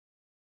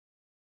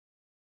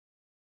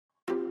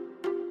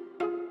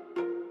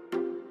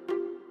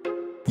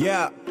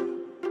Yeah.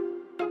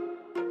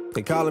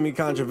 They calling me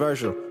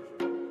controversial.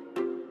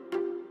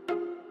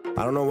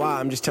 I don't know why,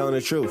 I'm just telling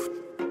the truth.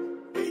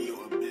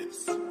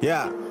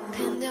 Yeah.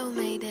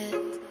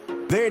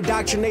 They're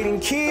indoctrinating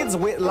kids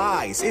with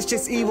lies. It's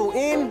just evil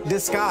in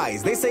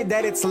disguise. They say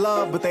that it's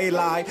love, but they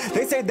lie.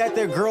 They say that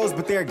they're girls,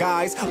 but they're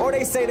guys. Or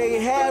they say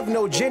they have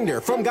no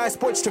gender. From guy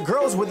sports to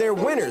girls, well, they're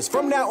winners.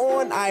 From now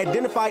on, I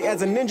identify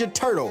as a Ninja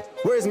Turtle.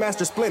 Where's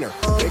Master Splinter?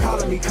 They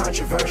calling me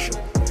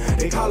controversial.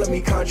 They calling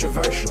me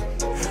controversial.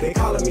 They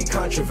calling me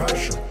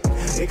controversial.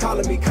 They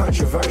calling me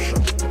controversial.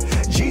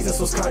 Jesus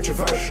was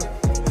controversial.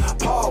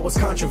 Paul was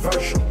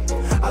controversial.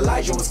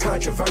 Elijah was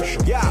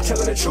controversial. Yeah,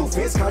 telling the truth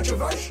is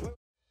controversial.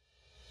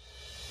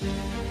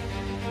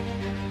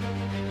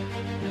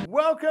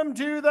 Welcome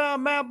to the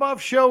Matt Buff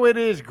Show. It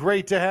is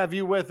great to have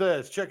you with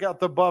us. Check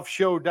out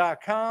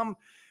thebuffshow.com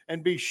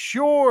and be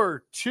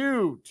sure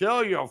to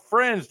tell your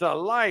friends to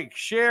like,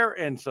 share,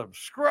 and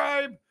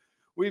subscribe.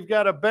 We've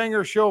got a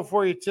banger show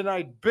for you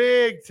tonight.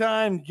 Big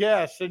time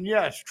guests. And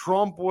yes,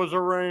 Trump was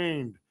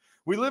arraigned.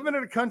 We live in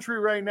a country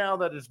right now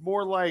that is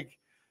more like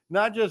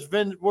not just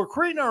we're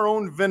creating our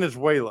own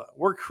Venezuela.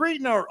 We're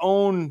creating our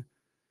own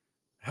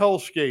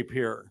hellscape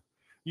here.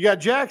 You got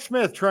Jack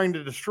Smith trying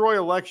to destroy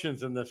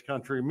elections in this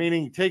country,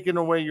 meaning taking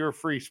away your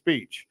free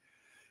speech.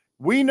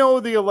 We know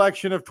the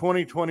election of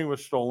 2020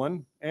 was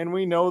stolen, and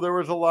we know there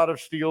was a lot of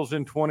steals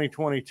in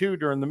 2022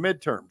 during the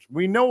midterms.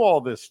 We know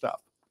all this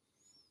stuff.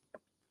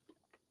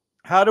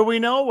 How do we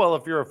know? Well,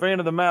 if you're a fan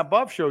of the Matt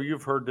Buff Show,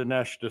 you've heard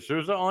Dinesh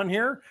D'Souza on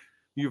here.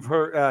 You've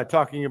heard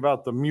talking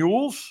about the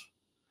mules.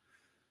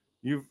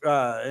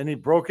 And he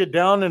broke it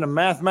down in a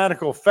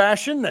mathematical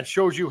fashion that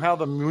shows you how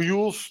the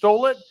mules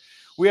stole it.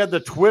 We had the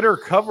Twitter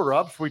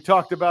cover-ups. We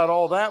talked about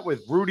all that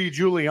with Rudy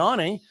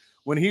Giuliani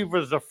when he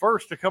was the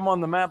first to come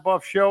on the Matt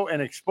Buff Show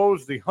and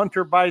expose the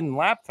Hunter Biden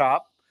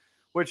laptop,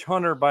 which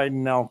Hunter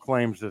Biden now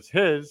claims is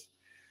his.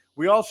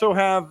 We also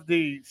have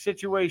the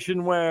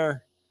situation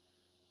where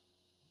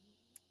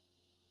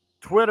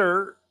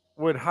Twitter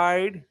would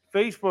hide,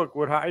 Facebook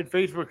would hide.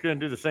 Facebook's going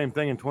to do the same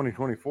thing in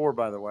 2024,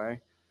 by the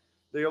way.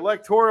 The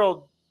electorate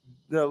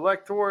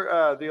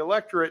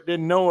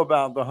didn't know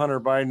about the Hunter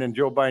Biden and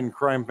Joe Biden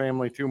crime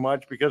family too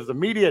much because the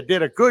media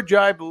did a good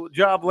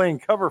job laying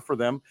cover for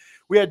them.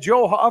 We had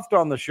Joe Huft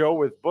on the show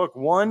with book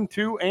 1,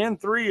 2, and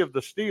 3 of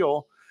The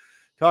Steal,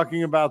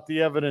 talking about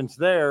the evidence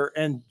there.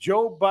 And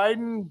Joe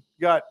Biden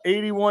got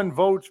 81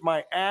 votes.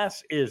 My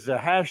ass is a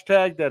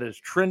hashtag that is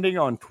trending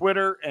on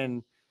Twitter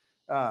and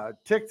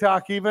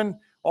TikTok, even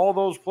all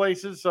those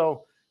places.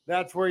 So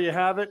that's where you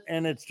have it.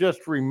 And it's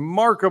just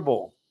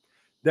remarkable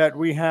that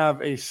we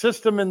have a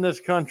system in this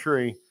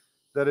country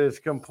that is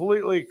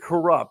completely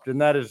corrupt,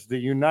 and that is the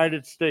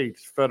United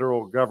States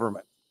federal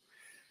government.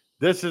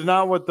 This is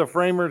not what the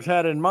framers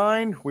had in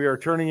mind. We are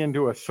turning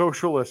into a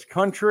socialist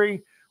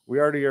country. We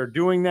already are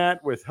doing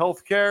that with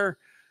healthcare,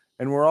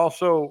 and we're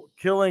also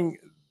killing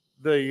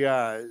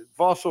the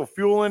fossil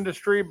fuel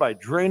industry by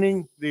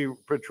draining the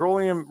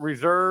petroleum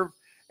reserve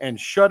and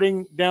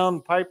shutting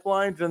down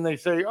pipelines. And they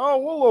say, oh,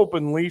 we'll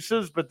open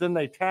leases, but then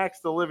they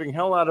tax the living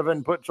hell out of it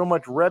and put so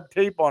much red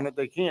tape on it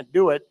they can't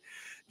do it.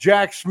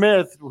 Jack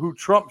Smith, who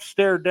Trump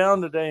stared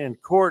down today in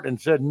court and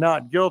said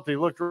not guilty,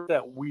 looked at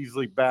that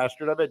Weasley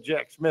bastard. I bet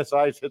Jack Smith's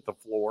eyes hit the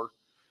floor.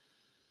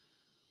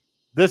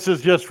 This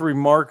is just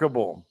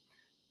remarkable.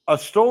 A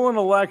stolen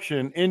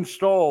election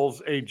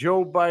installs a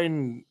Joe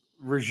Biden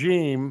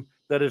regime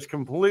that is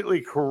completely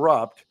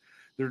corrupt.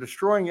 They're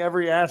destroying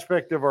every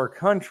aspect of our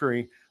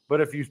country. But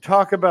if you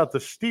talk about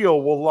the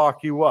steal, we'll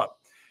lock you up.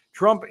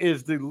 Trump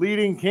is the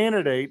leading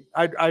candidate.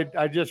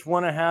 I just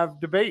want to have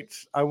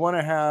debates. I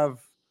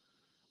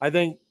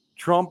think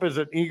Trump is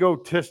an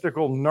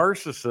egotistical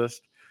narcissist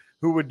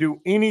who would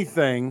do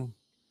anything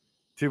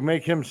to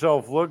make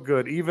himself look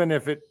good, even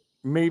if it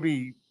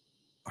maybe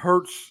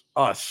hurts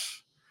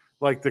us,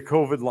 like the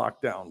COVID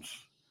lockdowns.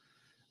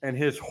 And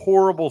his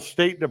horrible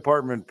State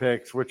Department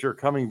picks, which are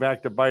coming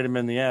back to bite him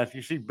in the ass.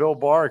 You see Bill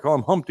Barr, I call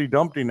him Humpty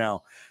Dumpty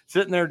now,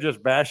 sitting there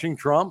just bashing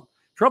Trump.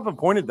 Trump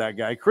appointed that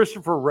guy.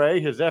 Christopher Wray,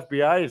 his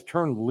FBI, has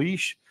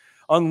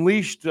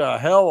unleashed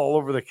hell all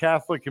over the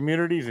Catholic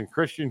communities and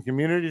Christian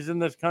communities in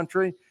this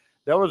country.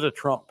 That was a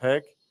Trump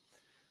pick.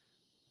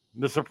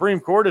 The Supreme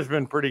Court has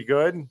been pretty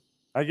good.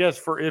 I guess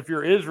if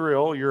you're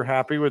Israel, you're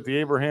happy with the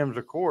Abraham's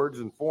Accords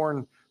and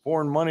foreign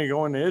money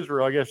going to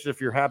Israel. I guess if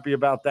you're happy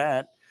about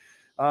that.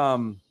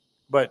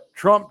 But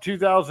Trump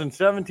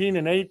 2017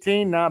 and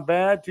 18, not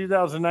bad.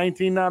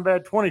 2019, not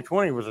bad.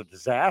 2020 was a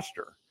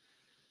disaster.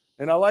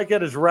 And I like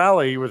at his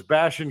rally, he was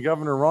bashing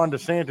Governor Ron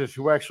DeSantis,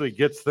 who actually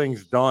gets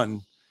things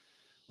done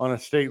on a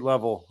state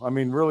level. I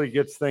mean, really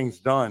gets things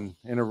done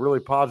in a really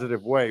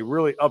positive way.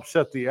 Really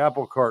upset the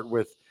apple cart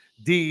with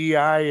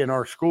DEI in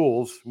our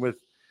schools, with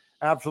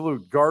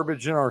absolute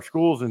garbage in our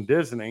schools and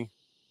Disney.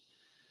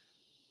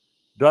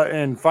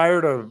 And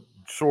fired a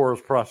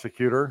Soros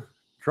prosecutor.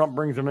 Trump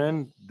brings him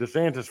in.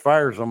 DeSantis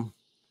fires him.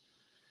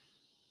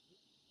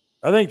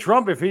 I think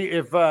Trump,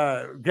 if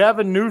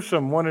Gavin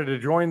Newsom wanted to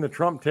join the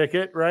Trump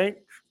ticket, right?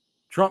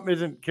 Trump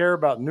doesn't care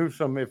about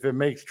Newsom if it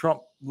makes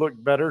Trump look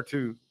better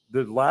to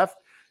the left,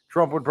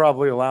 Trump would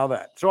probably allow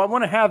that. So I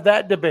want to have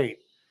that debate.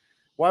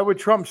 Why would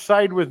Trump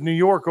side with New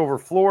York over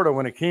Florida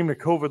when it came to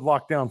COVID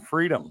lockdown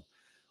freedom?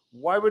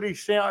 Why would he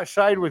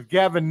side with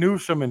Gavin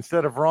Newsom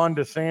instead of Ron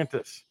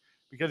DeSantis?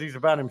 Because he's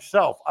about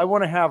himself. I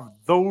want to have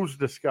those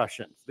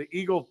discussions. The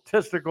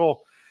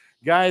egotistical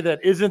guy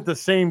that isn't the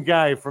same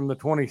guy from the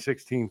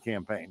 2016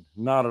 campaign.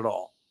 Not at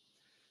all.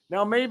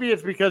 Now, maybe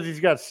it's because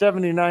he's got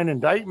 79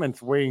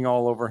 indictments weighing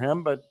all over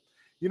him, but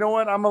you know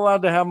what? I'm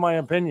allowed to have my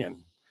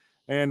opinion.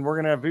 And we're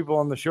going to have people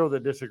on the show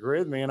that disagree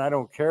with me, and I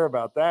don't care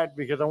about that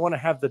because I want to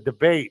have the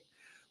debate.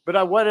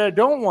 But what I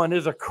don't want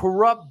is a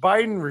corrupt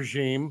Biden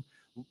regime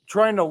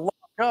trying to lock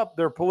up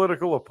their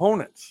political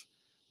opponents.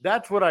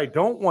 That's what I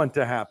don't want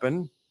to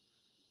happen.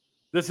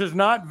 This is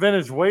not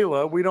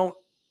Venezuela.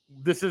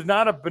 This is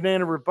not a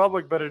banana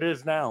republic, but it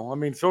is now. I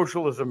mean,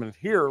 socialism is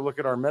here. Look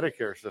at our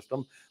Medicare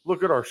system.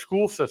 Look at our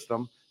school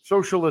system.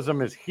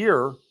 Socialism is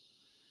here.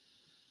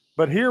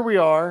 But here we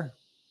are,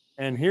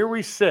 and here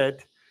we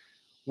sit,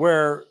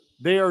 where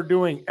they are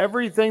doing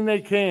everything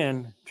they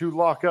can to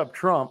lock up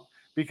Trump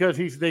because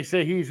they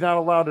say he's not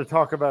allowed to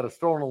talk about a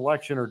stolen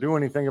election or do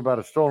anything about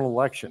a stolen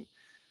election.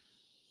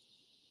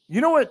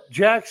 You know what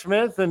Jack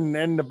Smith and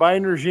the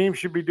Biden regime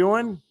should be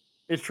doing?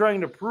 Is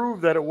trying to prove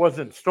that it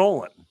wasn't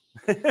stolen.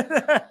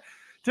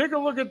 Take a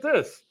look at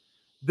this.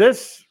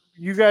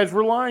 You guys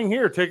were lying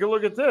here. Take a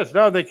look at this.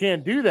 No, they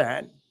can't do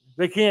that.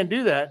 They can't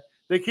do that.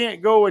 They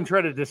can't go and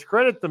try to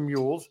discredit the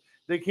mules.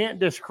 They can't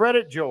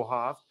discredit Joe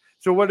Hoft.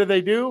 So what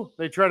do?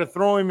 They try to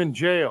throw him in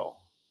jail.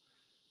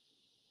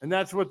 And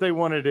that's what they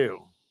want to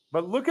do.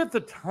 But look at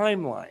the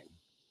timeline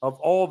of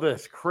all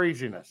this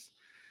craziness.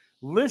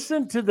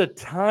 Listen to the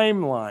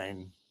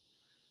timeline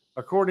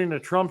according to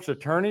Trump's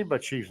attorney,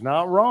 but she's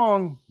not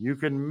wrong. You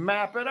can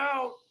map it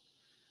out.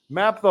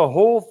 Map the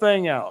whole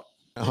thing out.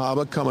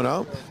 Haba coming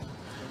up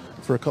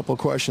for a couple of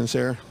questions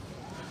here.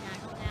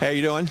 Hey, how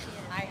you doing?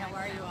 Hi, how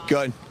are you all?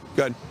 Good,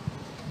 good.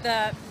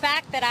 The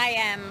fact that I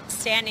am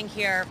standing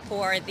here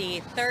for the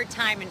third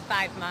time in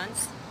 5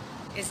 months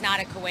is not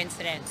a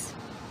coincidence.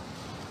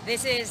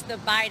 This is the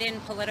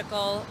Biden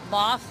political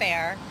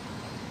lawfare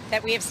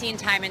that we have seen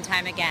time and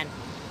time again.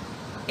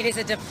 It is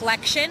a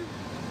deflection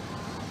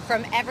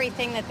from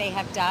everything that they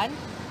have done.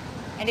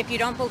 And if you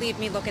don't believe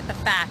me, look at the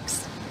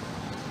facts.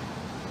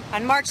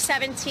 On March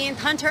 17th,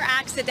 Hunter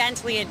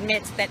accidentally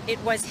admits that it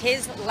was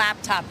his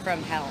laptop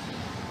from hell.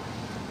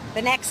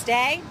 The next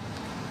day,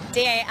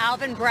 DA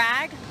Alvin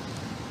Bragg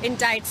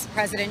indicts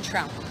President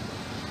Trump.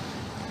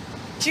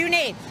 June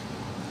 8th,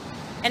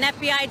 an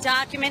FBI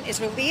document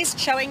is released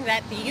showing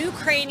that the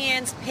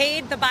Ukrainians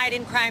paid the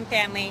Biden crime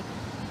family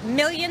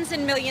millions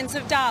and millions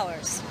of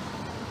dollars.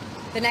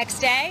 The next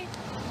day,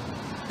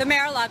 the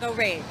Mar-a-Lago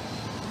raid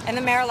and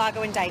the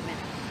Mar-a-Lago indictment.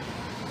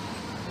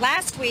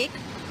 Last week,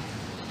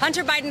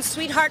 Hunter Biden's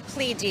sweetheart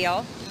plea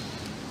deal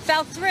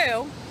fell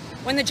through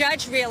when the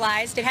judge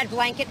realized it had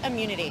blanket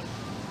immunity.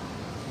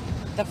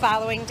 The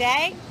following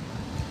day,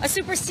 a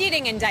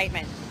superseding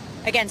indictment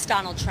against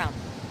Donald Trump.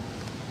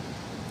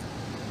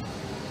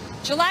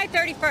 July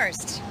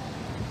 31st,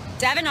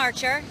 Devin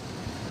Archer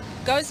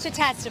goes to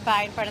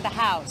testify in front of the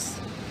House.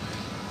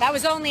 That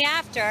was only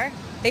after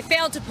they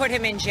failed to put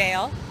him in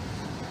jail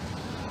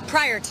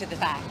prior to the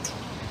fact.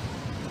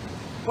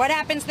 What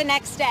happens the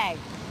next day?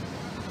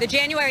 The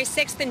January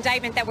 6th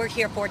indictment that we're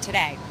here for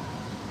today.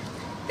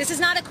 This is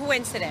not a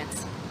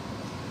coincidence.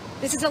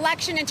 This is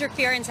election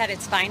interference at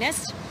its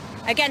finest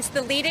against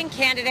the leading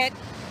candidate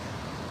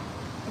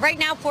right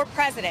now for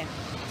president,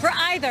 for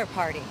either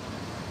party.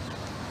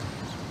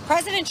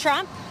 President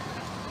Trump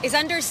is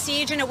under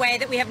siege in a way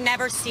that we have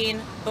never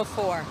seen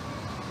before.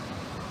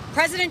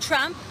 President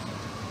Trump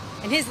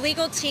and his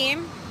legal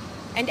team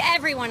and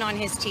everyone on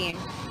his team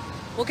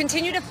will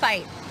continue to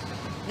fight,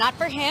 not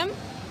for him,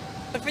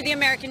 but for the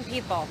American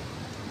people.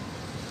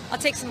 I'll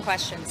take some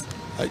questions.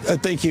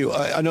 Thank you.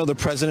 I know the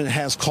president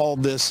has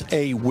called this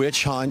a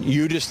witch hunt.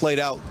 You just laid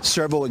out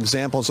several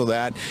examples of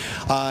that.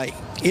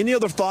 Any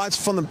other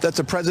thoughts that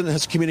the president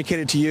has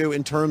communicated to you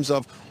in terms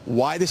of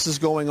why this is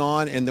going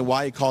on and then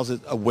why he calls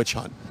it a witch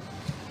hunt?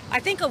 I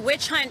think a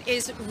witch hunt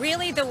is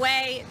really the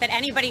way that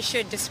anybody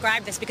should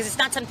describe this because it's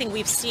not something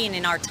we've seen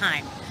in our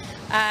time.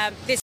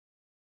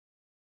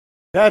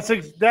 That's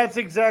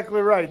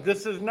exactly right.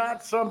 This is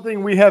not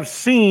something we have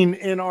seen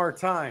in our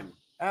time.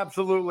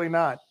 Absolutely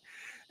not.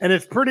 And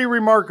it's pretty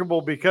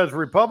remarkable because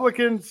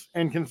Republicans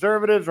and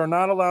conservatives are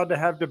not allowed to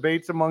have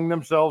debates among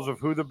themselves of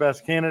who the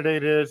best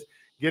candidate is,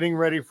 getting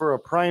ready for a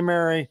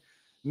primary.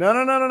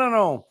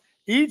 No.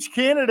 Each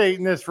candidate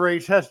in this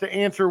race has to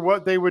answer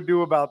what they would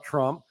do about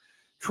Trump.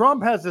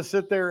 Trump has to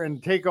sit there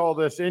and take all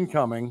this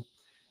incoming,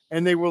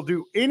 and they will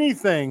do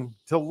anything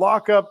to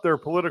lock up their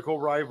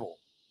political rival.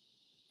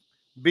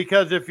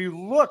 Because if you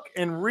look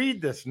and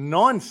read this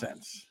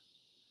nonsense,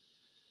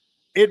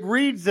 it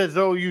reads as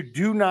though you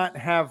do not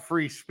have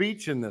free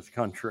speech in this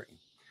country.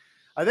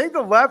 I think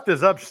the left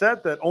is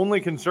upset that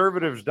only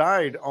conservatives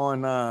died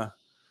on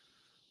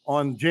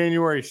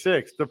January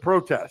 6th, the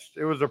protest.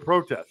 It was a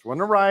protest. It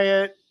wasn't a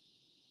riot.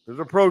 There's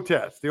a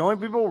protest. The only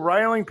people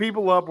riling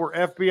people up were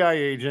FBI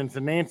agents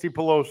and Nancy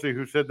Pelosi,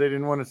 who said they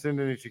didn't want to send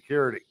any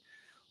security.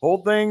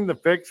 Whole thing, the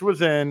fix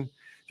was in,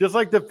 just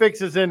like the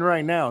fix is in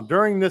right now.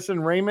 During this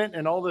arraignment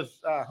and all this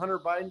Hunter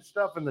Biden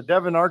stuff and the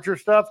Devin Archer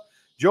stuff,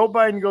 Joe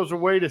Biden goes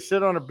away to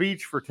sit on a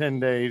beach for 10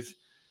 days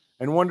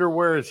and wonder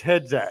where his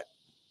head's at.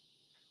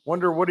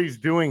 Wonder what he's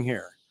doing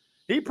here.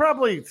 He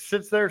probably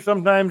sits there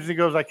sometimes and he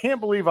goes, I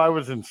can't believe I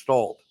was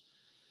installed.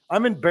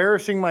 I'm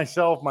embarrassing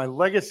myself. My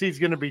legacy is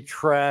going to be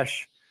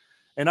trash.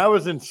 And I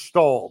was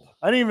installed.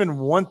 I didn't even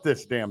want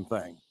this damn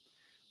thing.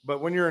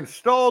 But when you're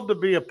installed to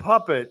be a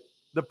puppet,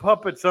 the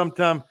puppet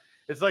sometimes,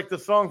 it's like the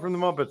song from the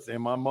Muppets.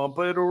 Am I a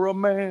Muppet or a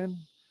man?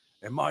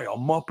 Am I a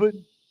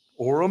Muppet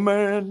or a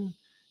man?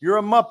 You're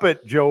a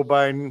Muppet, Joe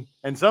Biden.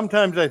 And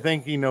sometimes I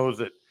think he knows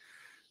it.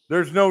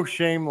 There's no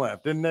shame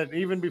left. And that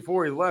even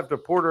before he left, a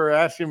porter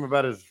asked him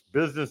about his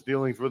business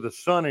dealings with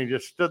his son. And he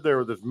just stood there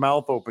with his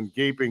mouth open,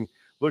 gaping,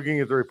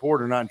 looking at the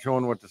reporter, not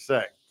showing what to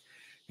say.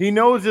 He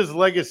knows his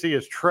legacy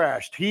is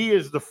trashed. He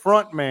is the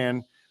front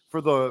man for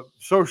the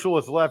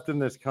socialist left in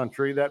this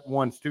country that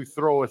wants to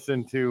throw us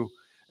into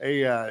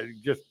a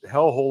just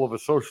hellhole of a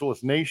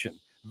socialist nation.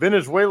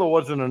 Venezuela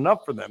wasn't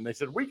enough for them. They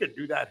said, we could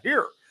do that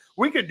here.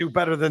 We could do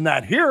better than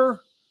that here.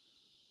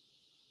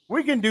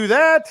 We can do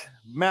that.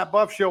 Matt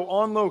Buff Show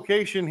on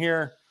location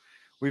here.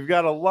 We've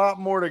got a lot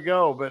more to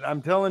go, but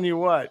I'm telling you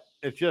what,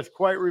 it's just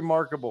quite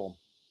remarkable.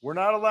 We're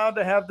not allowed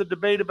to have the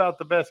debate about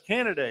the best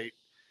candidate.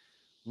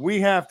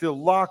 We have to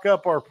lock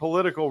up our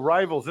political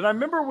rivals. And I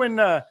remember when,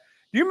 do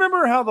you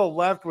remember how the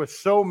left was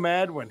so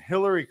mad when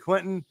Hillary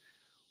Clinton,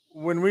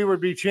 when we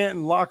would be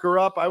chanting, lock her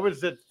up? I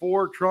was at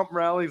 4 Trump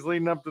rallies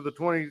leading up to the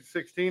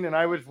 2016, and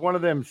I was one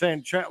of them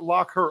saying,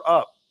 lock her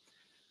up.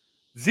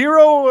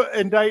 0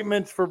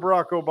 indictments for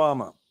Barack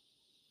Obama.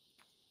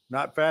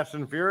 Not Fast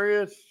and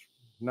Furious,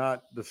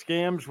 not the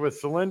scams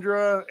with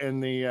Solyndra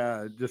and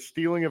the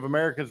stealing of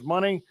Americans'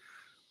 money.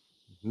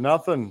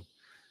 Nothing.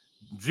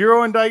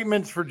 0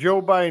 indictments for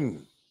Joe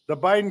Biden. The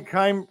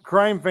Biden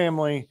crime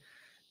family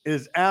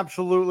is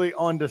absolutely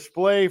on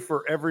display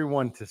for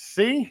everyone to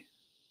see.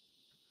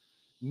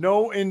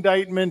 No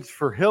indictments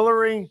for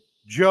Hillary,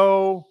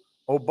 Joe,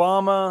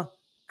 Obama,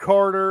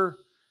 Carter.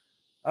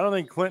 I don't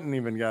think Clinton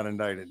even got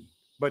indicted.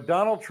 But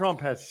Donald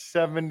Trump has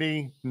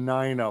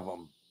 79 of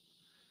them.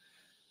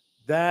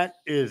 That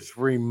is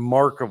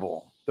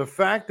remarkable. The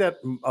fact that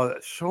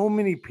so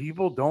many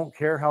people don't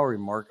care how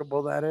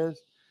remarkable that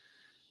is.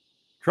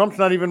 Trump's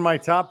not even my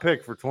top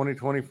pick for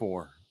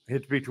 2024.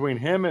 It's between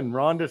him and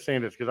Ron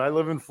DeSantis because I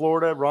live in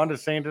Florida. Ron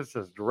DeSantis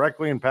has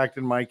directly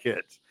impacted my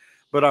kids.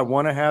 But I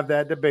want to have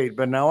that debate.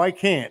 But now I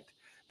can't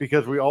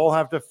because we all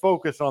have to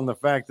focus on the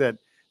fact that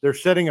they're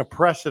setting a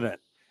precedent.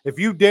 If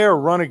you dare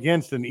run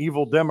against an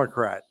evil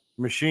Democrat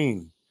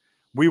machine,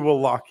 we will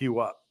lock you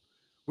up.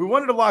 We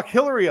wanted to lock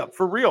Hillary up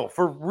for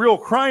real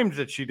crimes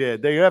that she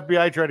did. The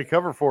FBI tried to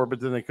cover for her, but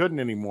then they couldn't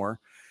anymore.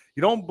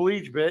 You don't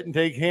bleach bit and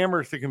take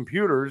hammers to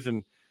computers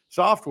and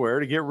software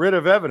to get rid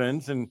of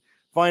evidence and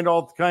find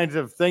all kinds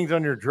of things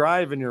on your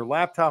drive and your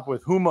laptop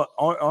with Huma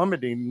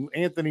Ahmadi,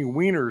 Anthony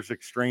Weiner's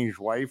estranged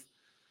wife.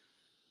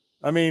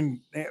 I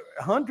mean,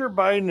 Hunter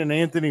Biden and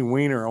Anthony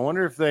Weiner, I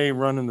wonder if they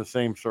run in the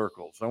same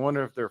circles. I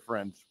wonder if they're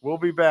friends. We'll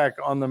be back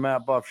on the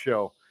Matt Buff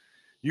Show.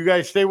 You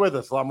guys stay with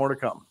us. A lot more to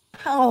come.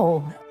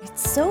 Oh,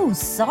 it's so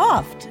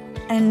soft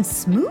and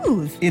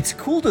smooth. It's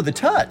cool to the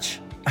touch.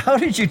 How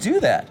did you do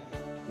that?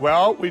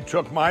 Well, we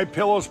took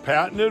MyPillow's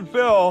patented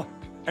fill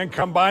and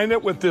combined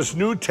it with this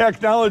new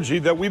technology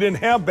that we didn't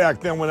have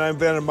back then when I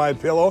invented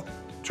MyPillow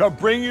to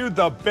bring you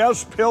the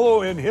best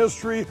pillow in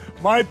history,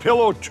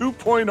 MyPillow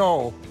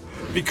 2.0.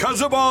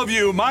 Because of all of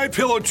you,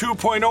 MyPillow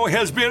 2.0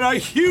 has been a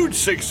huge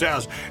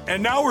success.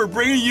 And now we're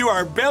bringing you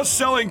our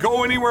best-selling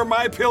Go Anywhere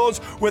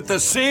MyPillows with the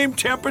same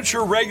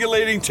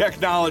temperature-regulating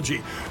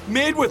technology.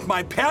 Made with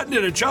my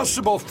patented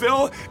adjustable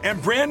fill and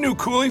brand-new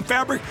cooling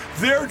fabric,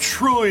 they're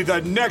truly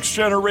the next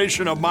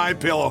generation of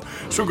MyPillow.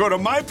 So go to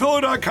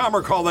MyPillow.com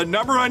or call the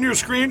number on your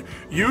screen.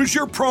 Use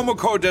your promo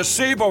code to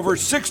save over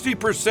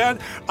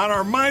 60% on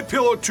our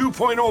MyPillow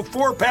 2.0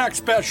 4-pack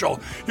special.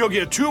 You'll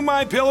get 2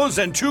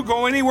 MyPillows and 2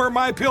 Go Anywhere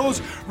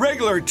MyPillows.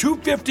 Regular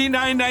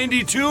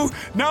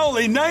 $259.92, now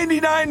only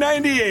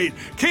 $99.98.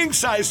 King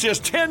size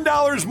just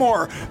 $10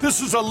 more.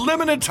 This is a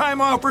limited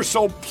time offer,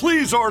 so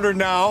please order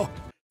now.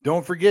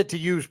 Don't forget to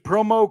use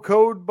promo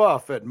code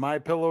BUFF at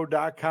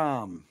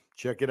MyPillow.com.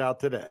 Check it out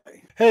today.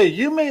 Hey,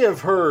 you may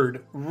have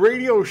heard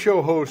radio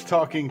show hosts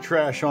talking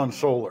trash on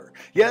solar.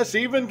 Yes,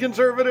 even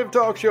conservative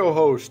talk show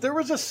hosts. There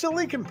was a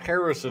silly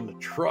comparison to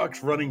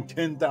trucks running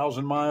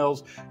 10,000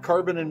 miles,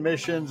 carbon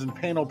emissions, and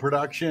panel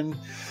production.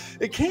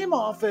 It came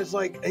off as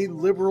like a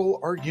liberal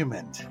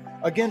argument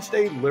against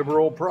a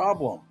liberal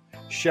problem.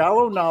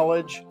 Shallow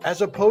knowledge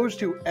as opposed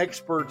to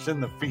experts in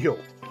the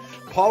field.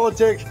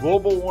 Politics,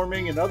 global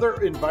warming, and other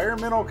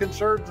environmental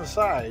concerns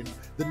aside,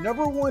 the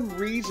number one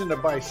reason to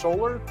buy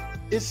solar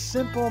is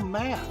simple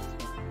math.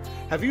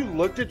 Have you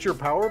looked at your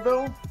power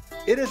bill?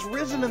 It has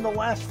risen in the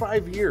last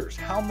 5 years.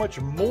 How much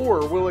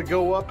more will it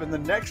go up in the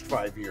next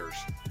 5 years?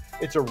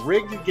 It's a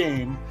rigged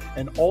game,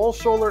 and All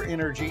Solar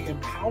Energy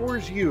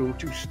empowers you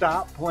to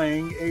stop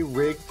playing a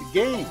rigged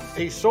game.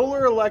 A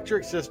solar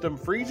electric system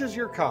freezes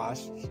your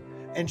costs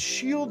and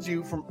shields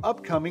you from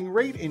upcoming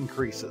rate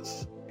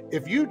increases.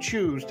 If you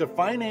choose to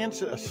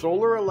finance a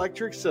solar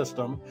electric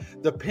system,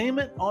 the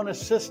payment on a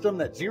system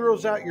that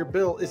zeroes out your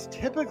bill is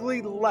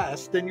typically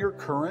less than your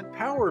current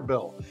power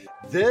bill.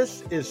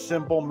 This is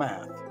simple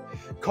math.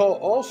 Call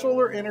All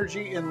Solar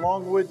Energy in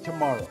Longwood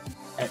tomorrow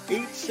at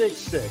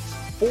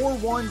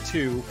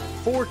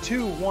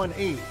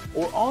 866-412-4218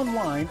 or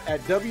online at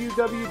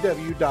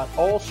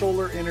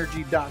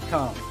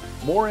www.allsolarenergy.com.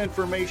 More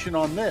information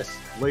on this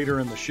later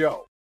in the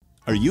show.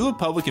 Are you a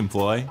public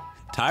employee?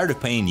 Tired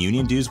of paying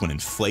union dues when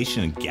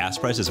inflation and gas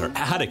prices are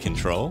out of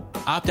control?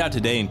 Opt out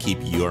today and keep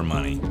your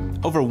money.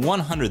 Over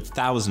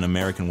 100,000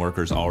 American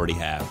workers already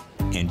have,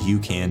 and you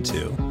can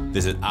too.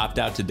 Visit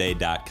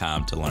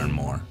optouttoday.com to learn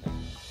more.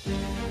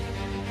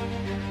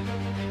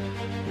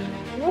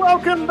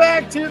 Welcome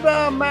back to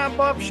the Matt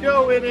Buff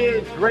Show. It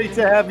is great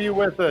to have you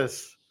with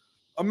us.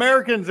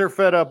 Americans are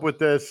fed up with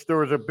this. There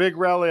was a big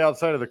rally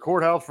outside of the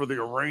courthouse for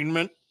the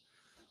arraignment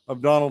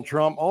of Donald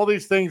Trump. All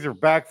these things are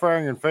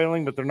backfiring and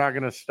failing, but they're not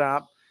going to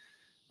stop.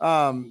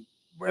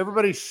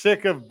 Everybody's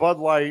sick of Bud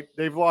Light.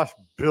 They've lost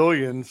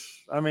billions.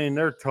 I mean,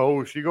 they're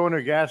toast. You go into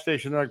a gas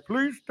station, they're like,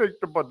 please take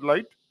the Bud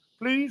Light,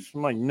 please.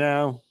 I'm like,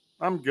 no,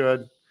 I'm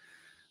good.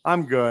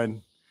 I'm good.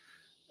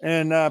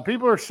 And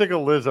people are sick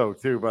of Lizzo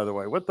too, by the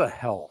way. What the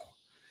hell?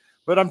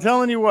 But I'm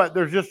telling you what,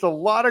 there's just a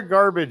lot of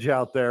garbage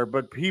out there,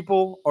 but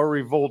people are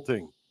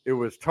revolting. It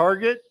was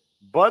Target,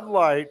 Bud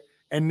Light,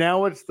 and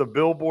now it's the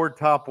Billboard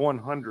Top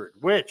 100,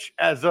 which,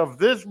 as of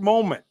this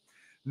moment,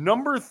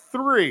 number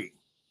 3,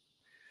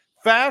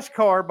 Fast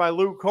Car by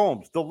Luke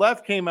Combs. The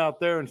left came out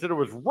there and said it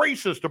was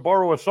racist to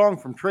borrow a song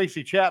from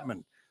Tracy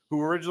Chapman,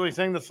 who originally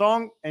sang the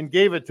song, and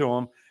gave it to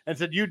him and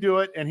said, you do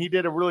it, and he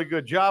did a really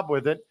good job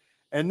with it.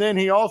 And then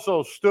he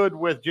also stood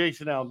with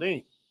Jason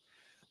Aldean.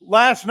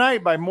 Last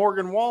night by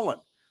Morgan Wallen.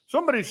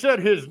 Somebody said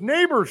his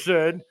neighbor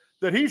said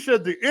that he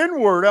said the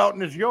N-word out in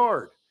his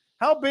yard.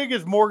 How big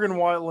is Morgan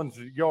Wallen's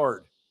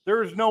yard?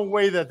 There is no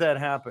way that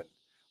happened.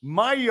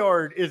 My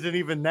yard isn't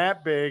even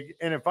that big,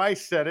 and if I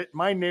said it,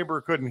 my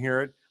neighbor couldn't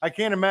hear it. I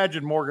can't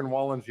imagine Morgan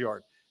Wallen's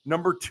yard.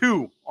 Number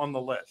 2 on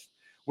the list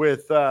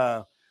with,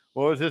 what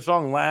was his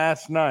song?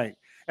 Last Night.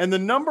 And the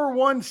number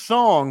 1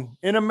 song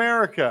in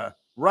America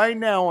right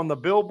now on the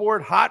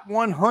Billboard Hot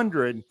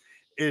 100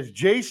 is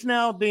Jason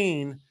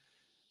Aldean,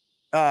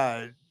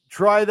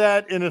 Try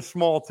That in a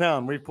Small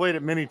Town. We've played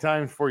it many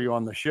times for you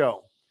on the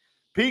show.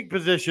 Peak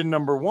position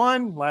number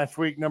 1, last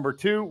week number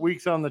 2,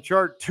 weeks on the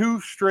chart,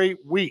 2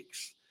 straight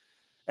weeks.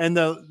 And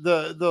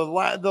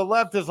the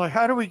left is like,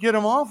 how do we get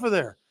him off of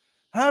there?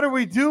 How do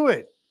we do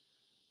it?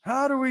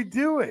 How do we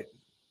do it?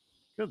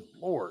 Good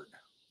Lord.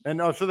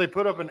 And so they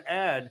put up an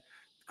ad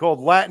called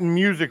Latin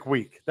Music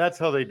Week. That's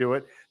how they do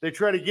it. They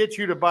try to get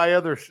you to buy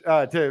other,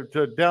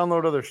 to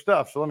download other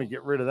stuff. So let me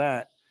get rid of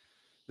that.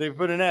 They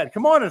put an ad.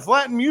 Come on, it's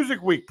Latin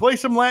Music Week. Play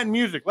some Latin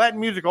music. Latin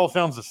music all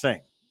sounds the same,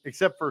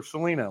 except for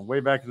Selena way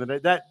back in the day.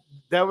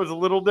 That was a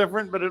little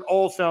different, but it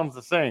all sounds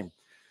the same.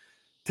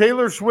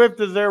 Taylor Swift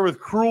is there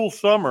with Cruel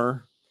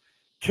Summer.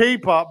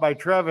 K-Pop by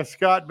Travis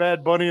Scott,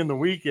 Bad Bunny and The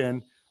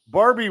Weeknd.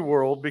 Barbie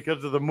World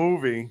because of the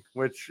movie,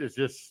 which is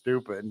just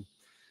stupid.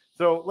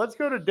 So let's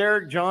go to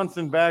Derek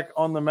Johnson back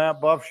on the Matt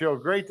Buff Show.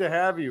 Great to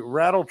have you.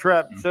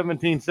 Rattletrap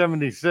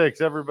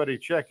 1776. Everybody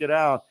check it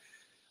out.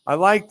 I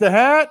like the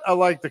hat. I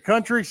like the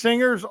country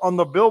singers on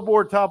the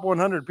Billboard Top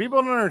 100.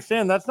 People don't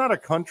understand. That's not a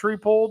country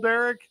poll,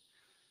 Derek.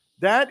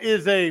 That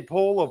is a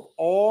poll of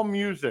all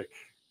music.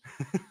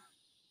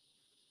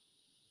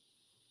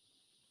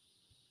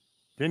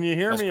 Can you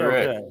hear me?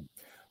 Correct. Okay.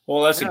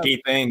 Well, that's a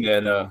key thing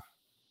that.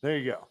 There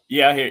you go.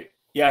 Yeah, I hear.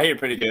 Yeah, I hear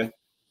pretty good.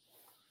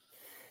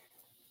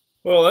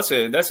 Well, that's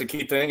a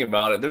key thing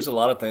about it. There's a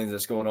lot of things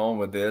that's going on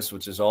with this,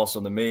 which is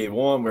awesome to me.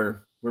 One,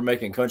 we're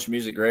making country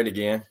music great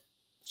again.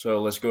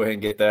 So let's go ahead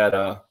and get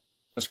that.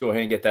 Let's go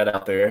ahead and get that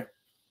out there.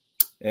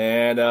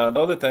 And the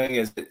other thing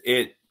is,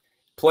 it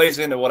plays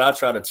into what I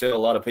try to tell a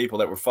lot of people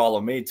that were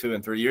following me 2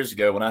 and 3 years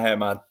ago when I had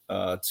my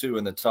 2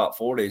 in the top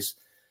 40s.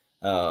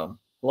 A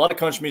lot of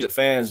country music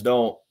fans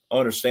don't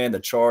understand the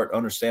chart,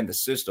 understand the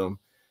system.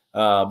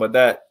 But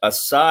that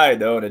aside,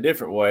 though, in a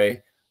different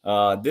way,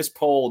 this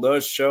poll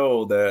does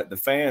show that the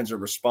fans are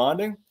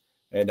responding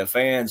and the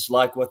fans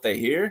like what they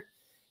hear.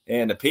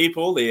 And the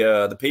people,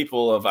 the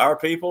people of our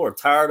people are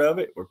tired of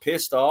it. We're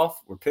pissed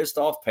off. We're pissed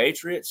off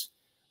patriots.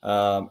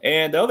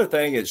 And the other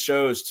thing it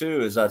shows,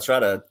 too, is I try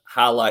to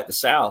highlight the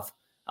South.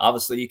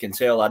 Obviously, you can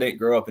tell I didn't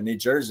grow up in New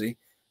Jersey.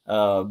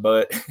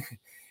 But,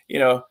 you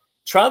know,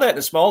 Try That in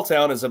a Small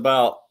Town is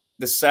about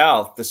the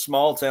South, the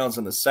small towns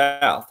in the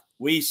South.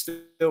 We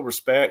still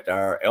respect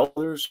our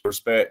elders,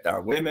 respect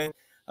our women.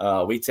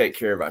 We take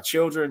care of our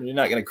children. You're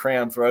not going to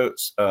cram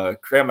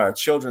our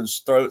children's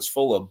throats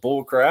full of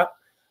bull crap.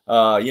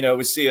 You know,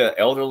 we see an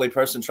elderly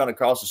person trying to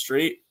cross the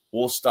street.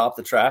 We'll stop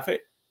the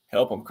traffic,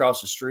 help them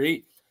cross the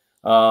street.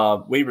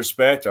 We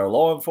respect our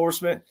law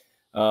enforcement.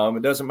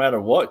 It doesn't matter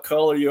what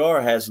color you are,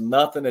 it has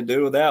nothing to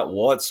do with that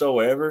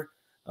whatsoever.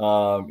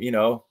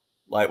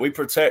 Like we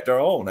protect our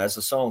own, as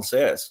the song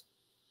says.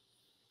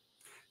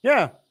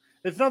 Yeah,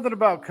 it's nothing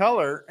about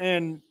color.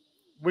 And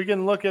we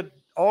can look at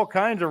all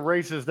kinds of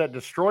races that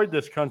destroyed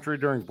this country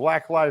during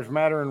Black Lives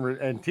Matter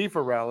and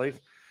Antifa rallies.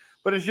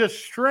 But it's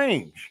just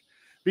strange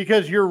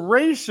because you're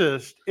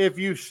racist if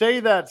you say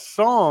that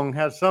song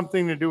has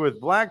something to do with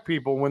black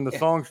people when the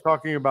song's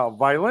talking about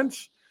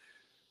violence,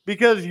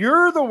 because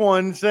you're the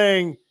one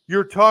saying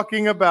you're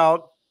talking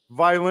about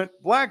violent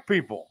black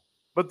people.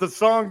 But the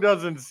song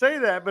doesn't say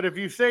that. But if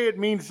you say it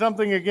means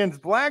something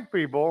against black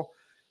people,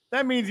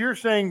 that means you're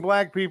saying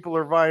black people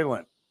are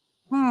violent.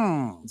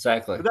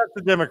 Exactly. But that's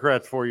the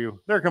Democrats for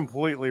you. They're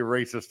completely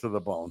racist to the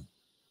bone.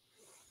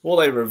 Well,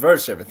 they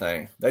reverse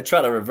everything. They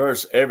try to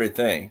reverse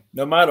everything.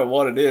 No matter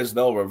what it is,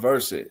 they'll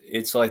reverse it.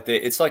 It's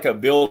like a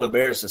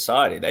Build-A-Bear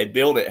society. They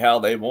build it how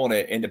they want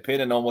it, and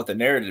depending on what the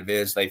narrative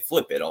is, they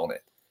flip it on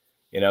it.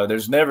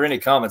 There's never any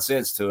common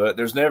sense to it.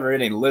 There's never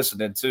any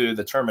listening to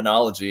the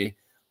terminology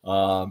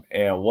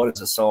and what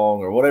is a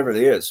song or whatever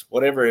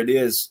it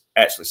is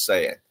actually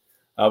saying.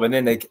 And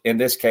then in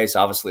this case,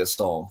 obviously a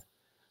song.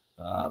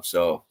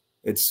 So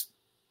it's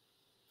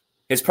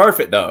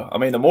perfect though. I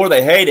mean, the more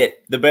they hate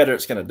it, the better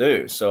it's going to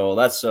do. So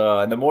that's,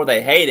 and the more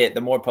they hate it,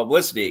 the more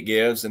publicity it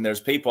gives. And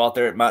there's people out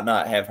there that might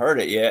not have heard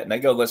it yet. And they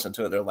go listen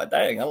to it. They're like,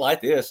 dang, I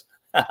like this.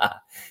 See,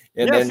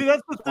 that's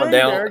the thing,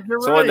 Derek.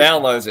 You're someone right.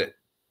 downloads it.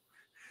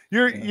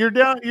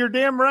 You're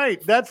damn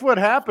right. That's what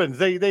happens.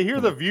 They hear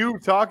the View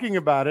talking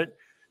about it.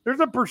 There's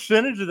a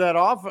percentage of that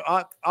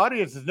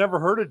audience has never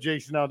heard of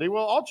Jason Aldean.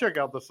 Well, I'll check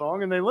out the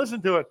song, and they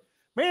listen to it.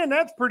 Man,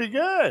 that's pretty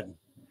good.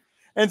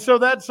 And so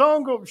that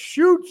song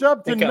shoots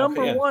up to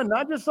number one,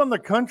 not just on the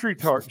country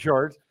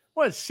charts.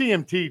 What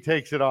CMT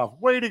takes it off.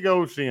 Way to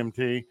go,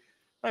 CMT.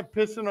 I'm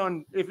pissing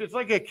on, if it's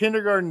like a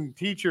kindergarten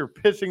teacher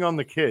pissing on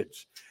the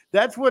kids.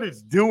 That's what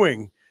it's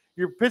doing.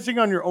 You're pissing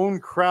on your own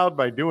crowd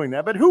by doing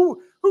that. But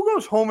who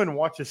goes home and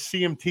watches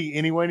CMT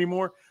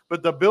anymore?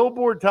 But the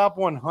Billboard Top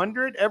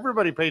 100,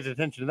 everybody pays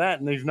attention to that,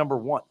 and he's number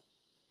one.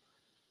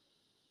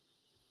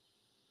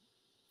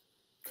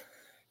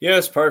 Yeah,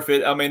 it's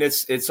perfect. I mean,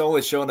 it's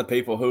only showing the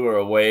people who are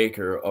awake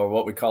or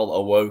what we call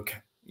awoke,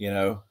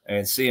 and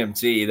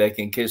CMT, they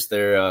can kiss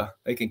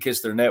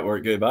their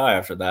network goodbye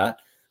after that.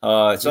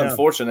 It's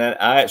unfortunate.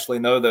 I actually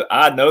know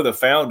the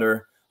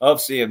founder of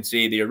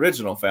CMT, the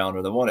original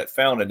founder, the one that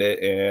founded it,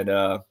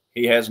 and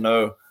he has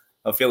no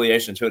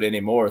affiliation to it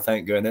anymore,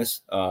 thank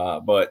goodness.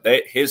 But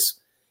his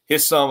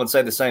son would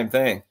say the same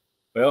thing.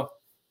 Well,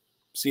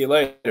 see you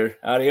later.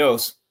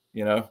 Adios.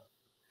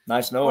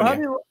 Nice knowing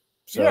you.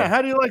 So,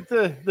 how do you like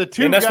the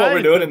two? And that's what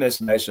we're doing in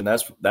this nation.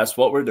 That's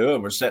what we're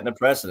doing. We're setting a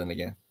precedent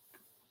again.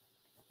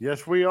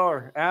 Yes, we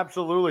are.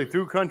 Absolutely.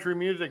 Through country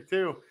music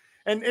too.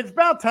 And it's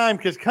about time,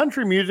 because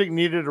country music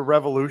needed a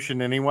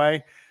revolution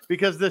anyway,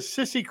 because the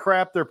sissy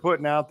crap they're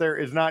putting out there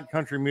is not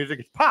country music.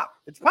 It's pop.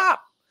 It's pop.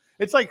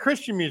 It's like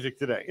Christian music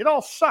today. It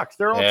all sucks.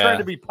 They're all trying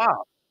to be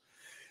pop.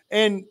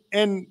 And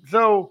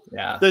so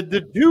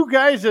the two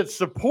guys that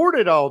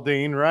supported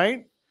Aldean,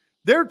 right?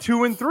 They're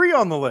 2 and 3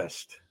 on the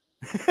list.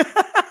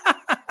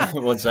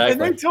 Well, exactly.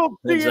 And they told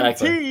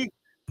CMT,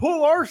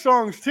 pull our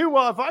songs too.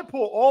 Well, if I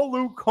pull all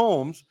Luke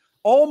Combs,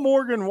 all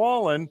Morgan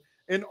Wallen,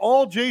 and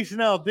all Jason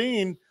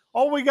Aldean,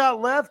 all we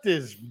got left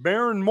is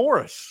Maren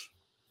Morris.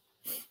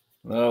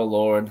 Oh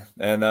Lord.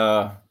 And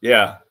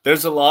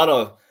there's a lot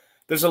of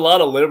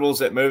liberals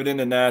that moved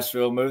into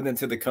Nashville, moved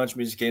into the country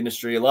music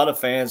industry. A lot of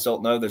fans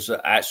don't know there's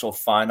an actual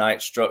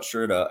finite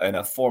structure and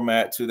a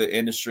format to the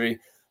industry.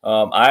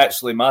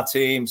 My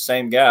team,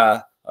 same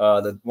guy,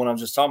 the one I'm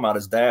just talking about,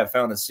 his dad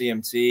founded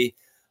CMT.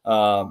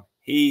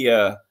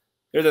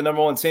 They're the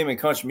number one team in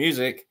country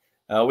music.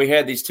 We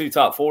had these 2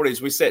 top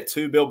 40s. We set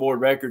 2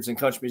 Billboard records and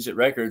country music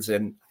records.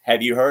 And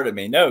have you heard of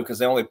me? No, because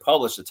they only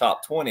publish the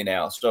top 20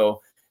 now.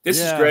 So this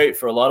is great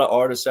for a lot of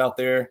artists out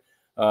there.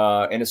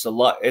 And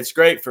it's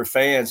great for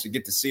fans to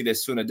get to see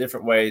this too in a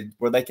different way,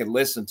 where they can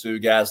listen to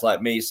guys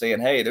like me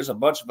saying, hey, there's a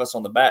bunch of us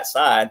on the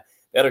backside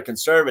that are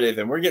conservative,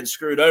 and we're getting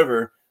screwed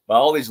over by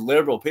all these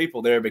liberal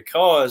people there.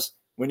 Because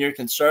when you're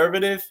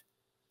conservative,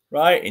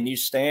 right, and you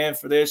stand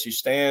for this, you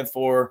stand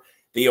for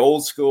the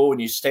old school, and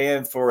you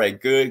stand for a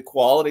good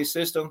quality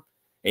system,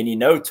 and you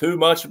know too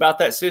much about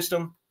that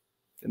system,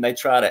 then they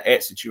try to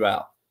exit you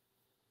out.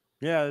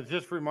 Yeah, it's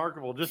just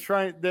remarkable.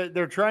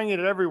 They're trying it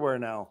everywhere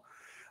now.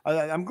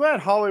 I'm glad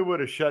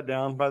Hollywood is shut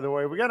down, by the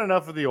way. We got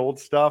enough of the old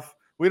stuff.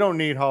 We don't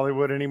need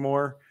Hollywood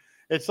anymore.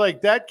 It's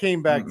like that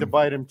came back to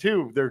bite them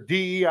too. Their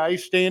DEI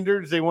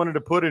standards they wanted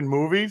to put in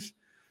movies,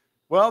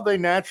 well, they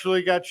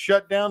naturally got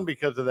shut down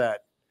because of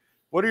that.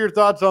 What are your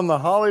thoughts on the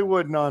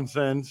Hollywood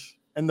nonsense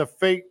and the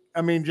fake?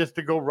 I mean, just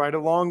to go right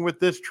along with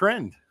this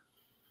trend.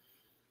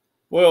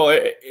 Well,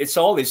 it's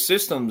all these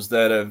systems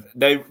that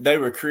they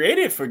were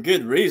created for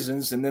good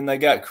reasons, and then they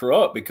got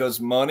corrupt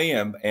because money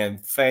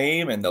and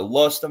fame and the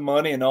lust of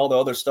money and all the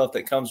other stuff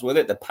that comes with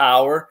it, the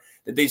power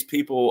that these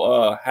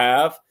people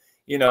have.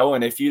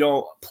 And if you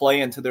don't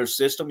play into their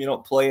system, you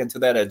don't play into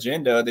that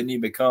agenda, then you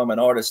become an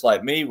artist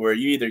like me, where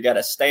you either got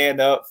to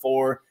stand up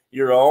for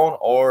your own,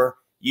 or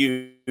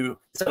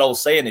it's that old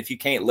saying, if you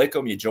can't lick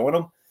them, you join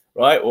them,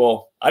 right?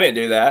 Well, I didn't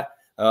do that.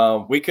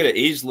 We could have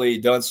easily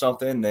done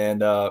something,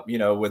 and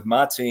with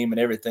my team and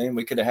everything,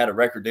 we could have had a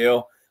record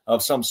deal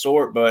of some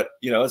sort. But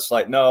it's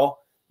like, no,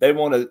 they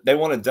want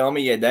to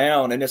dummy you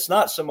down, and it's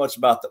not so much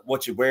about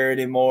what you wear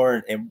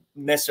anymore and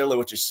necessarily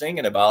what you're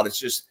singing about. It's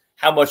just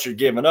how much you're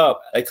giving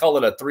up. They call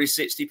it a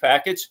 360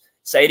 package.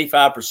 It's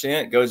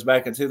 85% goes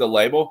back into the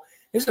label.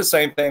 It's the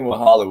same thing with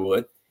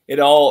Hollywood. It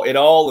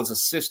all is a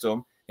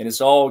system, and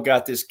it's all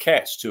got this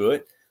catch to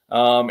it.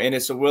 And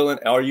it's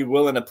are you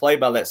willing to play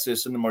by that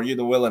system, or are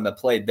you willing to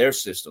play their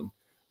system,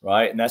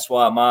 right? And that's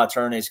why my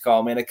attorneys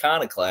call me an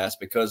iconoclast,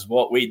 because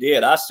what we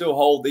did, I still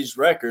hold these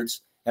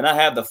records, and I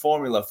have the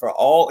formula for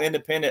all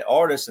independent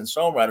artists and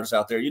songwriters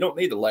out there. You don't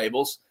need the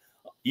labels.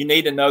 You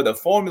need to know the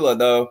formula,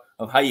 though,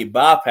 of how you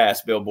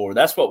bypass Billboard.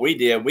 That's what we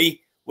did.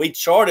 We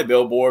charted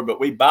Billboard, but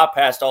we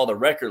bypassed all the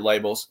record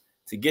labels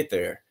to get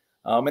there.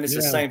 And it's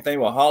the same thing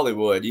with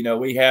Hollywood.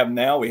 We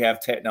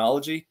have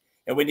technology,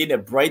 and we need to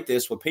break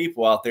this with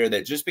people out there,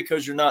 that just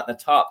because you're not in the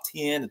top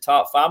 10, the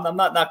top 5, and I'm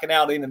not knocking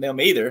out any of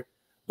them either,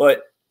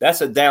 but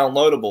that's a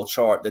downloadable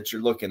chart that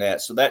you're looking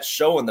at. So that's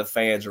showing the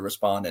fans are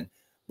responding.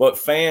 But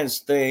fans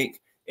think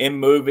in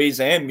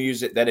movies and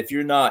music that if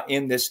you're not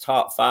in this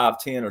top 5,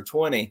 10, or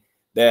 20,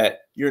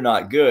 that you're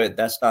not good.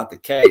 That's not the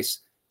case.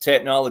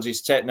 Technology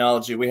is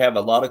technology. We have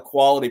a lot of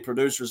quality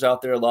producers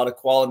out there, a lot of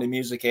quality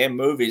music and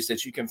movies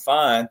that you can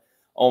find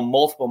on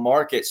multiple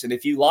markets. And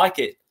if you like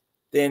it,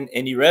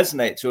 and you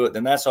resonate to it,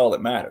 then that's all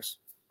that matters.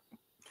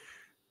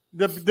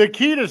 The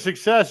key to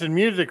success in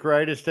music,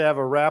 right, is to have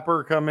a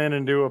rapper come in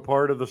and do a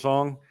part of the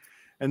song,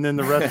 and then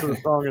the rest of the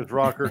song is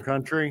rock or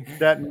country.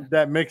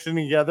 That mixing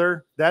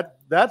together,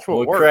 that's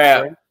what works.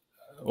 Crap. Right?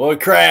 Well,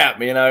 crap,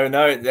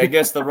 no, I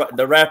guess the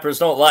rappers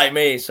don't like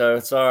me, so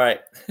it's all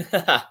right.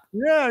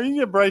 Yeah, you can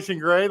get Bryson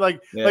Gray.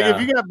 Like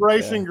if you got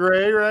Bryson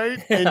Gray,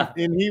 right,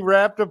 and he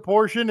rapped a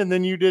portion, and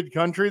then you did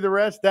country the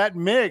rest, that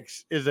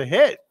mix is a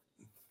hit.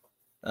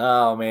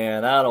 Oh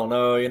man, I don't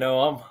know.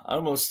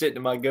 I'm gonna stick to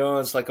my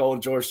guns like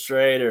old George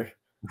Strait or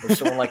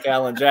someone like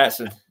Alan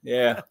Jackson.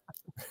 Yeah,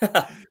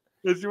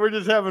 we're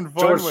just having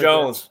fun. George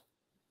Jones.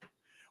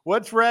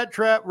 What's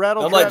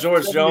rattle? I'm like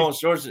George Jones.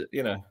 George,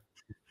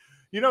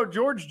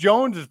 George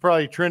Jones is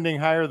probably trending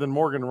higher than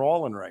Morgan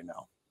Wallen right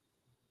now.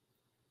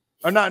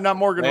 Or not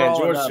Morgan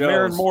Wallen.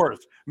 Maren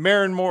Morris.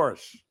 Maren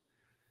Morris.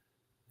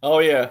 Oh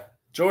yeah,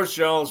 George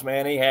Jones,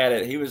 man, he had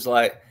it. He was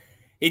like.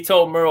 He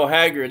told Merle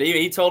Haggard,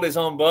 he told his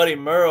own buddy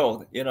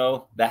Merle,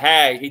 the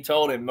Hag, he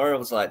told him, Merle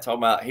was like talking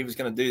about he was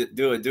going to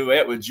do a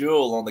duet with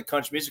Jewel on the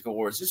Country Music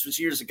Awards. This was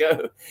years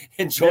ago.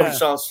 And George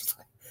Jones,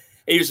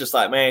 he was just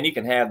like, man, you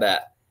can have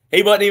that.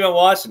 He wasn't even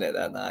watching it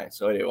that night.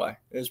 So anyway,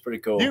 it was pretty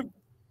cool. Do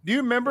you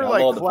remember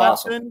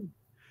Clapton?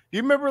 Do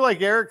you remember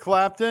Eric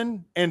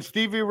Clapton and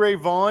Stevie Ray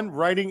Vaughan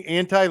writing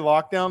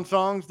anti-lockdown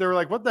songs? They were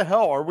like, what the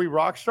hell? Are we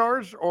rock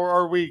stars or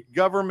are we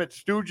government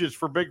stooges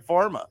for Big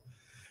Pharma?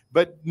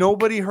 But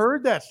nobody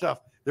heard that stuff.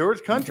 There was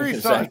country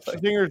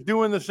singers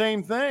doing the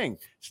same thing.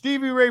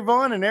 Stevie Ray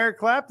Vaughan and Eric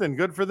Clapton,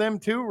 good for them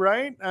too,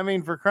 right? I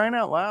mean, for crying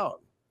out loud.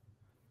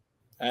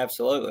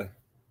 Absolutely.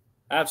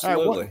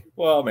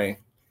 Right,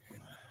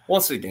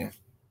 once again,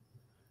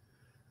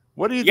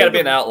 what do you got to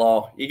be an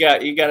outlaw. You got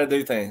to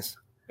do things.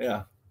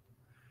 Yeah.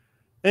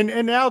 And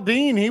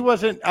Aldean, he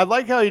wasn't. I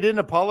like how he didn't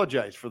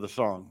apologize for the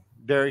song,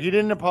 Derek. He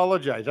didn't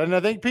apologize, and I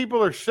think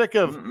people are sick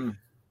of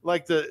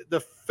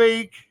the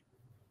fake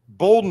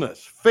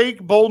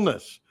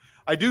boldness.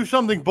 I do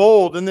something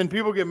bold, and then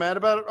people get mad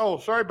about it. Oh,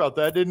 sorry about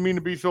that. Didn't mean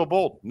to be so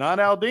bold. Not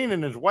Aldean,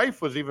 and his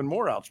wife was even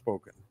more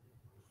outspoken.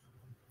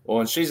 Well,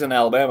 and she's an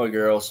Alabama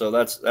girl, so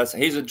that's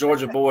he's a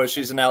Georgia boy.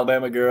 She's an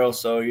Alabama girl,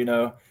 so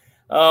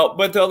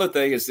But the other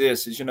thing is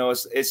this: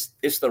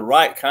 it's the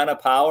right kind of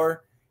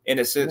power in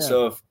a sense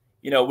of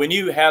when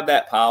you have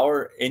that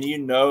power and you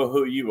know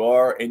who you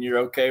are and you're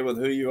okay with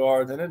who you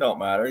are, then it don't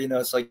matter.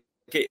 It's like.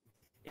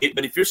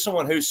 But if you're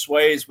someone who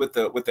sways with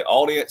the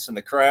audience and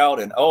the crowd,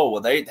 and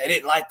they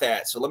didn't like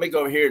that, so let me go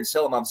over here and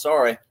tell them I'm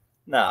sorry.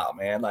 No,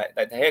 man, like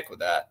the heck with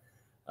that.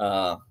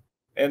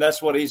 And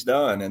that's what he's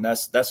done, and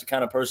that's the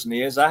kind of person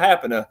he is. I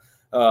happen to,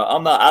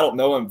 I don't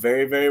know him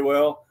very, very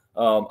well.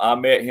 I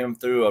met him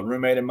through a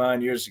roommate of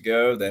mine years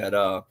ago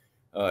that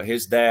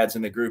his dad's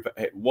in the group.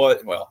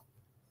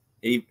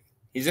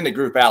 He's in the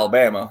group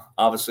Alabama.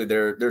 Obviously,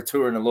 they're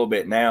touring a little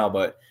bit now,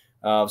 but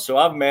so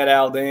I've met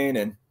Aldean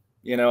and.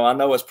 I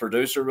know his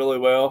producer really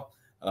well,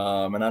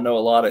 and I know a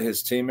lot of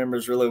his team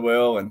members really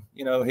well. And,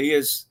 he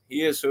is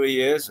who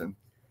he is. And,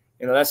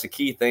 that's the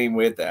key thing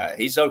with that.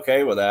 He's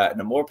okay with that. And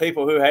the more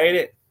people who hate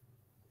it,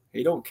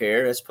 he don't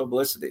care. It's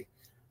publicity,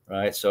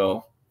 right?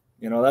 So,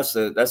 that's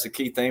the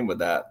key thing with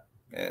that.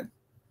 And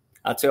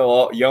I tell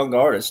all young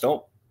artists,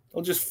 don't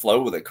just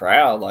flow with the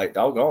crowd. Like,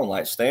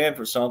 doggone, stand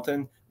for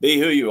something, be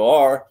who you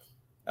are.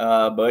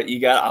 But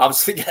you got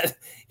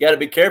to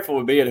be careful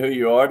with being who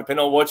you are,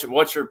 depending on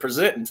what you're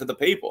presenting to the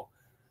people.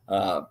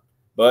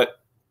 But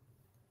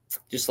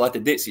just like the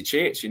Dixie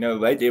Chicks,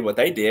 they did what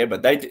they did,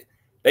 but they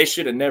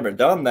should have never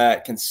done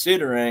that,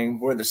 considering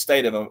where the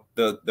state of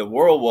the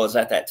world was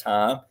at that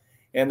time,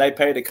 and they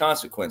paid the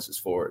consequences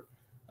for it.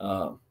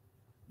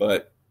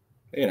 But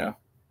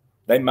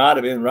they might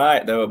have been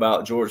right though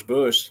about George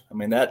Bush. I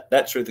mean,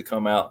 that truth to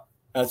come out.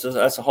 That's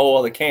a whole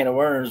other can of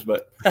worms.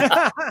 But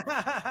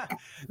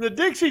the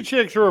Dixie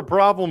Chicks were a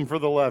problem for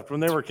the left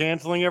when they were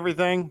canceling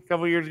everything a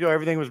couple of years ago.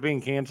 Everything was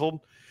being canceled.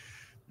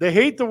 They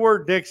hate the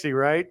word Dixie,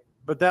 right?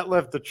 But that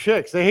left the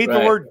chicks. They hate the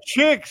word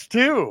chicks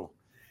too.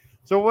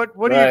 So what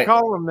do you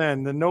call them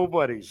then? The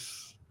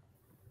nobodies.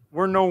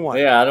 We're no one.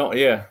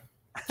 Yeah,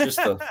 just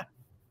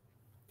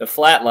the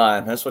flat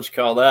line. That's what you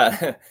call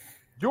that.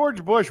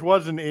 George Bush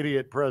was an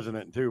idiot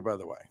president too, by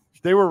the way.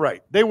 They were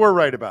right. They were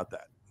right about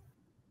that.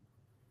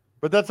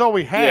 But that's all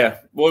we had. Yeah.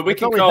 Well, we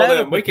can call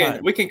them. We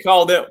can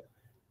call them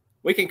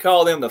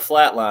the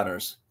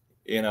flatliners.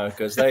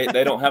 Because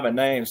they don't have a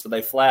name, so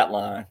they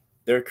flatline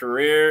their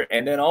career.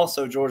 And then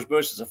also George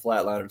Bush is a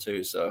flatliner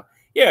too. So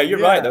yeah, you're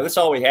right though. That's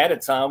all we had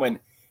at the time. When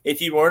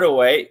if you weren't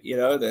awake,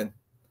 then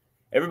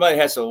everybody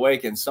has to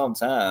awaken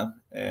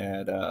sometime.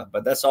 And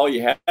but that's all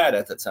you had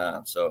at the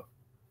time. So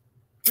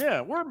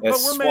yeah, we're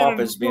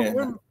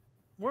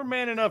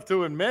man enough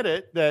to admit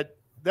it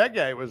that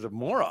guy was a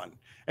moron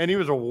and he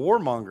was a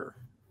warmonger.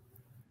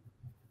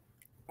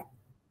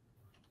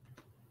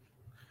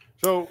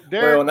 So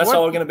Derek, and that's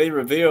all going to be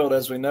revealed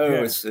as we know.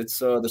 Yeah.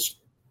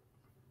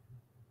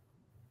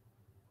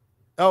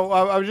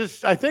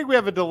 I think we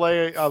have a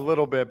delay a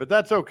little bit, but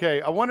that's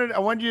okay. I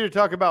wanted you to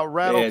talk about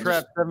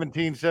Rattletrap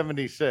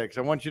 1776.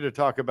 I want you to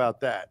talk about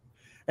that,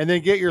 and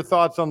then get your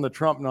thoughts on the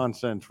Trump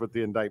nonsense with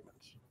the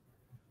indictments.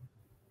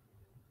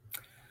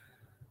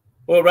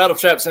 Well,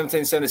 Rattletrap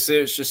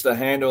 1776, just a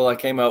handle I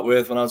came up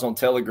with when I was on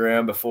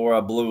Telegram before I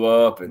blew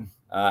up, and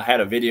I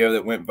had a video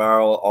that went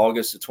viral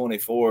August the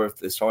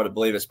 24th. It's hard to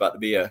believe it's about to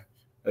be a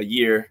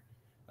year,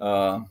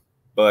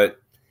 but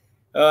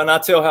and I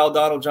tell how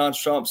Donald John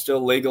Trump's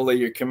still legally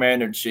your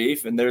commander in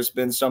chief, and there's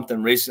been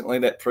something recently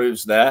that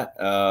proves that.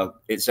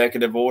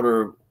 Executive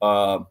Order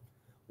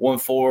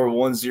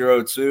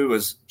 14102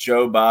 is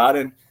Joe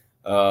Biden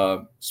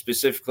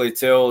specifically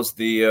tells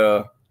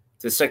the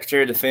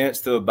Secretary of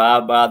Defense to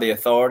abide by the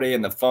authority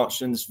and the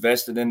functions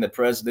vested in the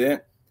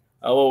president.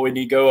 When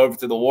you go over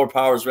to the War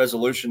Powers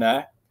Resolution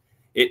Act,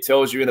 it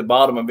tells you in the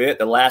bottom of it,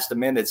 the last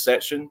amended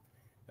section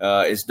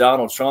is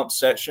Donald Trump's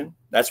section.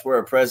 That's where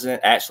a president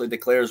actually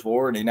declares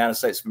war in the United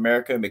States of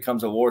America and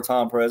becomes a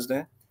wartime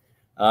president.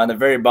 On the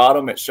very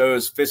bottom, it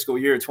shows fiscal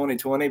year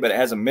 2020, but it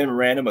has a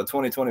memorandum of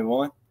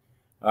 2021. All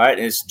right,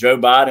 and it's Joe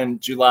Biden,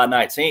 July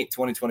 19th,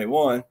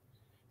 2021,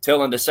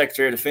 telling the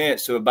Secretary of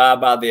Defense to abide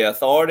by the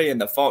authority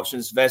and the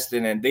functions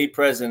vested in the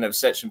president of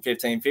Section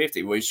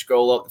 1550. We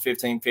scroll up to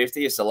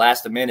 1550. It's the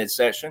last amended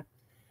section,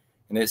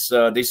 and it's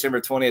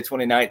December 20th,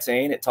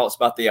 2019. It talks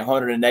about the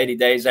 180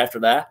 days after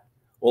that.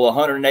 Well,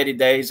 180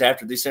 days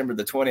after December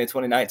the 20th,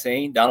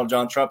 2019, Donald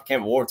John Trump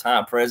became a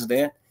wartime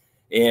president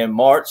in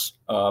March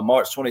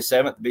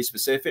 27th, to be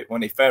specific,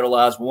 when he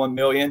federalized 1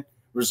 million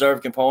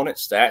reserve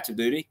components to active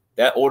duty.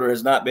 That order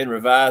has not been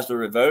revised or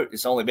revoked.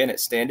 It's only been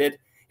extended,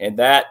 and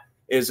that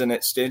is an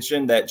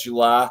extension. That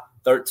July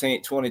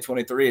 13th,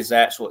 2023 is the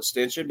actual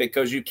extension,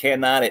 because you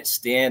cannot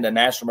extend a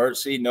national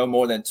emergency no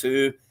more than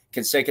 2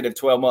 consecutive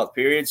 12-month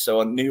periods. So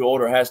a new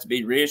order has to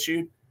be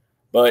reissued.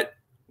 But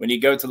when you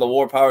go to the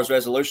War Powers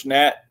Resolution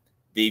Act,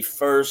 the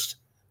first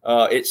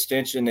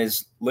extension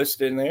is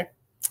listed in there,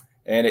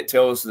 and it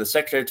tells the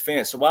Secretary of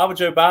Defense. So why would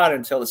Joe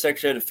Biden tell the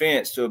Secretary of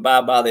Defense to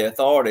abide by the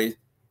authority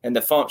and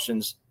the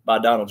functions by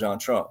Donald John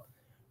Trump?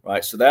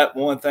 Right. So that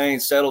one thing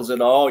settles it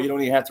all. You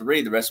don't even have to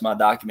read the rest of my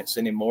documents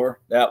anymore.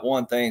 That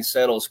one thing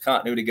settles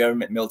continuity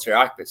government, military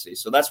occupancy.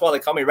 So that's why they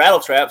call me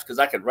Rattletraps, because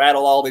I could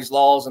rattle all these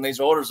laws and these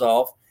orders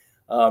off,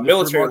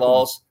 military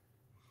laws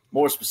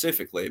more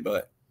specifically.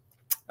 But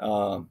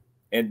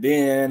and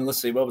then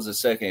let's see, what was the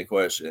second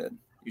question?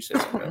 You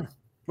said something.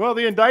 Well,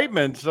 the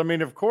indictments. I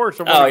mean, of course,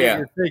 I want to get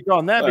your take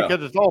on that,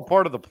 because it's all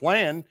part of the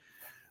plan.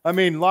 I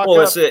mean,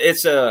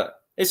 it's a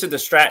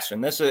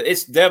distraction.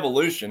 It's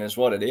devolution is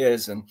what it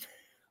is. And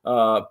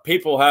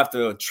people have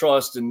to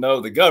trust and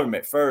know the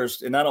government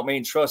first. And I don't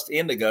mean trust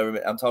in the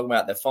government. I'm talking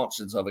about the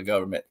functions of the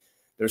government.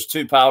 There's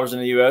 2 powers in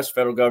the U.S.,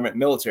 federal government,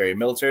 military.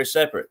 Military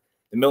separate.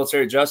 The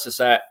Military Justice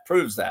Act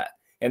proves that.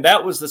 And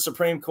that was the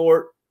Supreme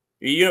Court.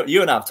 You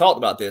and I have talked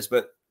about this,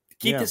 but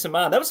keep this in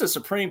mind. That was the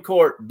Supreme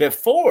Court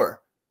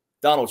before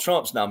Donald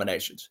Trump's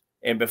nominations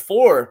and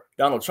before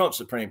Donald Trump's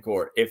Supreme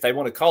Court, if they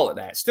want to call it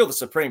that. It's still the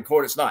Supreme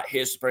Court. It's not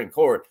his Supreme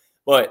Court.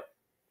 But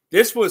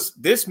this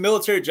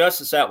Military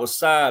Justice Act was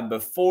signed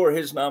before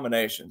his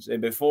nominations and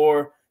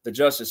before the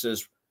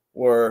justices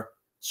were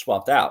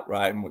swapped out,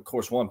 right? And of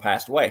course, one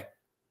passed away.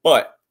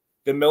 But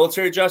the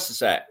Military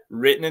Justice Act,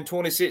 written in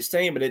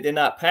 2016, but it did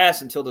not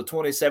pass until the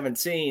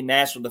 2017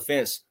 National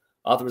Defense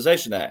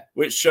Authorization Act,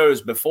 which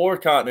shows before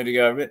continuity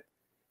government,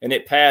 and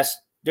it passed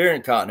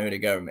during continuity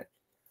government.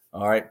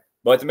 All right.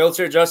 But the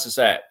Military Justice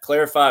Act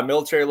clarified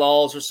military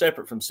laws are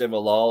separate from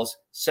civil laws.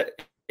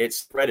 it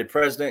separated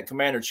president,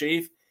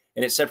 commander-in-chief,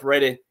 and it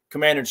separated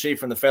commander-in-chief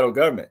from the federal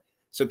government.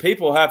 So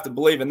people have to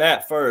believe in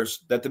that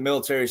first, that the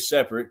military is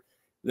separate.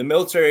 The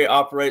military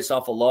operates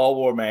off a law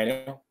war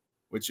manual,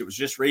 which it was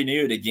just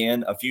renewed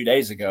again a few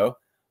days ago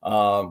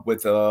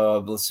with,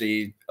 let's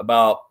see,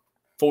 about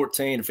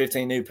 14 or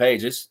 15 new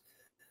pages.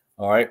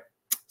 All right.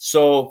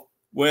 So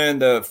when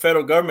the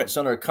federal government's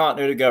under a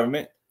continuity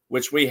government,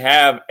 which we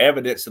have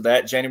evidence of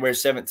that January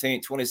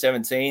 17,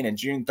 2017 and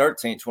June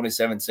 13,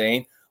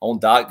 2017 on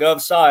 .gov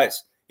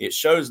sites, it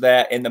shows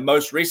that. And the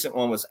most recent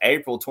one was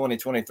April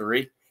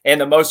 2023. And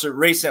the most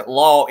recent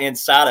law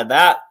inside of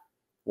that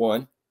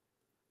one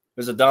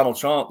was a Donald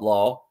Trump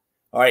law.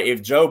 All right,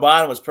 if Joe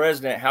Biden was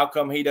president, how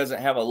come he doesn't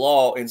have a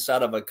law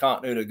inside of a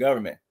continuity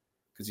government?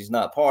 Because he's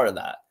not part of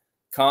that.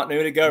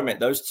 Continuity government,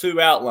 those two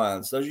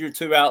outlines, those are your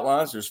two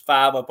outlines. There's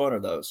 5 up under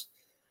those.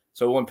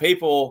 So when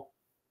people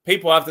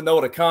have to know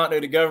what a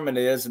continuity government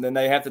is, and then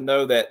they have to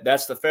know that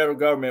that's the federal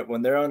government.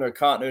 When they're under a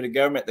continuity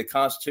government, the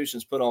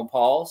Constitution's put on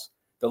pause.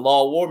 The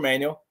law war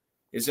manual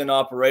is in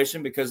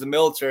operation because the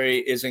military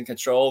is in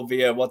control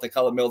via what they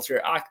call a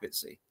military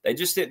occupancy. They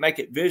just didn't make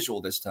it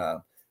visual this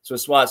time. So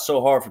it's why it's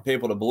so hard for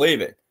people to believe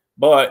it.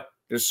 But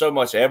there's so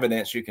much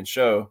evidence you can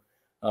show.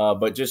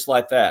 But just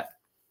like that,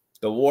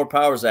 the War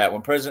Powers Act,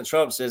 when President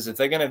Trump says, if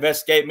they're going to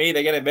investigate me,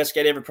 they're going to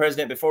investigate every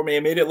president before me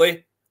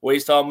immediately. Well,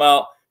 he's talking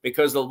about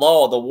because the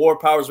law, the War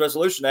Powers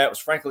Resolution Act was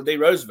Franklin D.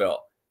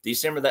 Roosevelt,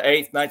 December the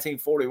 8th,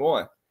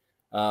 1941.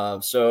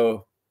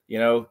 So, you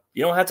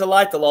don't have to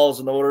like the laws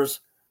and orders.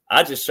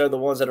 I just show the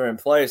ones that are in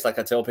place. Like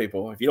I tell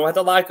people, if you don't have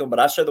to like them, but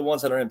I show the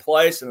ones that are in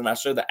place, and then I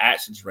show the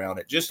actions around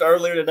it. Just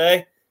earlier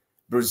today,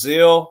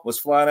 Brazil was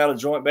flying out of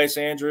Joint Base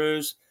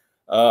Andrews.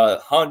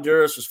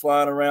 Honduras was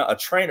flying around a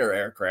trainer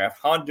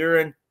aircraft,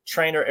 Honduran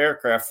trainer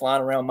aircraft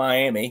flying around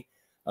Miami.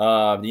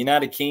 The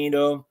United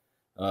Kingdom.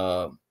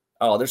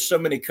 There's so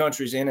many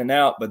countries in and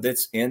out, but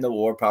that's in the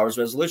War Powers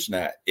Resolution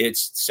Act.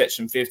 It's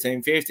Section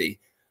 1550,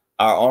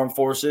 our armed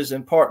forces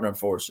and partner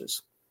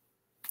forces.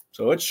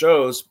 So it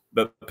shows,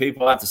 but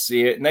people have to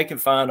see it, and they can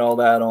find all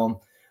that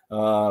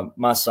on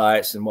my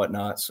sites and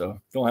whatnot. So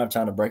don't have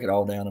time to break it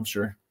all down, I'm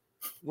sure.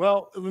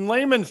 Well, in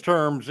layman's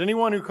terms,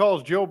 anyone who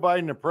calls Joe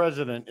Biden a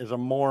president is a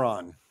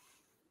moron.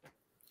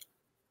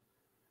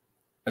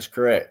 That's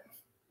correct.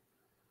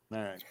 All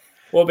right.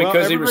 Well,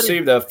 because he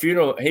received a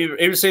funeral, he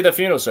received a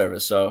funeral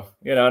service. So,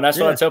 and that's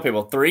what I tell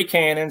people. 3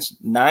 cannons,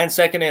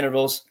 9-second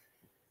intervals,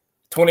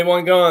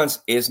 21 guns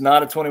is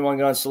not a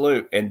 21-gun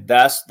salute. And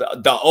that's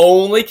the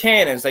only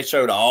cannons they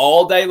showed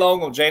all day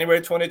long on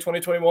January 20,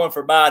 2021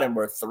 for Biden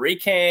were 3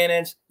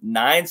 cannons,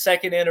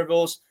 9-second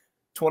intervals,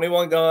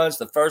 21 guns.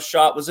 The first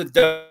shot was a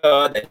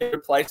dud. They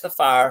replaced the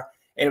fire,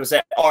 and it was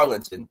at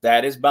Arlington.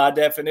 That is, by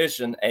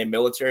definition, a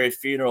military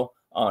funeral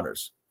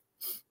honors.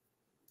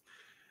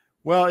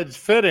 Well, it's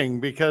fitting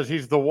because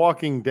he's the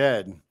Walking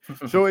Dead.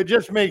 So it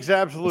just makes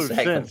absolute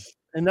sense.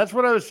 And that's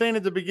what I was saying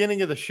at the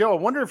beginning of the show. I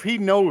wonder if he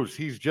knows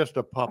he's just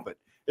a puppet.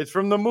 It's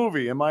from the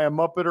movie, Am I a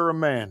Muppet or a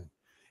Man?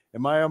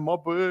 Am I a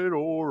Muppet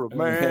or a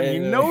man? He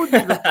knows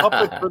he's a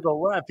puppet for the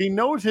left. He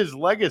knows his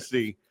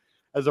legacy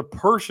as a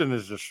person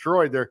is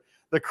destroyed.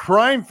 The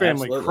crime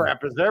family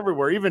crap is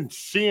everywhere. Even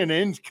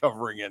CNN's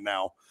covering it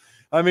now.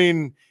 I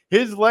mean,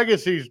 his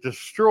legacy is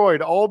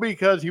destroyed all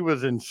because he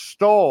was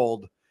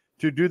installed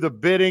to do the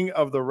bidding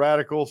of the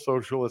radical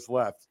socialist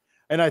left.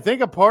 And I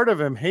think a part of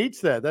him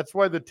hates that. That's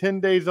why the 10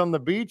 days on the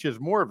beach is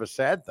more of a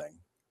sad thing.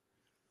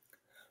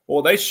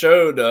 Well, they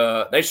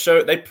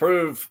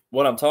prove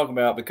what I'm talking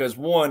about because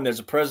one, there's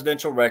a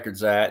Presidential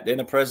Records Act, then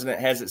the president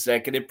has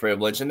executive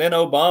privilege, and then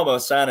Obama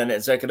signed an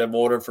executive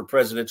order for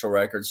presidential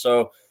records.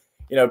 So,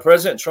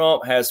 President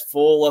Trump has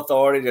full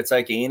authority to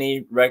take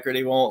any record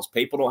he wants.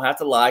 People don't have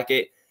to like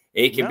it.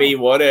 It can be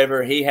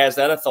whatever. He has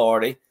that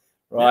authority,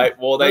 right?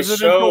 Yeah. Well,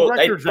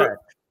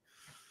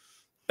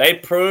 they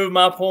proved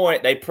my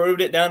point. They proved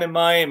it down in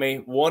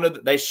Miami.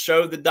 They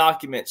showed the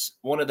documents.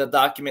 One of the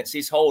documents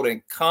he's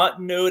holding,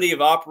 continuity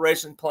of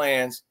operation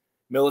plans,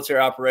 military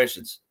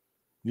operations.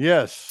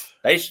 Yes,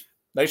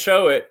 they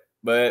show it,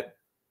 but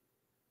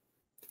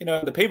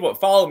the people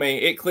that follow me,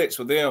 it clicks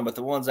with them. But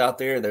the ones out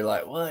there, they're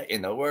like, "What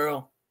in the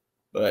world?"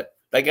 But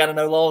they got to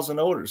know laws and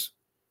orders.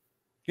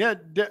 Yeah,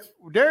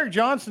 Derek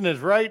Johnson is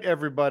right,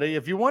 everybody.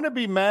 If you want to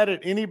be mad at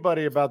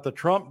anybody about the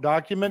Trump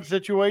document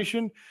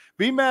situation,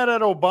 be mad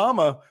at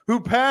Obama,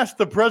 who passed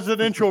the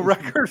Presidential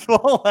Records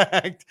Law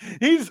Act.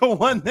 He's the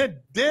one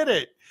that did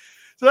it.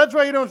 So that's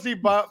why you don't see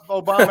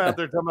Obama out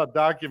there talking about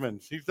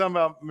documents. He's talking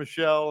about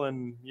Michelle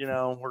and,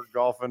 we're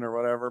golfing or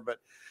whatever. But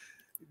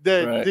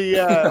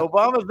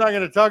Obama's not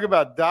going to talk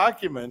about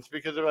documents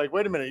because they're like,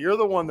 wait a minute, you're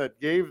the one that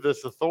gave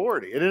this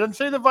authority. And it doesn't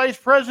say the Vice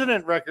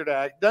President Record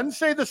Act, doesn't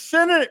say the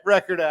Senate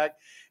Record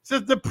Act. It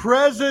says the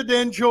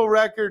Presidential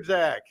Records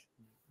Act,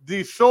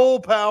 the sole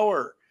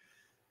power.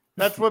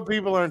 That's what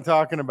people aren't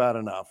talking about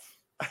enough.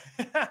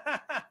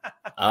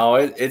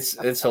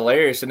 It's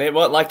hilarious. And it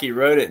wasn't like he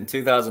wrote it in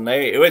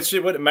 2008.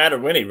 It wouldn't matter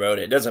when he wrote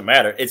it. It doesn't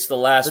matter. It's the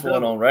last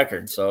one on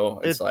record. So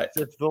it's the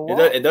law.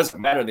 It doesn't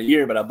matter the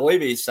year, but I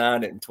believe he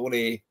signed it in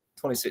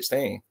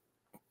 2016.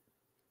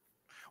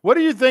 What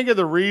do you think of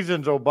the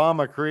reasons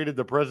Obama created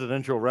the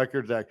Presidential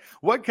Records Act?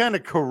 What kind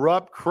of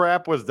corrupt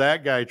crap was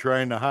that guy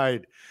trying to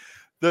hide?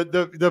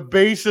 The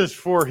basis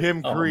for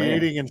him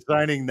creating and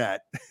signing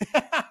that.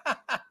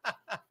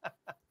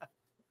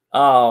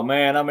 Oh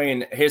man, I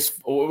mean,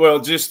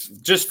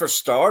 just for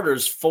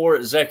starters, 4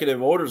 executive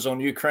orders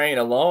on Ukraine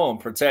alone,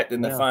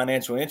 protecting the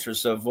financial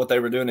interests of what they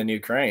were doing in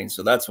Ukraine.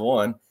 So that's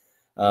one.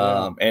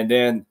 And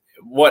then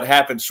what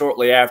happened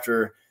shortly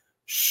after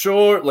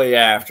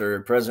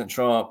President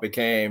Trump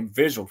became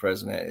visual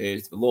president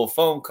is the little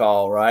phone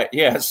call, right?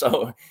 Yeah.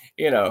 So,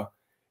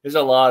 there's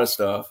a lot of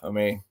stuff. I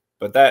mean,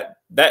 but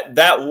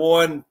that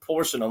one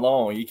portion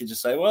alone, you could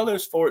just say, well,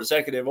 there's 4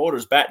 executive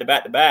orders back to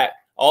back to back,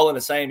 all in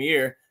the same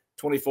year.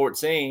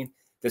 2014,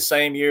 the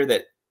same year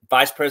that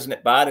Vice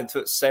President Biden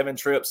took 7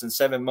 trips in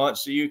 7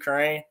 months to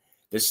Ukraine,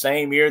 the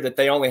same year that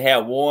they only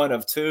had 1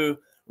 of 2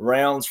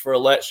 rounds for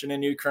election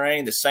in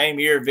Ukraine, the same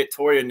year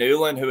Victoria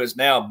Nuland, who is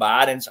now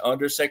Biden's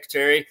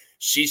undersecretary,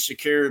 she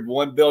secured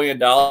 $1 billion in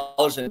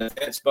the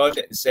defense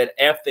budget and said,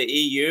 F the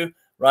EU,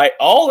 right?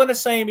 All in the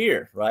same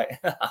year, right?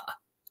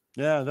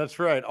 Yeah, that's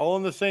right. All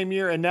in the same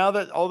year. And now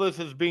that all this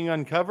is being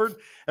uncovered,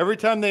 every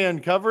time they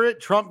uncover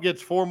it, Trump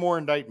gets 4 more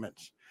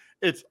indictments.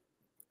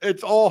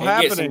 It's all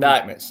happening.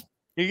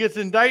 He gets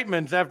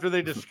indictments after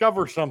they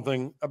discover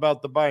something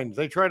about the Bidens.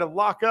 They try to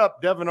lock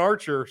up Devin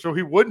Archer so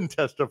he wouldn't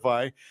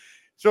testify.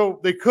 So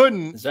they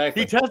couldn't.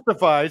 Exactly. He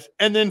testifies,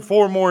 and then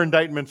 4 more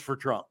indictments for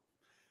Trump.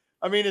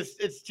 I mean,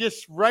 it's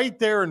just right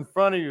there in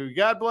front of you.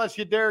 God bless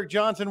you, Derek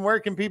Johnson. Where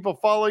can people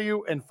follow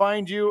you and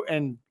find you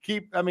and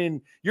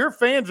your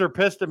fans are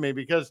pissed at me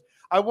because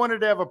I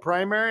wanted to have a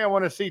primary. I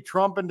want to see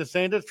Trump and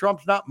DeSantis.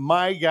 Trump's not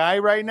my guy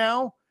right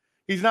now.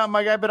 He's not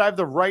my guy, but I have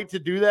the right to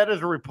do that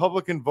as a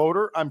Republican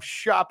voter. I'm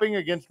shopping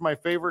against my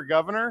favorite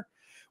governor.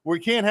 We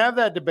can't have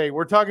that debate.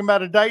 We're talking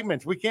about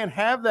indictments. We can't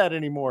have that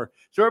anymore.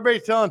 So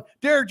everybody's telling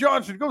Derek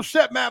Johnson, go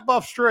set Matt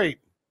Buff straight.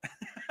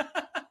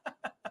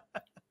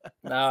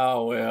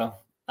 No,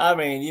 well, I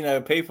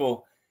mean,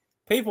 people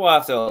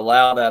have to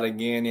allow that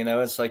again.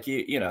 It's like,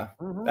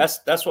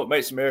 that's what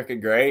makes America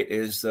great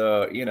is,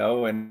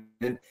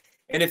 and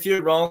if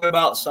you're wrong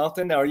about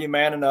something, are you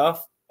man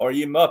enough? Are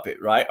you Muppet,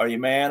 right? Are you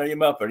man? Are you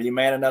Muppet? Are you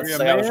man enough to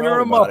say I was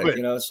wrong about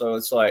it? So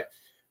it's like,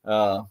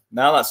 now I'm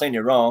not saying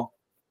you're wrong,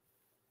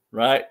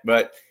 right?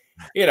 But,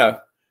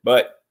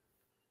 but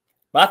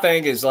my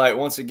thing is like,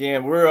 once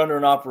again, we're under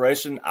an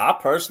operation. I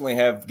personally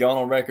have gone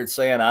on record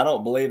saying I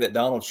don't believe that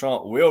Donald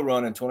Trump will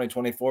run in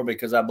 2024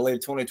 because I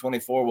believe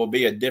 2024 will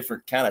be a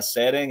different kind of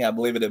setting. I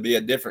believe it'll be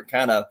a different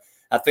kind of,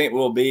 I think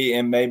we'll be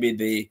in maybe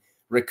the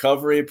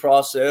recovery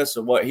process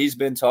of what he's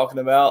been talking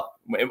about.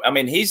 I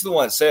mean, he's the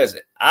one that says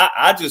it.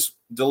 I just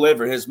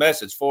deliver his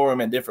message for him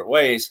in different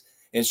ways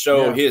and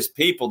show his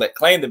people that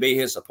claim to be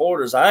his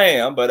supporters. I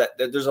am, but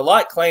there's a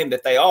lot claim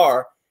that they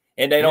are,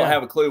 and they don't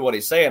have a clue what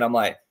he's saying. I'm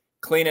like,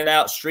 cleaning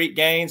out street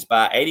gangs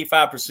by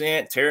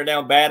 85%, tearing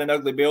down bad and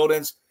ugly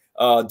buildings,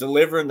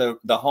 delivering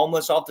the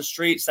homeless off the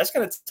streets. That's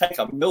going to take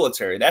a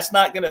military. That's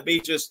not going to be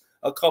just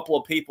a couple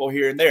of people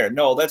here and there.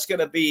 No, that's going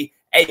to be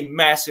a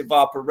massive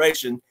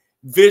operation,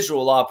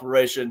 visual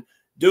operation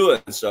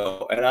doing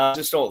so. And I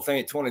just don't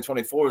think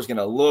 2024 is going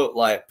to look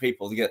like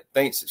people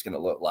thinks it's going to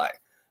look like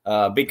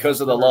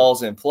because of the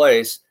laws in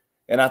place.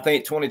 And I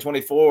think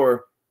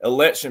 2024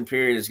 election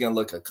period is going to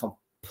look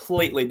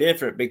completely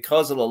different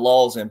because of the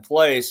laws in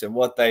place and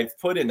what they've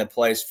put into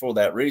place for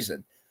that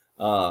reason.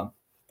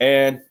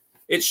 And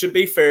it should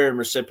be fair and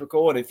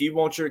reciprocal. And if you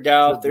want your guy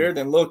out there,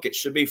 then look, it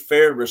should be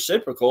fair and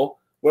reciprocal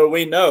where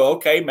we know,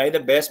 okay, may the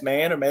best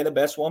man or may the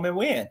best woman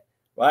win,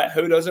 right?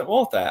 Who doesn't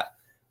want that?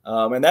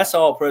 And that's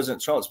all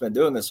President Trump's been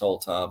doing this whole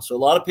time. So a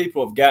lot of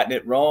people have gotten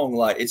it wrong.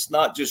 Like, it's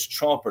not just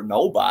Trump or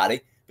nobody,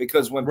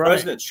 because when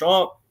President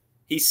Trump,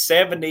 he's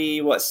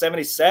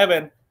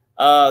 77,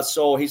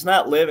 so he's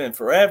not living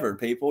forever,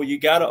 people. You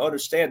got to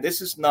understand,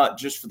 this is not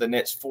just for the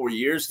next 4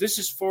 years. This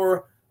is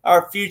for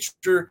our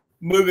future,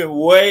 moving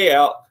way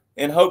out,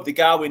 and hope to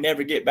God we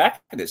never get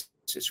back in this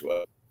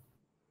situation.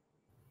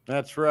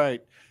 That's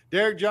right.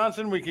 Derek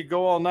Johnson, we could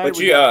go all night. But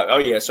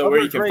so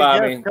where you can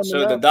find me.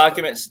 So the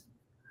documents,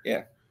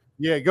 I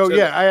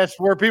asked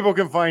where people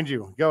can find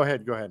you. Go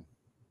ahead.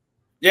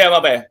 Yeah, my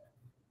bad.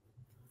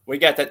 We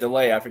got that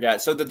delay. I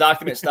forgot. So the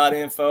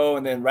documents.info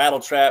and then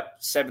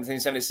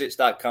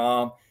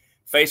rattletrap1776.com,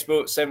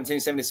 Facebook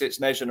 1776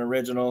 Nation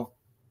Original,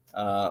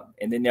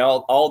 and then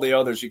all the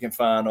others you can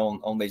find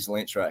on these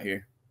links right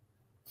here.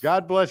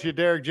 God bless you,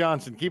 Derek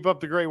Johnson. Keep up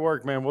the great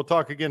work, man. We'll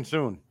talk again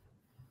soon.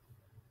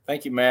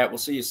 Thank you, Matt. We'll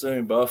see you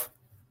soon, Buff.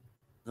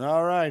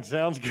 All right.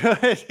 Sounds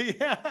good.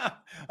 Yeah.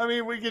 I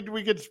mean, we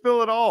could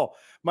spill it all.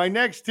 My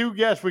next 2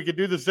 guests, we could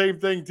do the same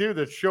thing too.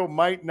 The show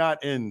might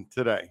not end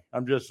today.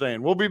 I'm just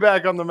saying. We'll be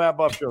back on the Matt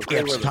Buff Show.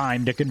 It's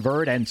time to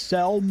convert and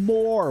sell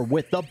more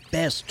with the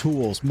best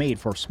tools made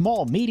for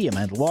small, medium,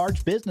 and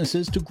large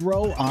businesses to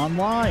grow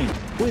online.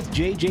 With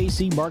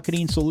JJC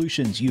Marketing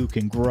Solutions, you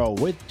can grow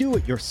with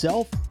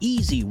do-it-yourself,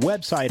 easy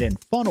website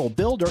and funnel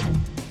builder,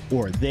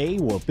 or they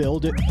will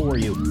build it for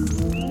you.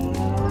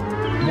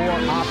 More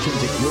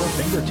options at your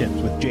fingertips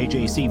with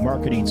JJC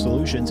Marketing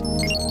Solutions.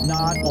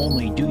 Not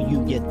only do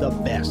you get the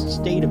best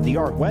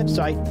state-of-the-art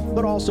website,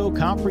 but also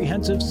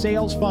comprehensive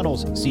sales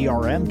funnels,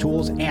 CRM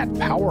tools, and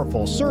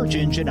powerful search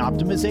engine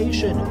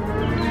optimization.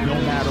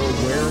 No matter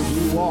where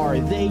you are,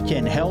 they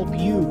can help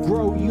you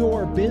grow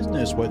your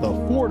business with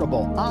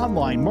affordable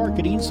online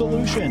marketing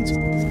solutions.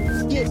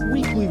 Get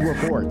weekly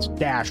reports,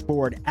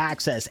 dashboard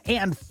access,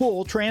 and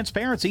full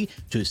transparency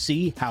to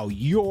see how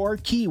your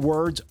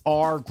keywords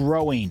are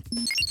growing.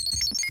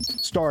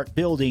 Start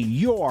building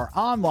your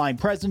online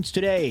presence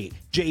today.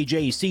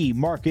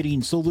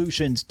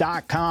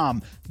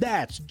 JJCMarketingSolutions.com.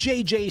 That's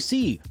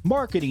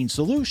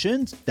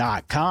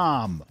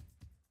JJCMarketingSolutions.com.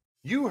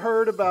 You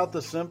heard about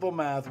the simple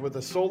math with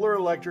a solar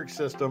electric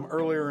system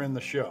earlier in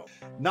the show.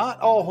 Not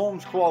all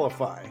homes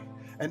qualify.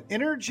 An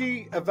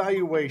energy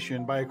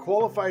evaluation by a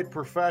qualified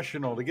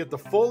professional to get the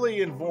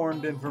fully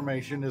informed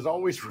information is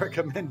always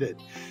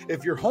recommended.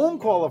 If your home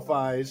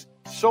qualifies,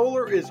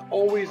 solar is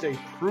always a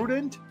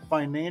prudent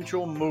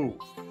financial move.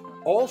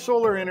 All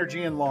Solar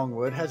Energy in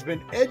Longwood has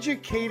been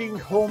educating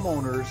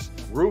homeowners,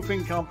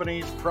 roofing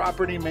companies,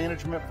 property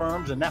management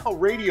firms, and now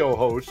radio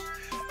hosts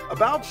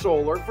about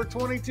solar for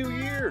 22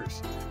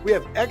 years. We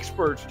have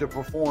experts to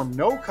perform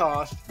no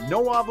cost,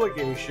 no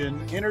obligation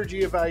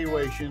energy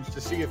evaluations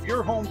to see if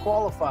your home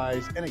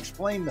qualifies and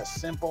explain the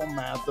simple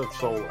math of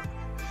solar.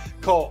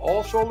 Call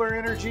All Solar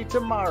Energy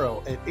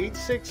tomorrow at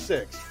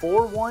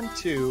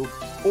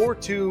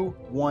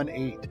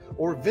 866-412-4218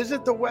 or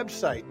visit the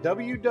website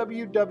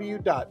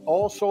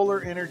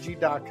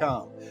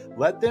www.allsolarenergy.com.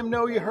 Let them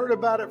know you heard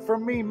about it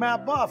from me,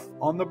 Matt Buff,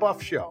 on The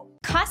Buff Show.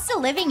 Cost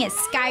of living is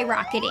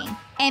skyrocketing,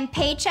 and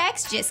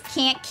paychecks just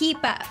can't keep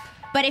up.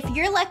 But if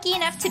you're lucky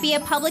enough to be a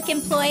public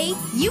employee,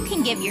 you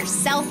can give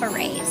yourself a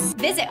raise.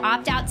 Visit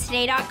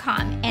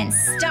optouttoday.com and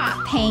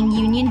stop paying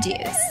union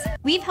dues.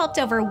 We've helped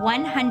over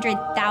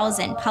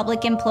 100,000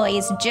 public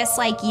employees just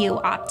like you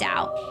opt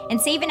out and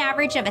save an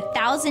average of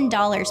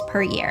 $1,000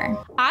 per year.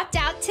 Opt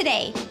out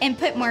today and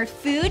put more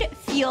food,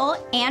 fuel,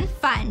 and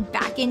fun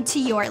back into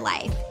your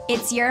life.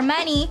 It's your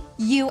money.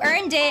 You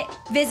earned it.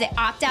 Visit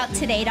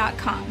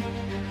optouttoday.com.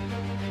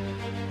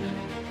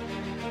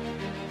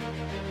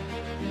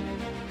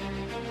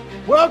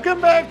 Welcome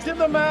back to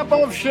the Matt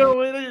Buff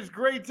Show. It is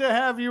great to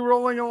have you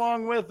rolling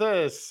along with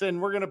us. And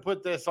we're going to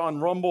put this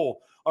on Rumble.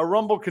 Our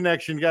Rumble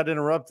connection got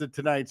interrupted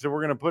tonight, so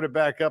we're going to put it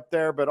back up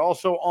there, but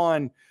also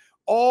on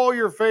all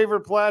your favorite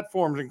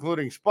platforms,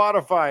 including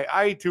Spotify,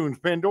 iTunes,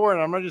 Pandora.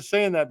 And I'm not just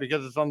saying that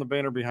because it's on the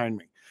banner behind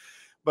me,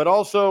 but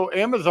also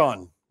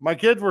Amazon. My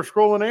kids were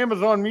scrolling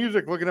Amazon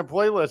Music, looking at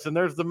playlists, and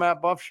there's the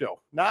Matt Buff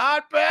Show.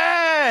 Not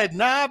bad.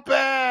 Not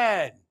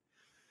bad.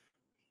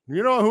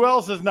 You know who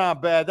else is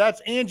not bad?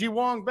 That's Angie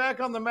Wong back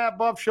on the Matt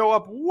Buff Show,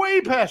 up way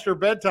past her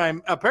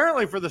bedtime,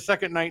 apparently for the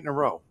second night in a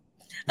row.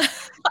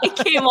 I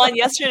came on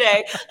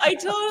yesterday. I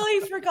totally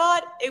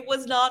forgot it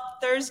was not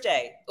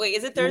Thursday. Wait,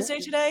 is it Thursday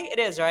today? It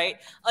is, right?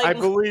 I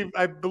believe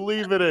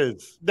it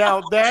is.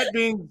 Now, that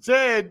being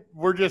said,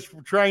 we're just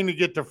trying to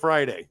get to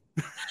Friday.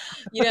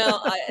 You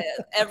know,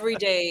 every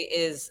day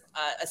is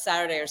a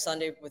Saturday or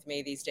Sunday with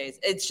me these days.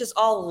 It's just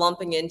all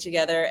lumping in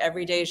together.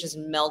 Every day is just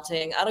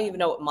melting. I don't even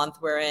know what month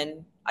we're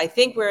in. I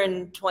think we're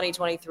in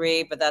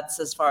 2023, but that's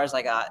as far as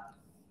I got.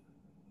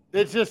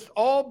 It's just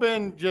all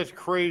been just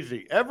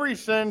crazy. Ever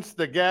since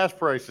the gas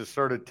prices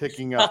started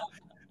ticking up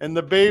and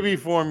the baby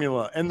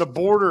formula and the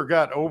border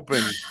got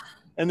open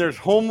and there's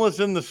homeless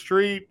in the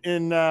street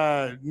in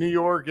New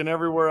York and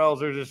everywhere else.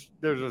 There's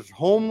just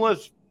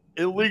homeless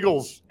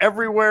illegals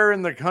everywhere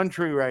in the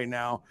country right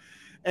now.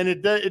 And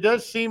it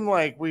does seem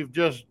like we've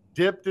just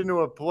dipped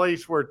into a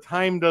place where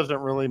time doesn't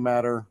really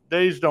matter.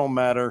 Days don't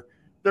matter.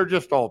 They're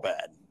just all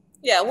bad.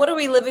 Yeah, what are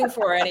we living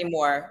for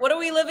anymore? What are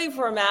we living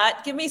for,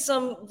 Matt? Give me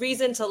some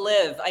reason to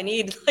live. I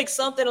need like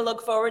something to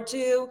look forward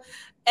to.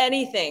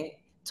 Anything.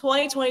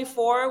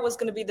 2024 was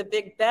going to be the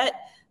big bet,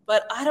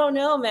 but I don't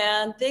know,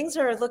 man. Things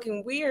are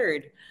looking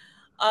weird.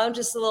 I'm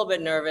just a little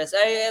bit nervous.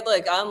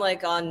 I'm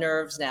like on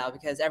nerves now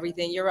because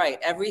everything, you're right.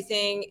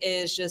 Everything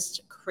is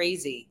just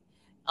crazy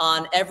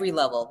on every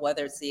level,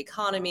 whether it's the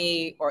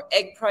economy or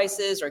egg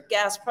prices or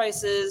gas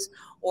prices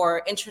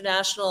or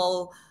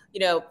international,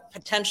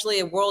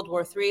 potentially a World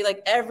War III.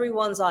 Like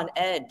everyone's on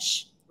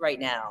edge right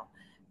now.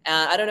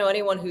 I don't know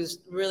anyone who's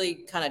really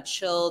kind of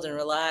chilled and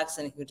relaxed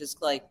and who just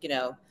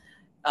don't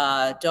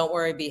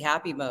worry, be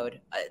happy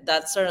mode.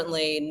 That's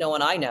certainly no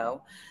one I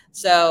know.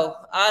 So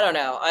I don't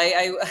know.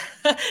 I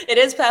it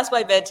is past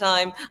my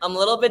bedtime. I'm a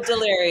little bit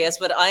delirious,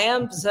 but I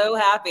am so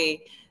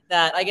happy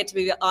that I get to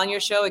be on your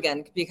show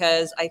again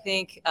because I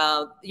think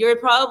you're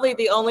probably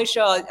the only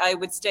show I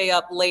would stay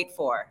up late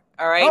for.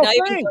 All right. Oh,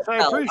 thanks.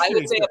 I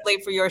would stay up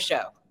late for your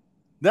show.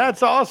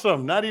 That's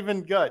awesome. Not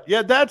even gut.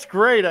 Yeah, that's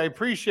great. I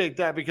appreciate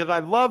that because I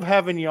love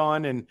having you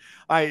on, and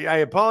I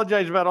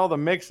apologize about all the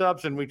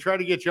mix-ups, and we try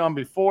to get you on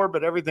before,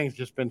 but everything's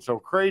just been so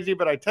crazy.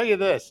 But I tell you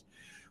this,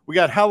 we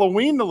got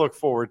Halloween to look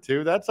forward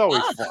to. That's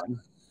always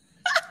fun.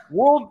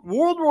 World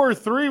War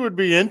III would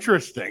be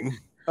interesting.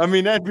 I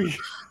mean, that'd be.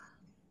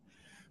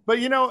 But,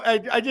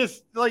 I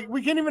just, like,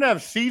 we can't even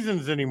have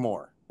seasons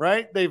anymore,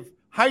 right? They've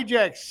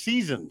hijacked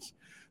seasons.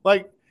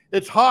 Like,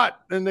 it's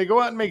hot, and they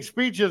go out and make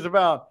speeches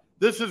about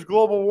this is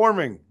global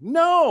warming.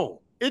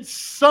 No, it's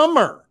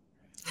summer.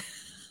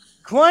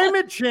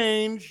 Climate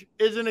change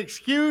is an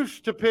excuse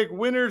to pick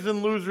winners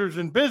and losers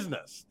in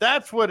business.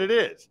 That's what it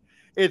is.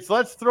 It's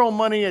let's throw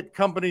money at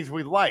companies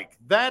we like.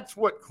 That's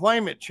what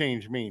climate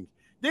change means.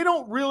 They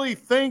don't really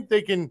think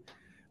they can,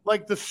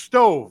 like the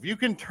stove. You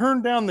can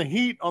turn down the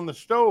heat on the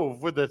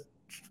stove with a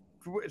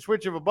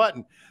switch of a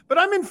button. But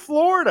I'm in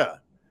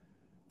Florida.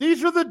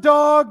 These are the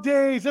dog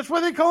days. That's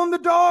why they call them the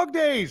dog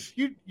days.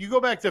 You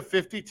go back to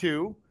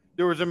 52.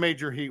 There was a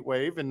major heat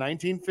wave in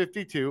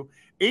 1952.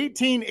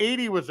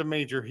 1880 was a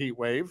major heat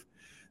wave.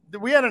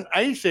 We had an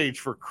ice age,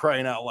 for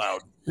crying out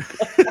loud.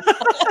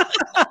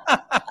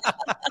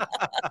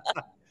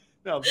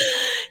 No.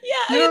 Yeah,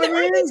 I mean, the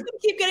Earth is going to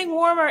keep getting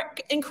warmer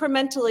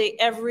incrementally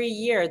every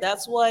year.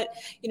 That's what,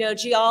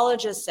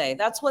 geologists say.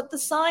 That's what the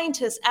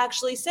scientists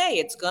actually say.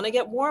 It's going to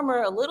get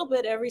warmer a little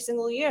bit every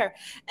single year.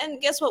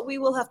 And guess what? We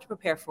will have to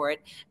prepare for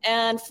it.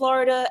 And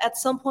Florida at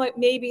some point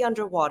may be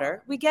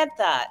underwater. We get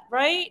that,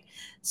 right?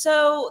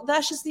 So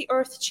that's just the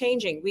Earth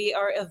changing. We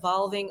are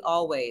evolving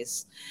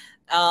always.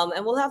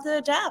 And we'll have to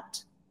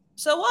adapt.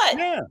 So what?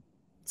 Yeah.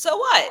 So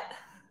what?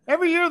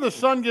 Every year the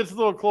sun gets a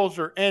little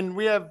closer, and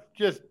we have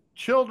just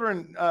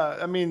children.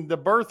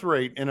 The birth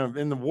rate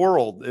in the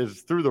world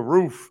is through the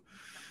roof.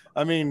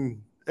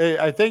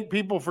 I think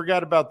people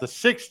forgot about the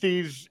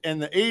 60s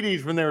and the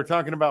 80s when they were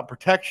talking about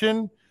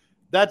protection.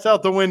 That's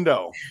out the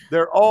window.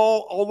 They're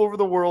all over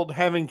the world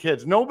having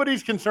kids.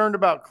 Nobody's concerned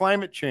about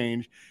climate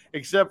change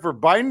except for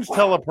Biden's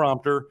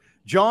teleprompter,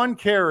 John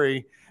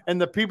Kerry, and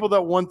the people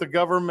that want the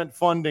government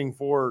funding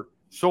for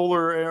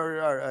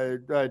solar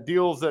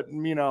deals that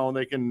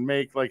they can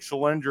make, like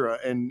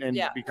Solyndra, and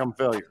become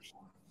failures.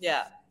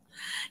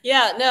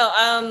 Yeah,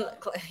 no.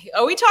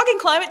 Are we talking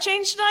climate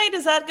change tonight?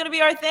 Is that going to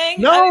be our thing?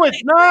 No,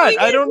 it's not.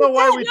 I don't know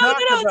why we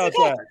talked about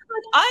that.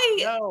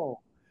 No,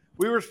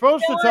 we were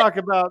supposed to talk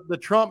about the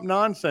Trump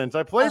nonsense.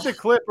 I played the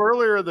clip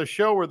earlier of the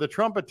show where the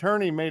Trump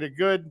attorney made a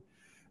good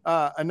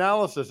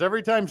analysis.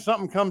 Every time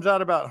something comes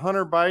out about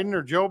Hunter Biden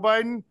or Joe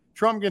Biden,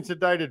 Trump gets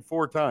indicted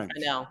 4 times. I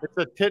know. It's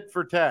a tit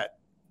for tat.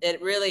 It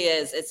really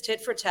is. It's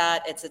tit for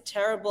tat. It's a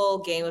terrible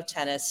game of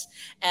tennis.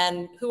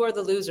 And who are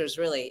the losers,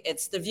 really?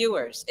 It's the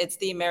viewers. It's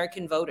the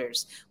American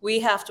voters. We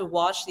have to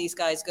watch these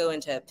guys go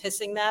into a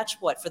pissing match,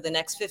 for the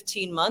next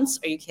 15 months?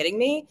 Are you kidding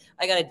me?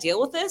 I got to deal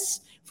with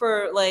this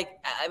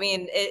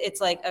it's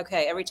like,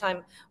 okay, every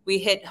time we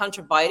hit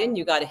Hunter Biden,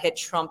 you got to hit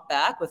Trump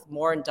back with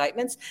more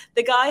indictments.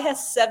 The guy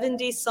has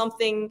 70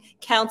 something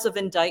counts of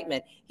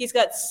indictment. He's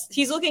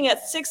looking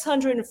at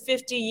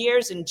 650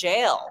 years in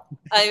jail.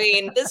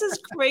 This is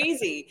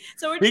crazy.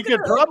 So he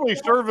could probably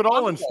serve it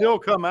all and still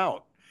come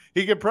out.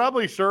 He could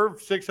probably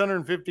serve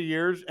 650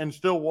 years and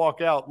still walk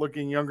out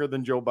looking younger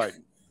than Joe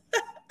Biden.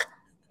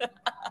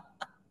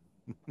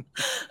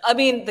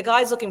 The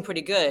guy's looking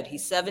pretty good.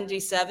 He's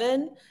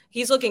 77.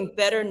 He's looking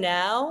better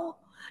now.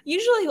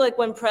 Usually,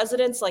 when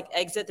presidents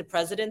exit the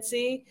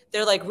presidency,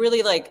 they're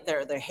really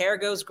their hair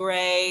goes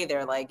gray.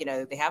 They're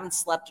they haven't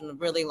slept in a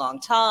really long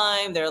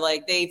time. They're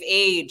they've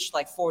aged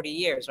 40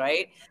 years,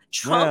 right?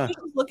 Trump is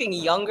looking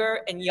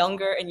younger and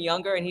younger and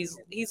younger, and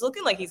he's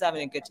looking like he's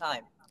having a good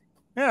time.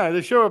 Yeah,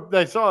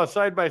 I saw a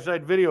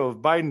side-by-side video of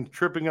Biden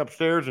tripping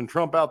upstairs and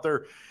Trump out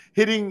there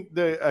hitting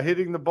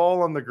the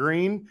ball on the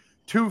green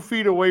 2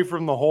 feet away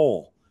from the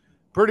hole.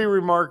 Pretty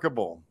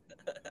remarkable.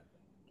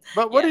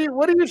 But what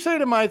do you say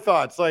to my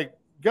thoughts?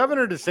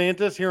 Governor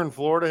DeSantis here in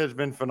Florida has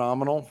been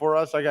phenomenal for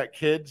us. I got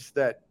kids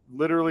that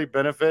literally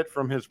benefit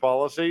from his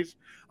policies.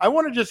 I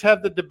want to just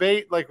have the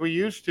debate like we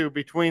used to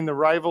between the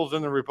rivals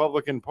in the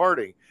Republican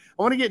Party.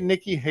 I want to get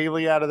Nikki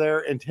Haley out of there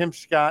and Tim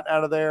Scott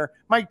out of there.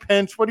 Mike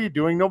Pence, what are you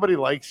doing? Nobody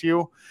likes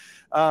you.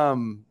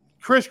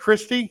 Chris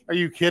Christie, are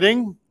you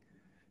kidding?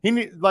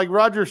 Like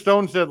Roger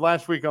Stone said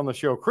last week on the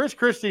show, Chris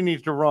Christie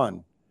needs to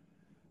run.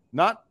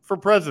 Not for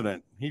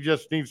president. He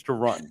just needs to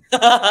run.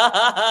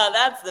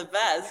 That's the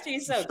best.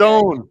 He's so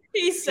Stone. Good.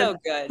 He's so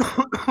good.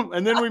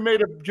 And then we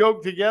made a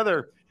joke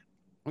together.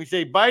 We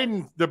say the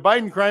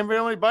Biden crime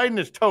family, Biden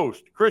is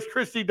toast. Chris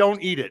Christie,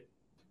 don't eat it.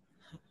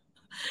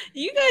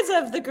 You guys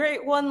have the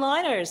great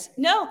one-liners.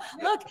 No,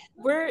 look,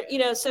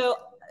 so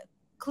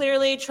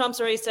clearly Trump's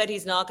already said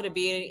he's not going to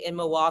be in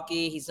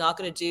Milwaukee. He's not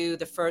going to do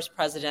the first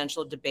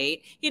presidential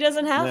debate. He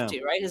doesn't have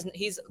to, right?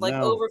 He's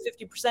over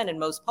 50% in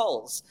most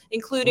polls,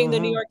 including the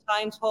New York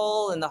Times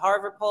poll and the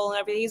Harvard poll and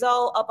everything. He's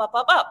all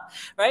up,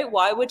 right?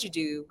 Why would you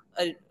do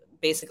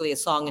basically a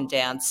song and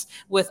dance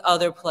with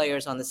other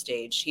players on the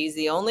stage? He's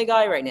the only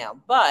guy right now.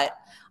 But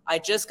I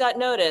just got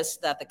notice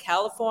that the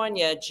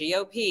California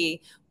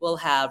GOP will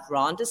have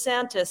Ron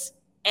DeSantis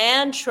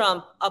and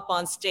Trump up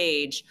on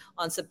stage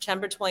on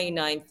September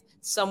 29th,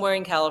 somewhere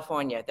in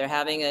California. They're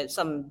having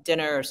some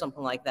dinner or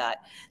something like that.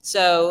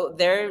 So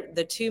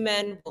the two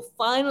men will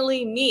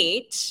finally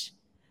meet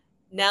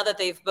now that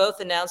they've both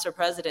announced their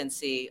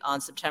presidency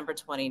on September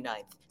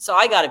 29th. So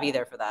I got to be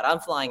there for that. I'm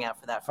flying out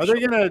for that. Are they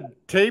going to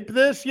tape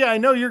this? Yeah, I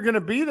know you're going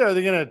to be there. Are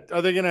they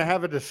going to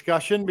have a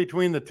discussion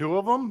between the two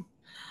of them?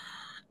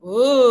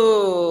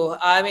 Ooh,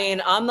 I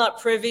mean, I'm not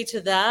privy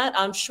to that.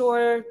 I'm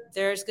sure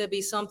there's going to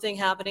be something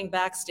happening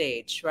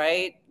backstage,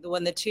 right?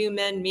 When the two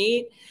men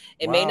meet,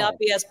 it may not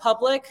be as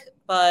public,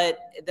 but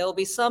there'll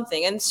be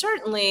something. And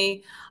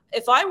certainly,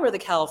 if I were the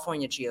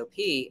California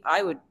GOP,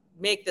 I would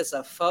make this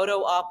a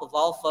photo op of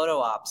all photo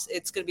ops.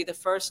 It's going to be the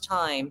first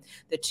time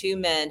the two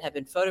men have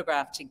been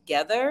photographed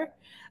together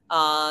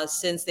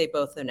since they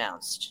both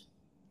announced.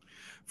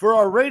 For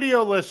our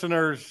radio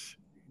listeners,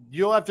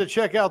 you'll have to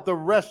check out the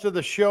rest of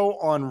the show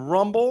on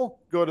Rumble.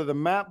 Go to the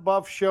Matt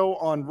Buff Show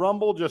on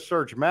Rumble. Just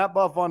search Matt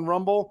Buff on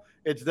Rumble.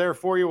 It's there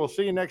for you. We'll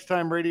see you next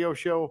time, radio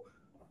show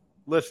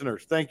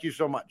listeners. Thank you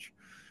so much.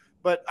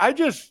 But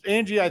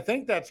Angie, I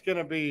think that's going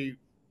to be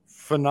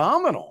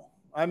phenomenal.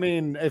 I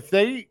mean, if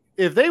they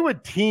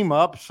would team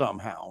up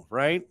somehow,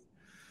 right?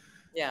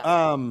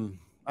 Yeah.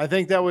 I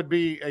think that would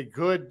be a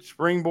good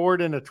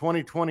springboard into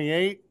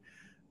 2028.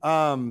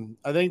 I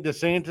think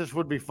DeSantis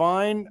would be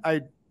fine.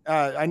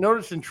 I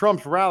noticed in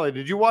Trump's rally.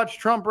 Did you watch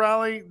Trump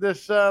rally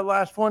this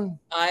last one?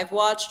 I've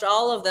watched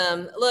all of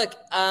them. Look,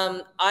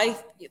 I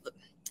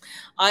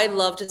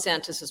love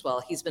DeSantis as well.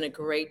 He's been a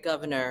great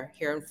governor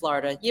here in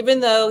Florida, even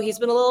though he's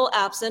been a little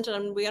absent,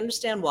 and we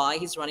understand why.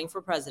 He's running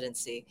for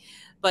presidency,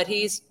 but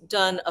he's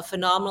done a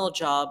phenomenal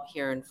job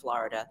here in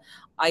Florida.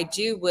 I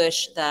do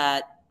wish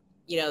that,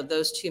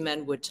 those two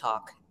men would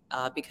talk.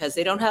 Because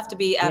they don't have to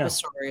be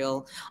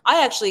adversarial. Yeah.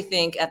 I actually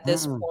think at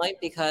this point,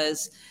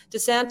 because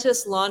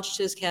DeSantis launched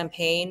his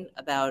campaign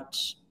about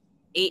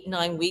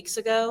 8-9 weeks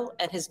ago,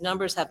 and his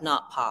numbers have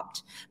not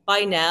popped. By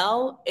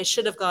now, it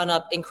should have gone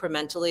up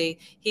incrementally.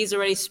 He's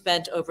already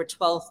spent over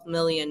 $12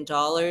 million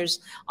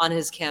on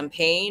his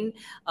campaign,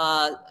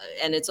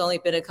 and it's only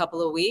been a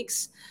couple of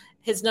weeks.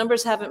 His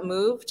numbers haven't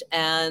moved,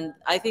 and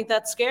I think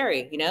that's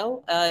scary.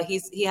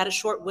 He had a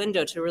short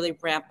window to really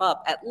ramp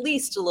up, at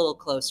least a little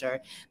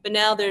closer. But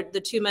now the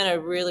two men are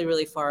really,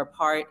 really far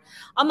apart.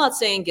 I'm not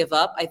saying give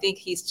up. I think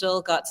he's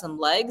still got some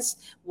legs.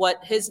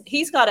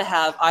 He's got to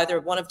have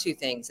either one of two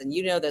things, and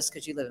you know this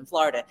because you live in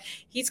Florida.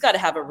 He's got to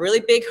have a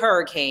really big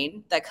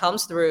hurricane that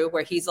comes through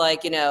where he's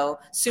like,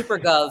 super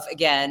gov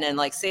again and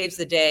like saves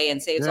the day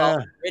and saves all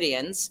the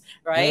Floridians,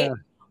 right? Yeah.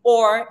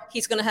 Or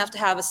he's going to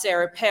have a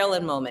Sarah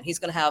Palin moment. He's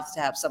going to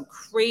have some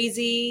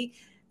crazy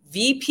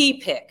VP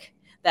pick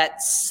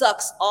that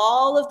sucks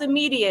all of the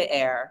media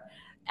air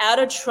out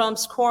of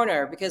Trump's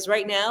corner. Because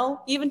right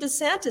now, even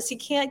DeSantis, he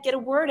can't get a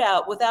word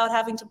out without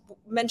having to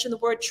mention the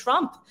word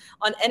Trump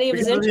on any of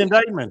his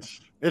indictments.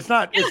 It's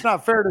not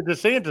fair to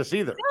DeSantis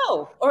either.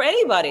 No, or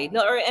anybody,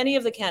 or any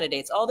of the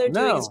candidates. All they're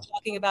doing is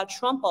talking about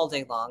Trump all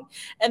day long.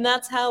 And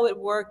that's how it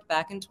worked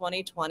back in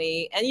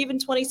 2020 and even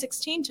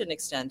 2016 to an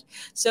extent.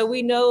 So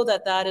we know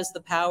that is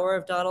the power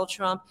of Donald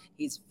Trump.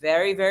 He's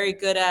very, very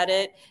good at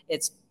it.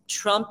 It's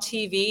Trump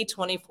TV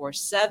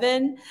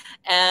 24/7,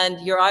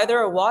 and you're either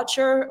a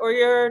watcher or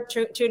you're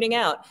tuning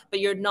out, but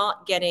you're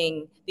not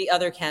getting the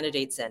other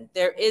candidates in.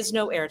 There is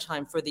no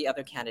airtime for the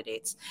other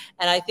candidates.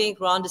 And I think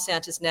Ron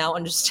DeSantis now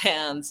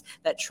understands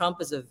that Trump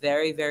is a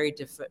very, very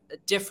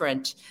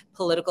different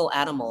political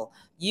animal.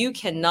 You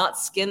cannot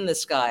skin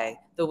this guy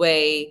the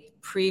way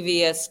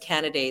previous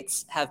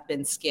candidates have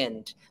been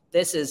skinned.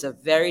 This is a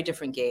very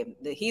different game.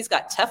 He's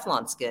got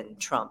Teflon skin,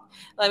 Trump.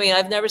 I mean,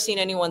 I've never seen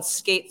anyone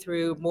skate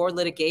through more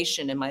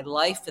litigation in my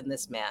life than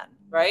this man,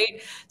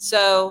 right?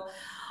 So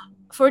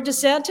for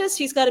DeSantis,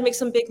 he's got to make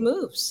some big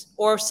moves,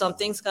 or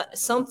something,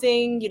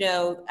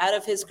 out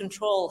of his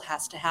control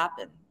has to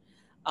happen.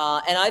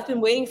 And I've been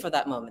waiting for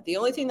that moment. The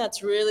only thing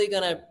that's really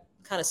going to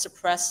kind of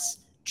suppress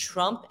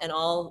Trump and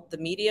all the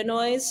media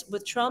noise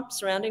with Trump,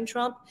 surrounding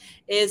Trump,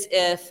 is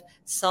if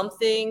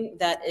something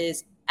that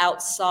is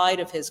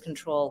outside of his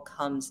control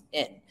comes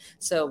in.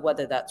 So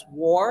whether that's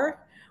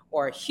war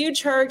or a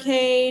huge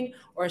hurricane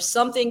or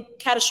something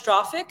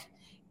catastrophic,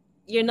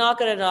 you're not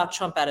going to knock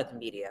Trump out of the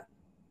media.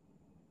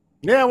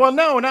 Yeah, well,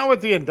 no, not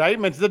with the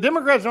indictments. The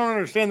Democrats don't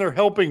understand they're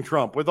helping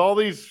Trump with all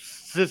these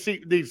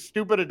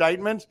stupid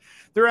indictments.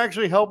 They're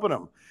actually helping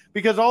him,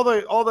 because all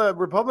the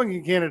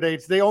Republican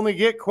candidates, they only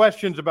get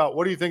questions about,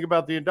 what do you think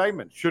about the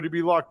indictment? Should he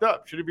be locked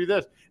up? Should he be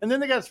this? And then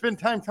they got to spend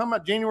time talking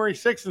about January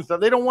 6th and stuff.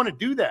 They don't want to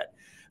do that.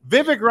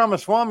 Vivek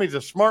Ramaswamy is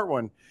a smart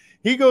one.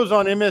 He goes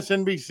on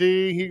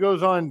MSNBC. He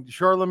goes on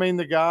Charlemagne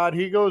the God.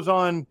 He goes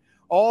on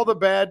all the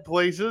bad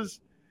places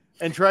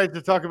and tries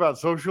to talk about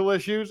social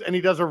issues, and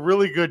he does a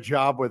really good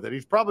job with it.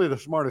 He's probably the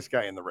smartest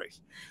guy in the race.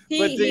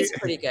 He's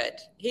pretty good.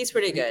 He's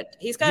pretty good.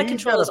 He's got to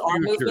control his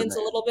arm movements a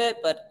little bit,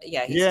 but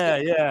yeah. He's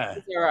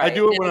all right. I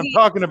do it when I'm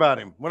talking about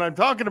him. When I'm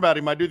talking about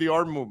him, I do the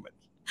arm movement.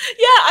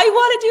 Yeah, I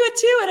want to do it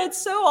too, and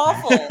it's so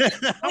awful.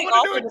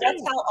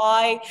 That's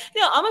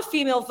how I'm a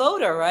female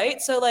voter, right?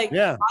 So I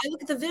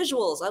look at the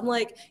visuals. I'm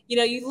like,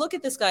 you look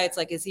at this guy, it's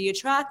like, is he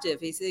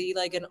attractive? Is he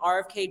like an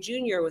RFK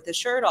Jr. with his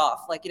shirt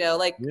off?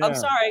 I'm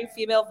sorry,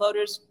 female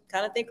voters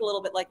kind of think a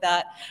little bit like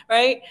that,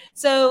 right?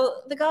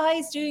 So the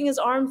guy's doing his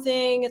arm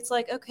thing. It's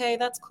like, okay,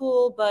 that's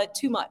cool, but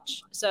too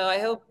much. So I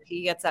hope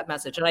he gets that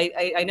message. And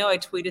I know I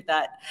tweeted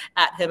that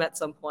at him at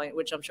some point,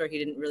 which I'm sure he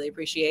didn't really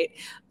appreciate.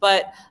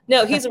 But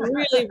no, he's a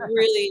really,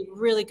 really,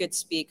 really good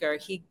speaker.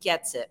 He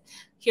gets it.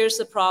 Here's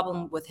the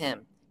problem with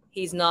him.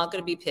 He's not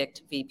going to be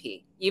picked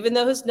VP. Even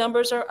though his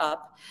numbers are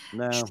up,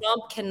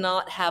 Trump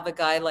cannot have a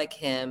guy like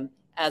him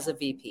as a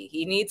VP.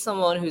 He needs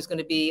someone who's going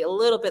to be a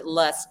little bit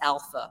less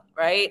alpha,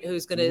 right?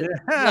 Who's going to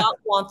not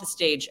want the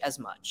stage as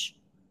much.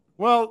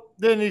 Well,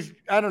 then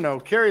I don't know,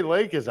 Carrie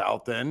Lake is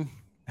out then.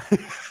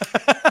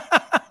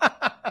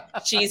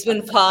 She's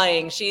been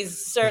vying. She's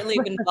certainly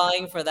been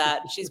vying for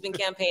that. She's been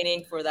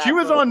campaigning for that. She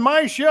was on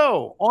my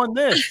show on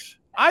this.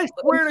 I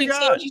swear to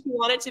God. She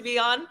wanted to be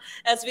on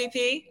as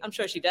VP? I'm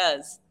sure she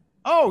does.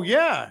 Oh,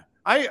 yeah.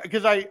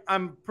 Because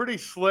I'm pretty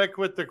slick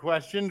with the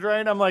questions,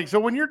 right? I'm like, so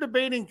when you're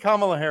debating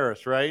Kamala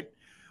Harris, right?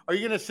 Are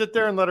you going to sit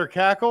there and let her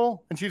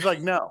cackle? And she's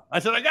like, no. I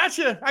said, I got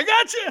you.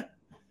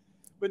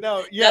 But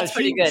no, yeah. That's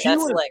pretty good.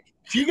 That's slick.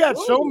 She got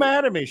so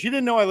mad at me. She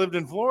didn't know I lived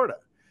in Florida.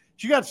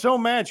 She got so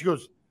mad. She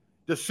goes,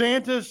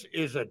 DeSantis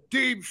is a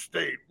deep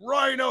state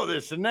rhino,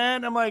 this and that.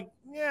 And I'm like,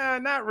 yeah,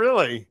 not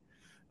really.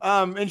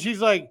 And she's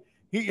like,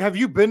 have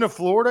you been to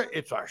Florida?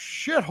 It's a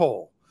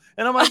shithole.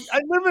 And I'm like, I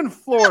live in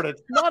Florida.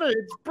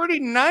 It's pretty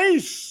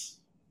nice.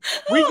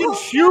 We can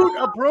shoot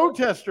a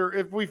protester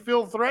if we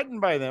feel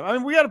threatened by them. I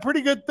mean, we got a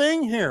pretty good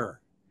thing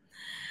here.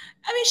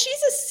 I mean,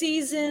 she's a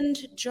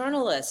seasoned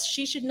journalist.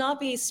 She should not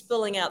be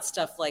spilling out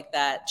stuff like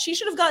that. She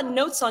should have gotten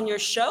notes on your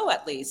show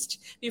at least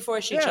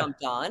before she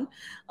jumped on.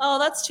 Oh,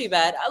 that's too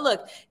bad.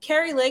 Look,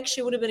 Carrie Lake,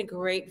 she would have been a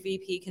great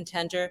VP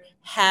contender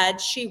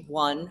had she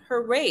won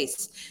her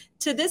race.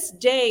 To this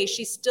day,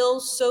 she's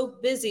still so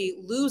busy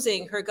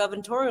losing her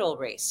gubernatorial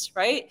race,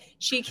 right?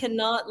 She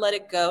cannot let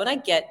it go. And I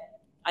get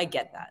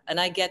that. And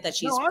I get that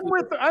she's. No,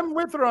 I'm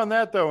with her on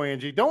that, though,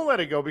 Angie. Don't let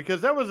it go,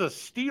 because that was a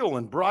steal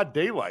in broad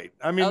daylight.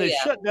 I mean, they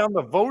shut down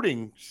the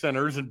voting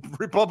centers in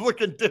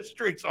Republican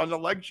districts on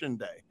election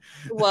day.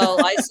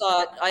 Well, I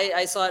saw it.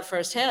 I saw it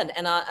firsthand,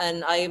 and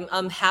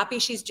I'm happy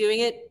she's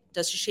doing it.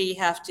 Does she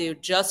have to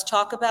just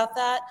talk about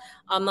that?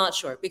 I'm not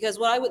sure, because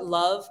what I would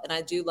love, and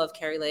I do love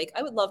Carrie Lake,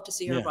 I would love to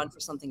see her run for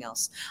something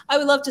else. I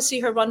would love to see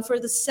her run for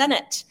the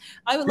Senate.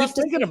 I would love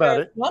to see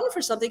her run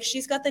for something.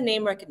 She's got the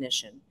name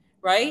recognition,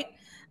 right?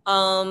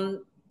 And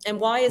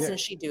why isn't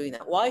she doing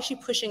that? Why is she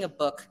pushing a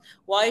book?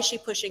 Why is she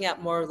pushing out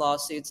more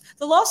lawsuits?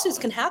 The lawsuits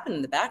can happen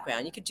in the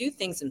background. You could do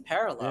things in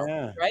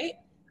parallel, right?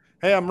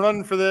 Hey, I'm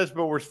running for this,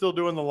 but we're still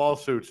doing the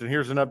lawsuits. And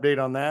here's an update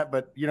on that.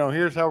 But,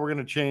 here's how we're going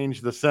to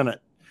change the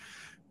Senate.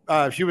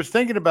 She was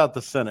thinking about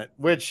the Senate,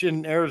 which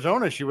in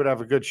Arizona, she would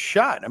have a good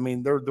shot. I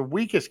mean, they're the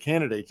weakest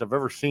candidates I've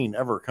ever seen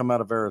come out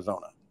of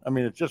Arizona. I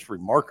mean, it's just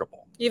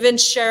remarkable. Even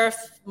Sheriff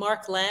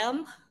Mark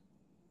Lamb?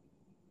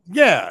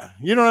 Yeah.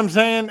 You know what I'm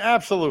saying?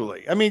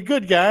 Absolutely. I mean,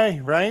 good guy,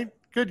 right?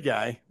 Good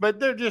guy. But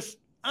they're just,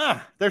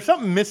 there's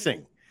something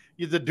missing.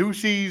 The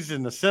Duceys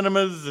and the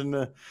Cinemas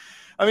and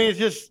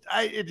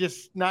it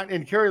just not,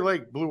 and Carrie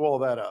Lake blew all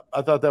that up.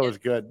 I thought that was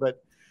good.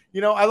 But,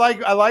 I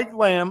like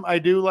Lamb. I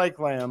do like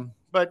Lamb.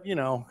 But,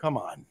 come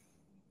on.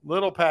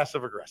 Little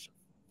passive aggressive.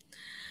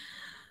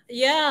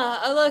 Yeah.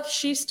 Look,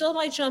 she still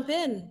might jump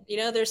in.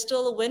 There's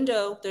still a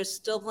window. There's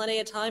still plenty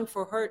of time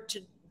for her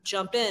to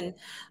jump in.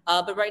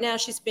 But right now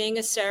she's being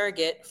a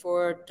surrogate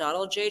for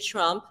Donald J.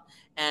 Trump.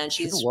 And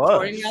she's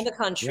touring around the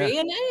country.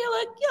 And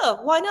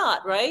why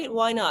not, right?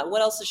 Why not?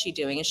 What else is she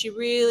doing? And she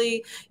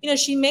really,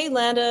 she may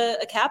land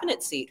a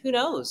cabinet seat. Who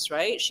knows,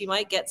 right? She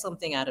might get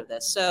something out of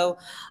this. So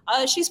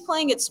she's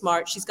playing it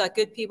smart. She's got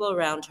good people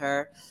around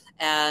her.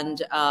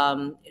 And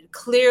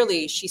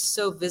clearly she's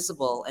so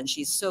visible and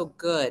she's so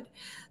good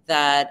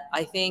that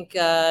I think,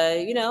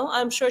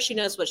 I'm sure she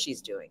knows what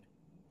she's doing.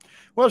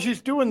 Well,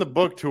 she's doing the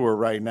book tour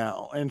right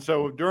now. And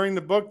so during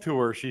the book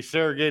tour, she's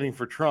surrogating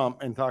for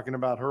Trump and talking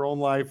about her own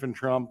life and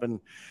Trump. And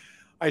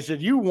I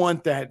said, you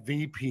want that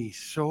VP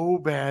so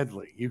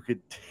badly. You could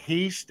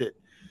taste it.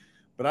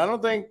 But I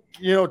don't think,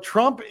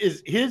 Trump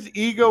his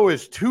ego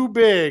is too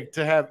big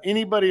to have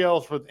anybody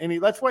else with any.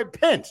 That's why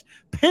Pence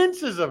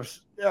is a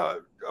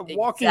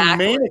walking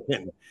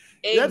mannequin.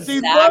 He loves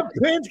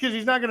Pence because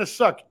he's not going to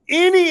suck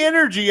any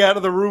energy out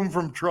of the room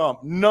from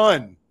Trump.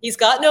 None. He's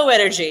got no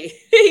energy.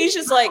 He's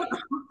just like,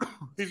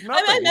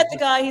 I met the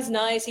guy. He's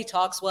nice. He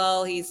talks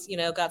well. He's,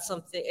 got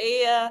something.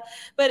 Yeah.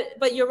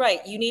 But you're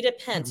right. You need a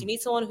Pence. You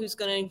need someone who's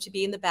going to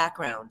be in the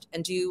background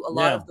and do a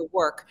lot of the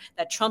work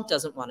that Trump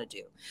doesn't want to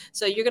do.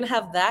 So you're going to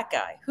have that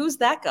guy. Who's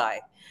that guy?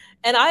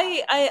 And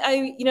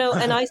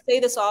and I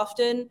say this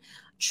often,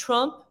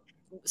 Trump,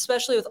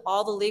 especially with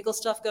all the legal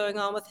stuff going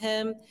on with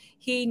him,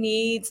 he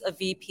needs a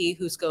VP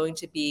who's going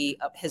to be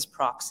his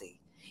proxy.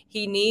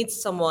 He needs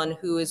someone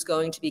who is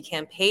going to be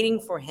campaigning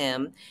for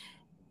him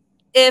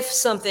if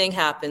something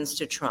happens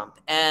to Trump.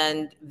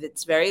 And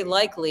it's very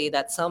likely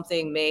that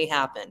something may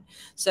happen.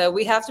 So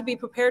we have to be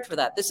prepared for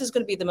that. This is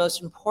going to be the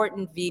most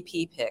important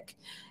VP pick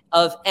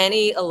of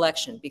any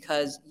election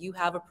because you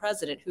have a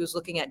president who's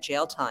looking at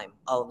jail time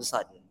all of a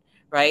sudden,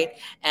 right?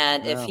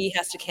 And if Yeah. he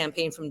has to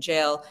campaign from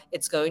jail,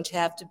 it's going to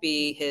have to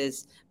be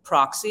his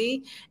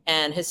proxy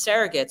and his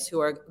surrogates who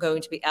are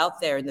going to be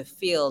out there in the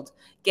field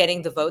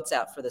getting the votes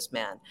out for this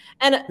man.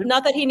 And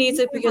not that he needs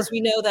it, because we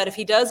know that if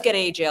he does get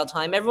any jail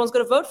time, everyone's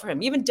going to vote for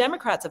him. Even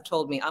Democrats have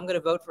told me, I'm going to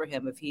vote for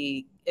him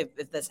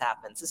if this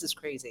happens. This is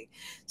crazy.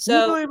 Can you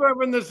So believe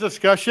I'm in this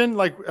discussion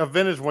like a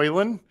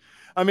Venezuelan?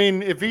 I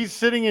mean, if he's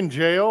sitting in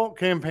jail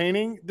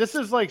campaigning, this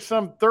is like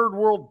some third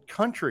world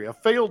country, a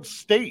failed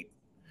state.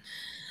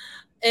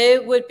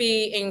 it would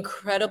be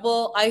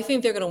incredible. I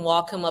think they're going to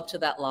walk him up to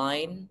that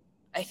line.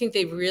 I think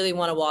they really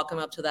want to walk him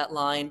up to that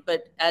line.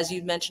 But as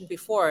you mentioned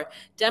before,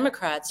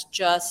 Democrats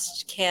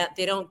just can't,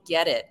 they don't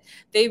get it.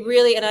 They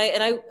really,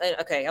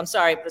 okay, I'm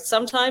sorry, but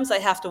sometimes I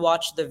have to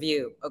watch The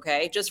View,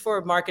 okay? Just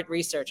for market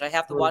research, I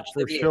have to watch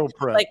The View. Show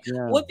prep, Like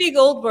yeah. Whoopi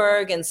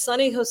Goldberg and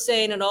Sunny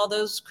Hossain and all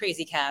those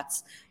crazy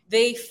cats,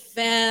 they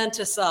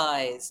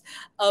fantasize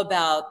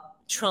about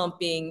Trump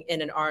being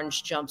in an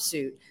orange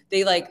jumpsuit.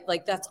 They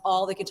like that's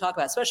all they can talk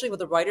about, especially with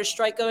the writer's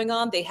strike going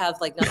on. They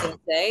have like nothing to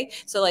say.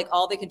 So like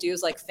all they can do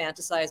is like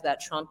fantasize about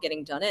Trump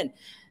getting done in.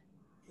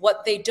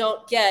 What they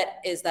don't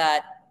get is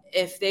that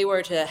if they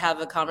were to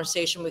have a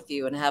conversation with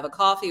you and have a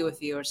coffee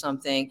with you or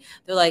something,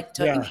 they're like,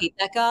 don't you hate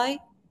that guy?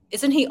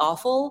 Isn't he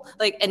awful?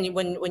 Like, and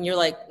when you're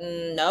like,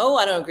 no,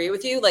 I don't agree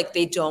with you. Like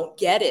they don't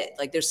get it.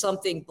 Like there's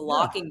something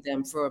blocking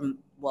them from,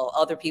 well,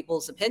 other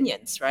people's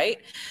opinions, right?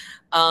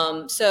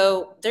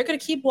 So they're going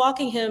to keep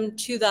walking him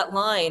to that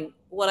line.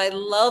 What I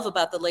love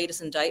about the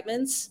latest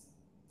indictments,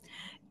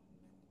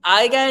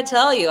 I got to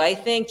tell you, I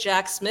think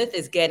Jack Smith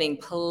is getting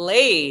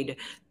played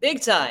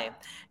big time.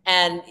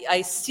 And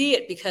I see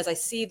it because I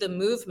see the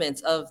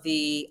movements of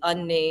the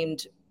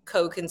unnamed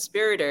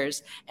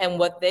co-conspirators and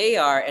what they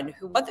are and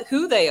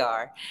who they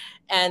are.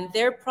 And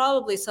they're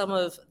probably some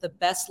of the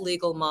best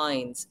legal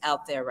minds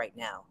out there right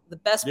now, the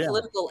best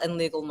political and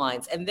legal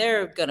minds. And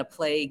they're going to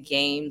play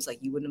games like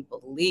you wouldn't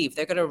believe.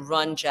 They're going to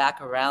run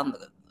Jack around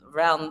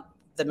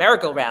the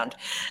merry-go-round.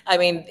 I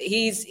mean,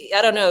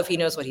 I don't know if he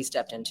knows what he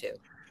stepped into.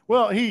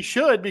 Well, he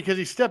should, because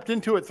he stepped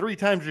into it 3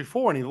 times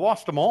before and he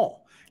lost them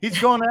all. He's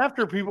gone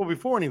after people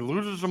before and he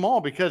loses them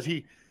all because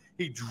he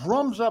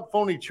drums up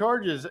phony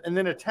charges and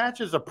then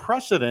attaches a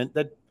precedent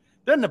that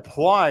doesn't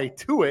apply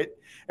to it.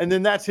 And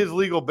then that's his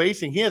legal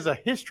basing. He has a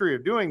history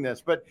of doing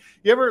this. But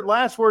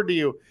last word to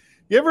you,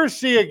 you ever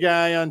see a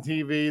guy on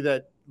TV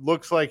that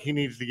looks like he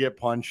needs to get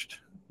punched?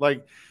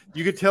 Like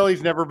you could tell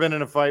he's never been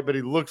in a fight, but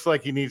he looks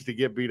like he needs to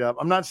get beat up.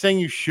 I'm not saying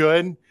you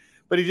should,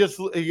 but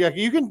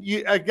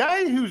a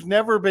guy who's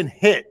never been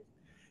hit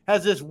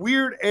has this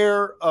weird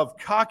air of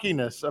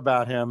cockiness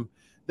about him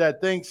that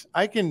thinks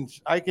I can,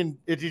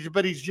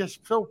 but he's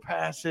just so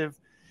passive.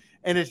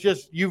 And it's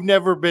just, you've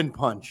never been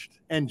punched.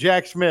 And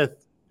Jack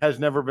Smith has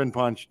never been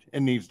punched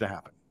and needs to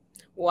happen.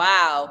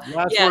 Wow.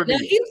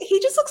 He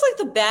just looks like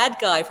the bad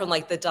guy from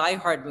like the Die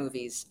Hard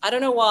movies. I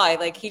don't know why.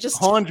 Like he just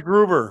Hans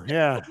Gruber.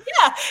 Yeah.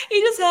 Yeah.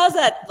 He just has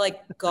that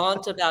like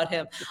gaunt about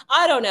him.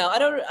 I don't know.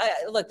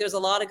 Look, there's a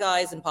lot of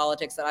guys in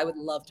politics that I would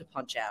love to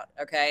punch out.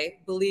 Okay.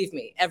 Believe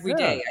me, every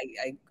day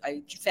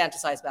I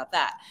fantasize about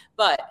that.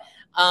 But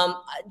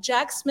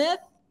Jack Smith,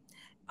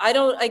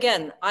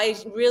 I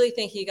really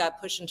think he got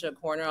pushed into a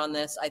corner on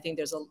this. I think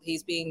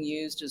he's being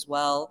used as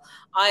well.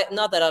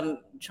 Not that I'm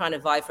trying to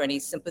vie for any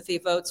sympathy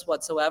votes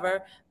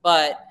whatsoever,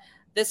 but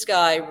this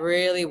guy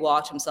really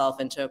walked himself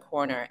into a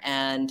corner.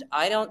 And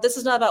this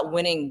is not about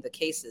winning the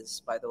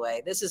cases, by the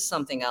way. This is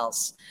something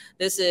else.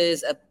 This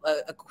is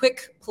a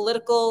quick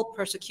political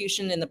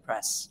persecution in the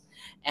press.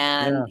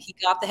 And he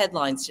got the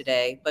headlines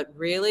today, but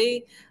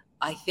really,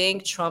 I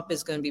think Trump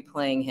is going to be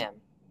playing him.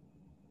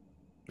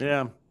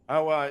 Yeah.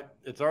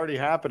 It's already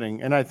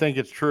happening, and I think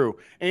it's true.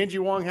 Angie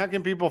Wong, how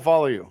can people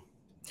follow you?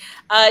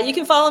 You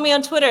can follow me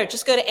on Twitter.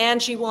 Just go to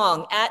Angie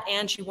Wong,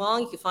 @Angie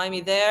Wong. You can find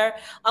me there.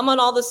 I'm on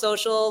all the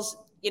socials.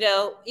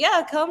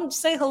 Come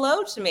say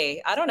hello to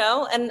me. I don't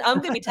know. And I'm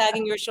going to be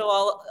tagging your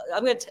show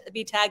I'm going to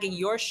be tagging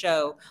your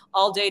show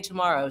all day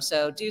tomorrow.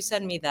 So do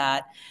send me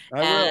that.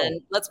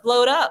 Let's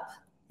blow it up.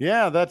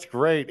 Yeah, that's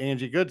great,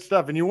 Angie. Good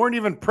stuff. And you weren't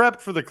even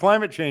prepped for the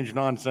climate change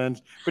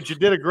nonsense, but you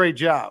did a great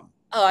job.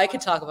 Oh, I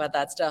could talk about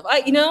that stuff.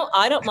 I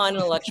don't mind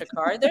an electric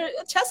car.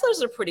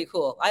 Teslas are pretty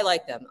cool. I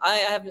like them.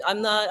 I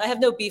have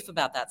no beef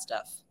about that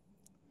stuff.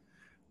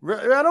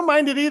 I don't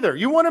mind it either.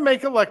 You want to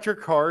make electric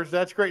cars.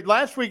 That's great.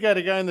 Last week I had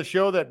a guy on the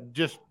show that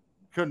just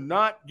could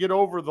not get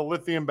over the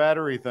lithium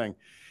battery thing.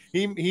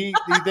 He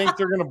thinks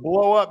they're going to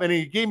blow up. And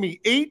he gave me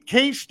 8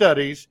 case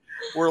studies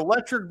where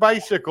electric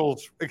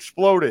bicycles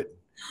exploded.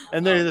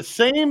 And they're the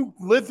same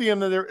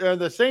lithium, they're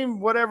the same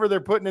whatever they're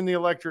putting in the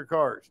electric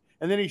cars.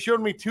 And then he showed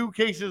me 2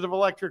 cases of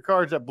electric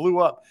cars that blew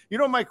up. You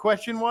know what my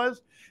question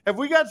was? Have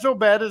we got so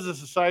bad as a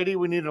society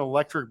we need an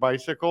electric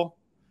bicycle?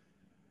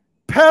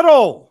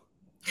 Pedal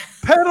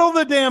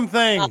the damn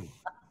thing.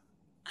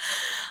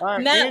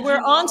 Matt,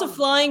 we're on to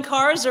flying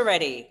cars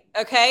already.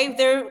 Okay,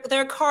 there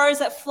are cars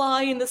that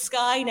fly in the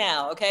sky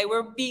now. Okay,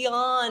 we're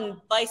beyond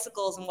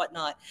bicycles and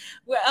whatnot.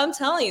 I'm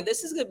telling you,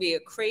 this is going to be a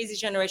crazy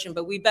generation.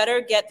 But we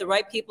better get the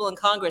right people in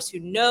Congress who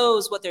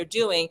knows what they're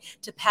doing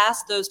to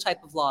pass those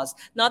type of laws.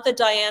 Not the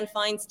Dianne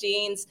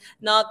Feinsteins,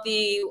 not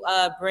the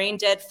brain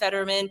dead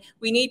Fetterman.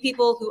 We need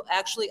people who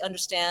actually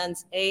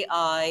understands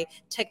AI,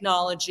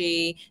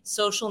 technology,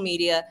 social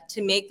media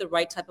to make the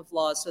right type of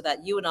laws so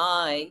that you and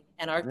I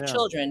and our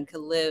children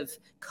can live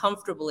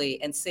comfortably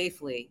and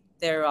safely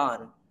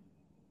thereon.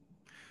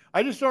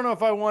 I just don't know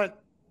if I want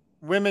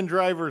women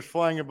drivers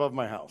flying above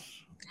my house.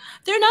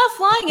 They're not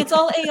flying. It's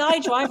all AI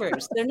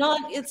drivers. They're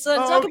not. It's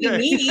not going to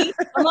be me.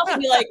 I'm not going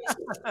to be like.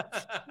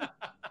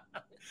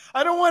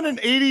 I don't want an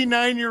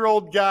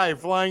 89-year-old guy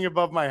flying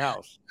above my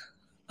house.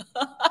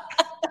 I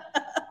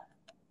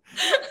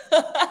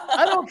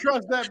don't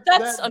trust that guy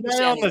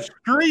on the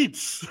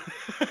streets.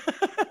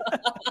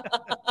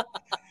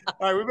 All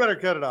right, we better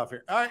cut it off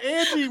here. All right,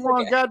 Angie,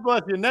 well, God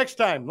bless you. Next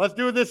time, let's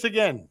do this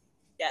again.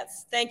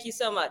 Yes, thank you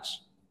so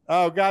much.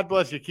 Oh, God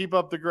bless you. Keep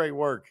up the great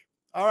work.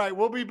 All right,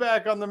 we'll be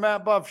back on the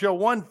Matt Buff Show.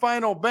 One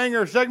final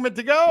banger segment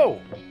to go.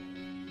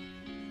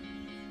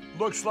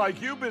 Looks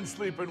like you've been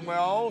sleeping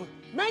well.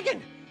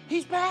 Megan,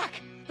 he's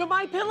back. The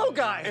MyPillow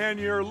guy. And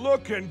you're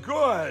looking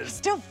good.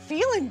 Still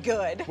feeling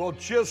good. Well,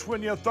 just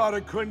when you thought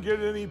it couldn't get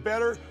any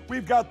better,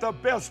 we've got the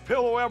best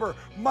pillow ever,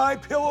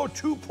 MyPillow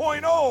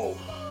 2.0.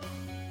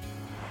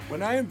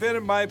 When I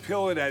invented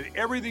MyPillow, it had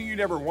everything you'd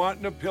ever want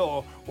in a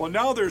pillow. Well,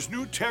 now there's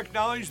new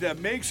technology that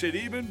makes it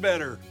even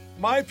better.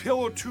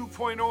 MyPillow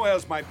 2.0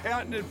 has my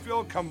patented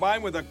fill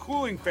combined with a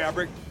cooling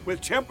fabric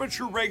with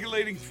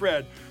temperature-regulating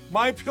thread.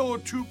 MyPillow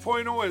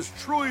 2.0 is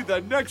truly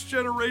the next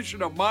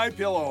generation of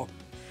MyPillow.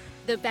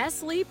 The best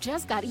sleep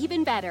just got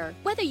even better.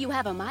 Whether you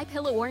have a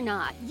MyPillow or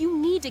not, you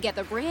need to get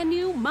the brand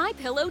new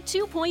MyPillow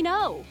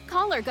 2.0.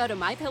 Call or go to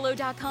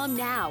MyPillow.com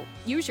now.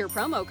 Use your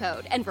promo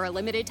code, and for a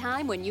limited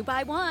time when you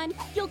buy one,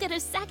 you'll get a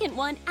second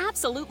one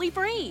absolutely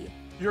free.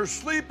 You're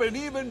sleeping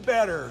even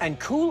better. And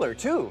cooler,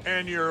 too.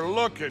 And you're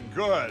looking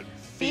good.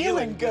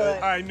 Feeling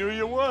good. I knew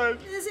you would.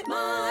 Visit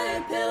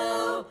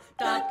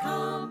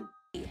MyPillow.com.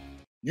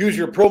 Use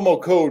your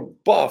promo code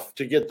BUFF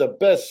to get the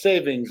best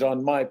savings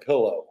on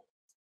MyPillow.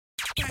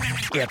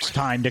 It's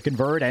time to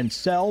convert and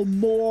sell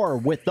more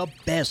with the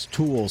best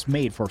tools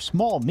made for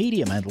small,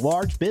 medium, and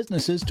large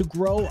businesses to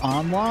grow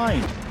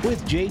online.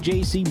 With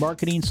JJC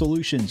Marketing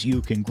Solutions,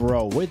 you can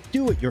grow with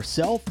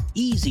do-it-yourself,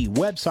 easy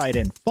website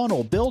and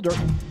funnel builder,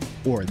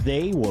 or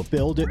they will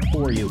build it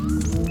for you.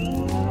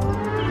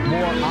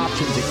 More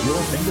options at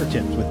your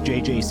fingertips with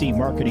JJC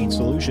Marketing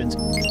Solutions.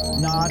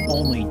 Not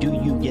only do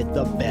you get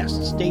the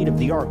best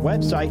state-of-the-art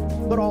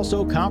website, but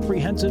also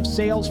comprehensive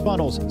sales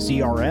funnels,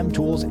 CRM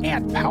tools,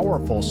 and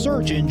powerful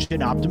search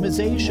engine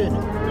optimization.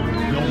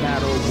 No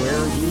matter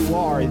where you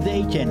are,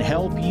 they can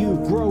help you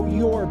grow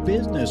your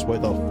business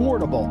with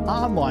affordable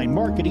online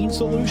marketing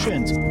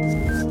solutions.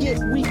 Get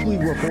weekly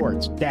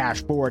reports,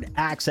 dashboard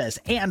access,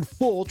 and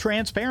full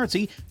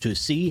transparency to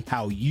see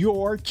how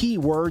your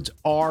keywords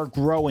are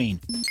growing.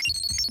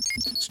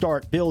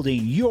 Start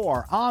building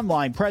your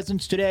online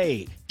presence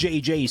today.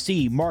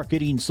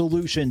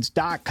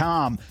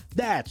 JJCMarketingSolutions.com.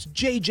 That's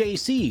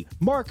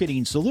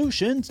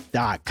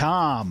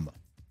JJCMarketingSolutions.com.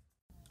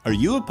 Are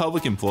you a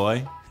public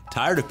employee?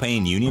 Tired of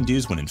paying union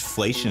dues when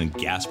inflation and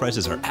gas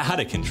prices are out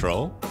of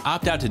control?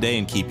 Opt out today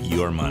and keep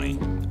your money.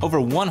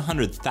 Over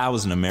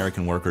 100,000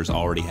 American workers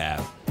already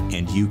have,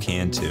 and you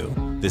can too.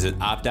 Visit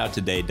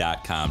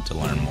optouttoday.com to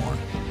learn more.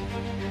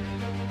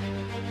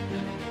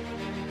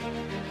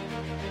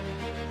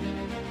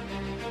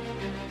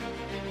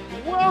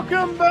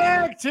 Welcome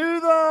back to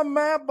the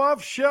Matt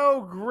Buff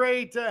Show.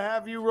 Great to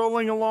have you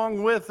rolling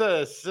along with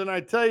us. And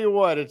I tell you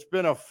what, it's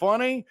been a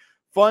fun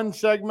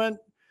segment,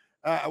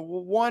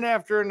 one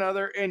after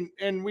another.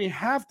 And we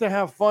have to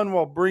have fun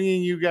while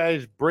bringing you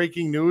guys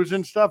breaking news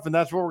and stuff. And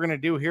that's what we're going to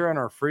do here on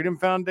our Freedom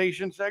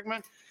Foundation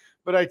segment.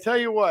 But I tell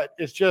you what,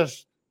 it's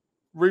just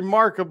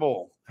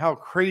remarkable how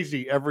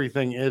crazy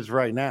everything is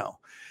right now.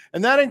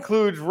 And that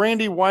includes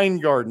Randi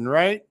Weingarten,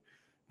 right?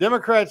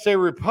 Democrats say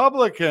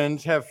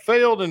Republicans have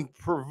failed in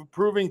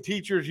proving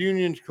teachers'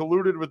 unions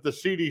colluded with the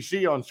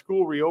CDC on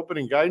school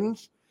reopening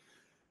guidance.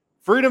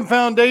 Freedom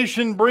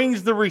Foundation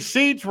brings the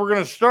receipts. We're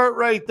going to start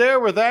right there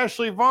with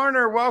Ashley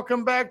Varner.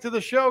 Welcome back to the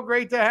show.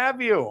 Great to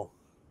have you.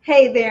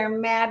 Hey there,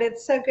 Matt.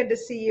 It's so good to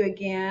see you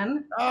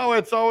again. Oh,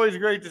 it's always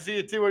great to see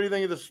you too. What do you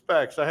think of the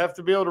specs? I have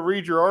to be able to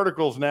read your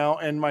articles now,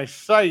 and my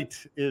sight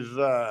is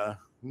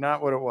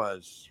not what it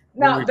was.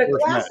 No, the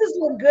glasses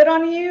look good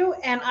on you,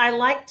 and I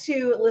like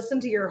to listen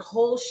to your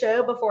whole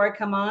show before I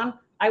come on.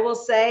 I will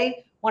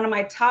say one of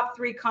my top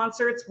 3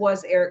 concerts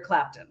was Eric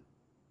Clapton.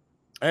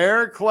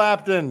 Eric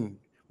Clapton.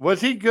 Was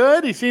he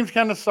good? He seems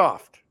kind of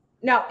soft.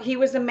 No, he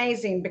was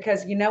amazing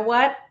because you know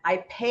what?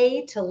 I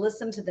pay to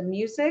listen to the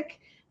music,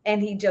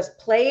 and he just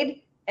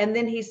played, and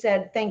then he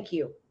said, thank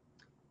you.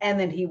 And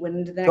then he went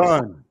into the next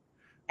song.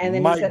 And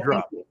then he said,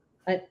 thank you.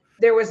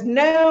 There was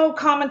no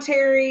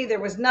commentary. There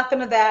was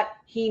nothing of that.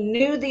 He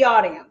knew the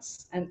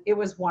audience, and it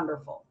was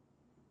wonderful.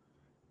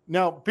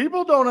 Now,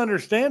 people don't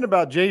understand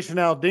about Jason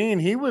Aldean.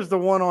 He was the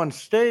one on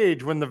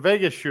stage when the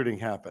Vegas shooting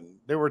happened.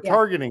 They were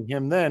targeting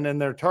him then,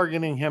 and they're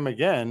targeting him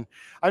again.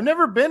 I've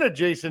never been a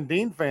Jason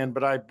Dean fan,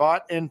 but I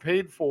bought and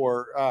paid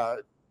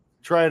for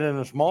Try It in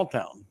a Small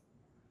Town.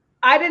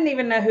 I didn't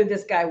even know who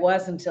this guy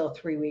was until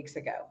 3 weeks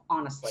ago,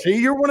 honestly. See,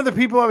 you're one of the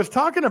people I was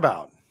talking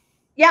about.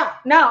 Yeah,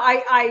 no,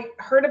 I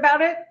heard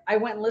about it. I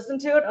went and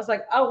listened to it. I was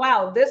like, oh,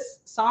 wow, this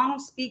song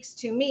speaks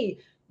to me.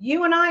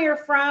 You and I are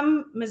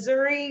from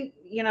Missouri,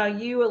 you know,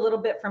 you a little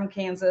bit from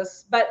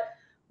Kansas, but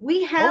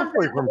we have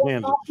this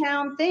small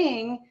town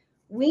thing.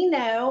 We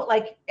know,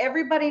 like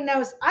everybody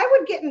knows, I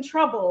would get in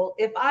trouble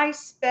if I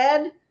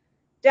sped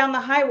down the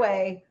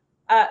highway.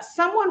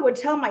 Someone would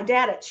tell my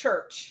dad at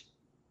church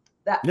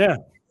that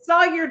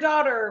saw your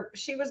daughter,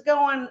 she was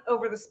going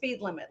over the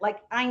speed limit. Like,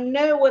 I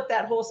know what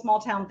that whole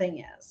small town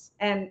thing is.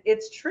 And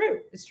it's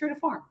true. It's true to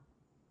form.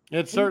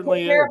 It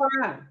certainly is.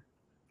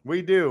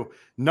 We do.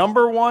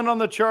 Number one on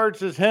the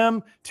charts is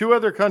him. 2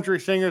 other country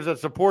singers that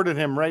supported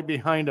him right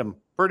behind him.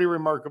 Pretty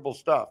remarkable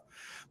stuff.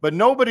 But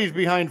nobody's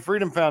behind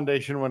Freedom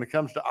Foundation when it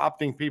comes to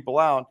opting people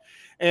out.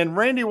 And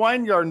Randy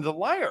Weingarten's a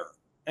liar.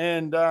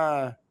 And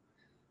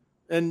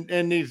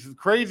these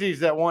crazies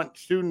that want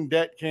student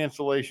debt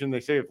cancellation,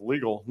 they say it's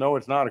legal. No,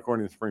 it's not,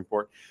 according to the Supreme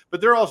Court.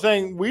 But they're all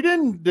saying we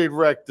didn't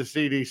direct the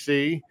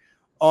CDC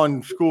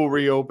on school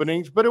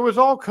reopenings, but it was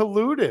all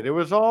colluded. It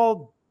was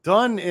all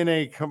done in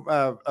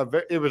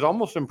it was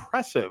almost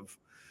impressive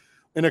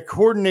in a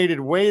coordinated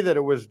way that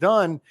it was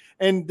done.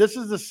 And this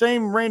is the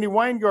same Randy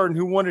Weingarten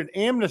who wanted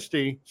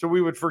amnesty so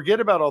we would forget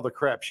about all the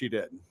crap she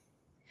did.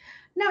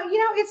 No, you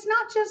know, it's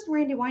not just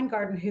Randy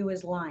Weingarten who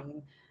is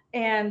lying.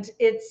 And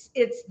it's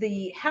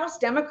the House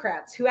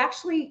Democrats who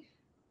actually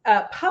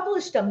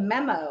published a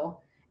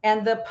memo,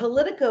 and the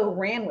Politico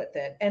ran with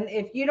it. And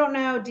if you don't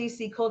know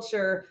DC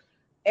culture,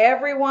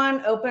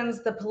 everyone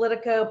opens the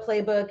Politico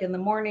playbook in the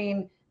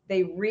morning.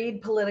 They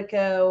read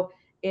Politico.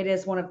 It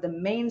is one of the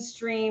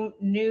mainstream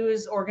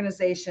news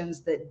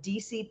organizations that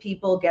DC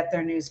people get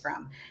their news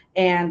from.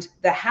 And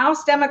the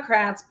House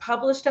Democrats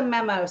published a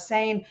memo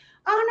saying,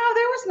 oh, no,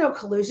 there was no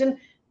collusion.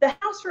 The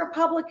House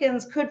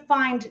Republicans could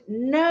find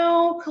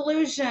no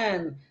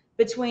collusion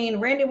between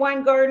Randy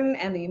Weingarten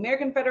and the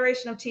American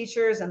Federation of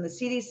Teachers and the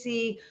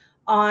CDC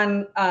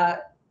on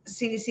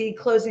CDC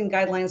closing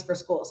guidelines for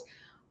schools.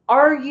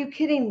 Are you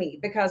kidding me?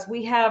 Because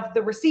we have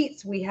the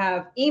receipts, we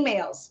have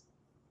emails,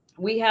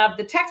 we have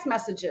the text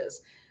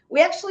messages.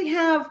 We actually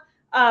have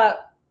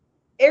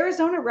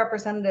Arizona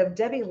Representative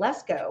Debbie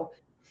Lesko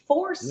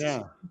forced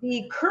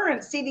the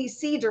current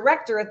CDC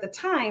director at the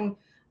time,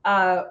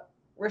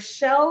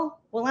 Rochelle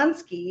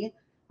Walensky.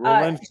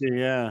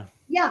 Yeah.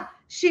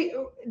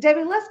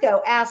 Debbie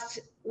Lesko asked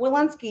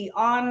Walensky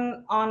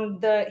on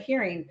the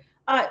hearing,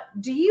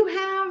 do you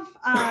have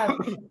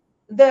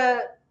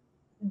the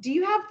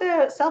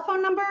cell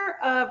phone number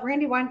of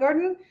Randy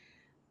Weingarten?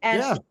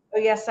 And she said, oh,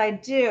 yes, I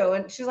do.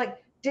 And she's like,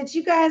 did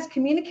you guys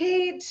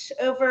communicate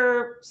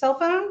over cell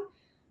phone?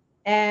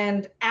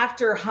 And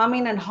after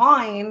humming and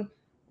hawing,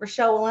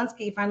 Rochelle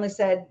Walensky finally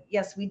said,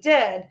 yes, we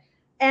did.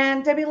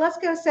 And Debbie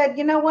Lesko said,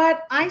 you know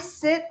what? I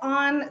sit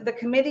on the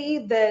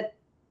committee that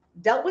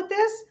dealt with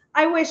this.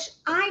 I wish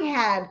I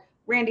had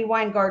Randy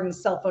Weingarten's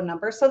cell phone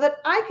number so that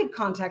I could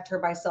contact her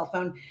by cell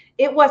phone.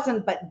 It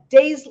wasn't but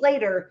days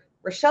later,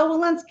 Rochelle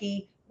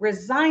Walensky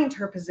resigned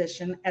her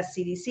position as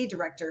CDC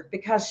director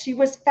because she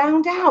was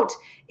found out.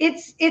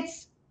 It's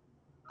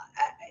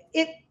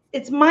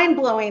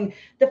mind-blowing,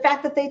 the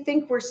fact that they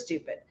think we're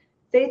stupid.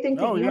 They think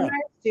that you and I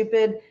are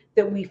stupid,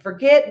 that we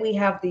forget we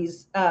have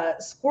these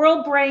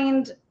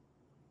squirrel-brained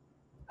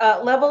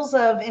levels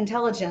of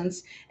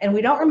intelligence and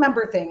we don't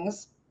remember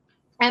things.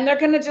 And they're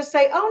going to just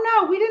say, oh,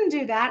 no, we didn't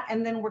do that.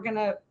 And then we're going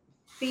to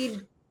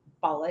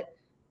feedball it.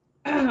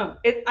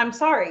 I'm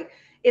sorry.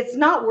 It's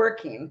not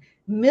working.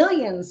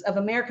 Millions of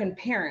American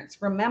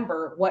parents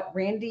remember what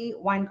Randy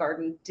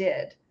Weingarten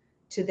did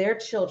to their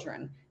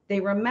children. They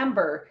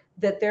remember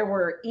that there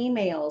were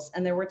emails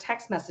and there were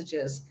text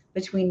messages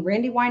between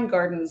Randy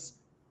Weingarten's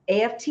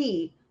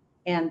AFT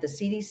and the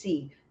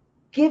CDC,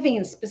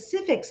 giving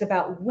specifics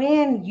about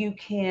when you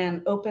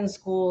can open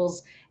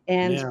schools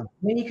and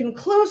when you can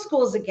close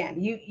schools again.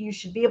 You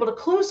should be able to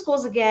close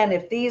schools again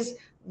if these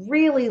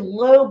really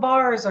low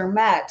bars are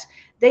met.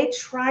 They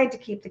tried to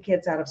keep the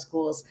kids out of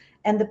schools,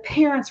 and the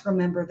parents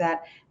remember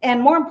that.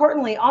 And more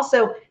importantly,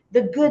 also,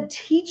 the good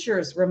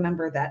teachers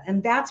remember that.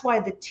 And that's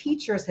why the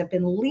teachers have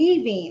been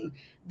leaving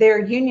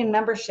their union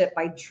membership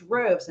by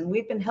droves, and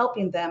we've been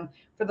helping them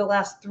for the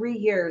last 3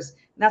 years.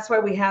 And that's why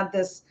we have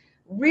this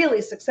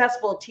really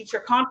successful teacher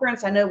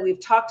conference. I know we've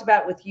talked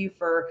about with you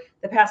for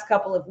the past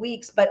couple of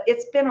weeks, but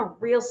it's been a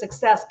real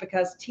success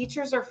because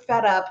teachers are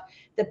fed up.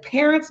 The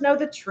parents know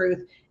the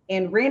truth,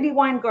 and Randy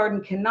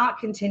Weingarten cannot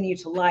continue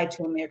to lie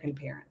to American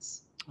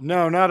parents.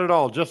 No, not at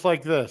all. Just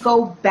like this.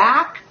 Go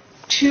back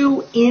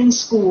to in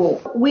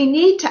school. We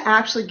need to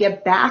actually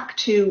get back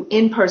to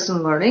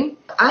in-person learning.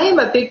 I am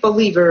a big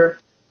believer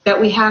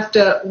that we have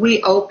to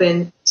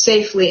reopen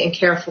safely and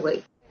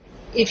carefully.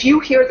 if you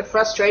hear the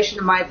frustration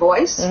in my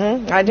voice,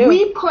 I do.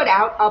 We put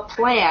out a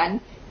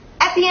plan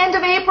at the end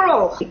of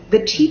April.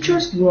 The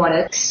teachers want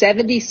it.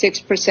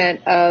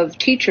 76% of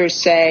teachers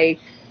say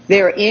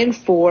they're in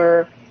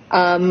for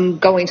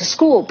going to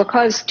school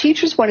because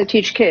teachers want to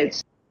teach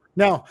kids.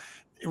 Now,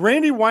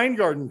 Randy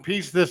Weingarten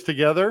pieced this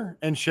together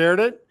and shared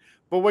it.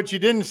 But what you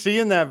didn't see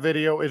in that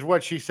video is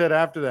what she said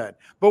after that.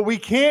 But we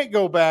can't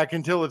go back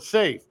until it's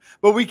safe.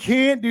 But we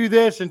can't do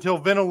this until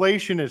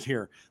ventilation is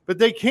here. But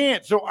they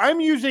can't. So I'm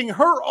using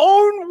her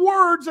own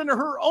words and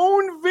her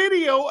own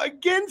video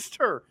against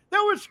her.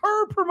 That was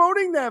her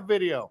promoting that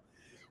video.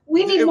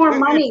 We need more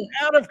money.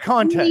 It's out of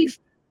context.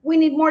 We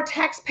need more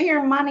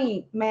taxpayer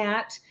money,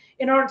 Matt,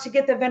 in order to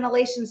get the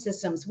ventilation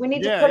systems. We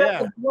need to put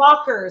up the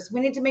blockers. We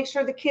need to make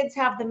sure the kids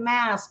have the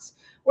masks.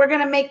 We're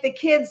going to make the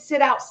kids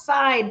sit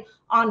outside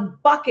on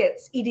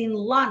buckets eating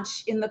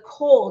lunch in the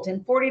cold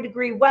and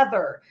 40-degree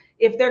weather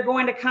if they're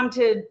going to come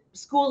to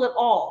school at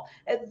all.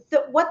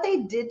 What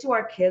they did to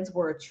our kids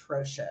were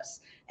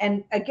atrocious.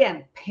 And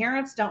again,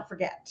 parents don't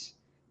forget.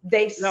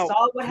 They saw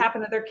what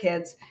happened to their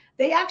kids.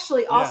 They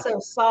actually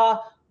also saw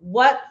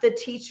what the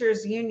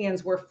teachers'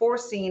 unions were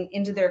forcing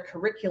into their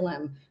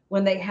curriculum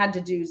when they had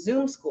to do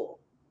Zoom school.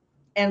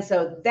 And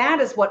so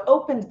that is what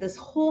opened this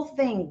whole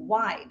thing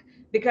wide,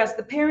 because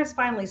the parents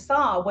finally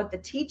saw what the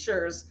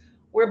teachers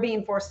were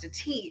being forced to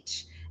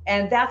teach.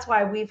 And that's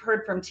why we've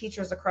heard from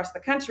teachers across the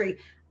country,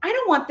 I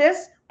don't want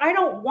this. I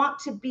don't want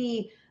to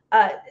be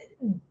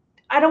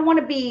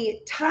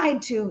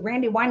tied to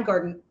Randy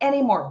Weingarten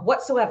anymore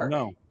whatsoever.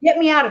 No. Get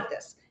me out of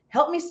this.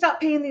 Help me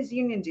stop paying these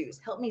union dues.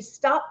 Help me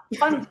stop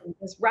funding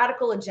this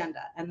radical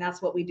agenda. And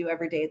that's what we do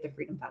every day at the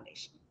Freedom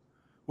Foundation.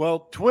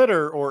 Well,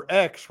 Twitter, or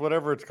X,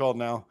 whatever it's called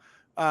now,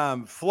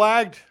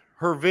 flagged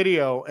her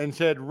video and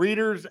said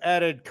readers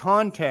added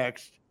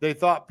context they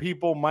thought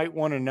people might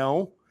want to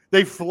know.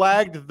 They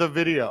flagged the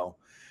video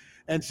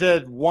and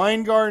said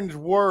Weingarten's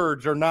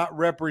words are not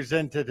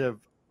representative,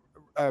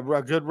 a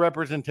good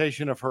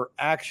representation of her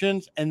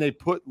actions, and they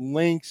put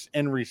links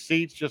and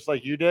receipts just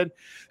like you did.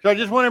 So I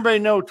just want everybody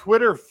to know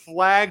Twitter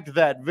flagged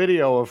that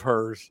video of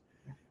hers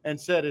and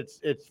said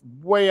it's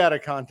way out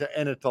of context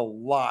and it's a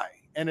lie.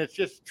 And it's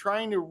just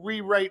trying to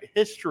rewrite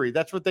history.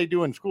 That's what they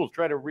do in schools,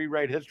 try to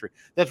rewrite history.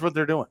 That's what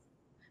they're doing.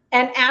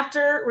 And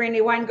after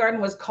Randy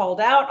Weingarten was called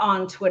out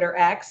on Twitter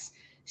X,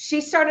 she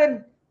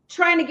started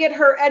trying to get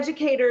her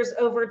educators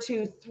over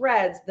to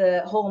Threads,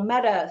 the whole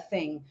Meta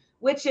thing,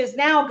 which is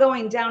now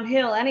going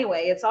downhill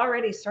anyway. It's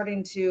already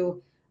starting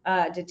to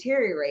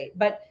deteriorate.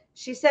 But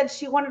she said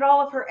she wanted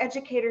all of her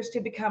educators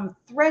to become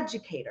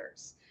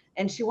Threaducators,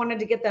 and she wanted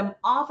to get them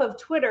off of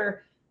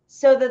Twitter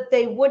so that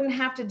they wouldn't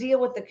have to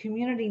deal with the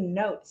community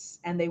notes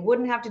and they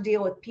wouldn't have to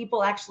deal with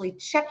people actually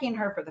checking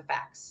her for the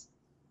facts.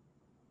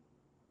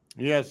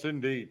 Yes,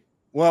 indeed.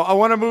 Well, I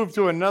want to move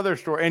to another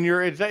story, and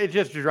it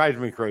just drives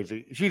me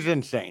crazy. She's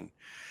insane.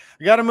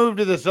 I got to move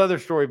to this other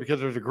story because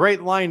there's a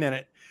great line in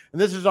it,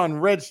 and this is on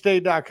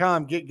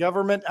redstate.com. Get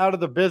government out of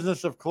the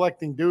business of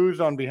collecting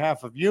dues on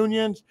behalf of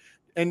unions.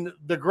 And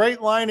the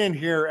great line in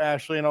here,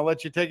 Ashley, and I'll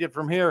let you take it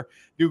from here.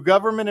 Do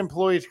government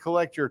employees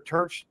collect your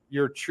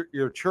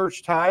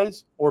church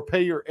tithes or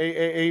pay your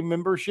AAA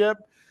membership?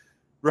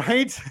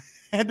 Right?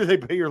 And do they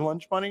pay your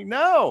lunch money?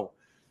 No.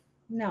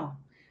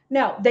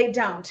 No, they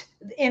don't.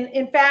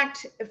 In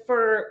fact,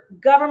 for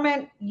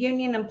government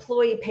union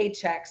employee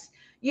paychecks,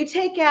 you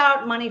take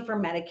out money for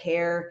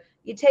Medicare,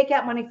 you take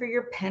out money for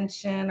your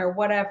pension or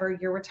whatever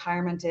your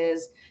retirement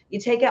is, you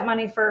take out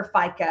money for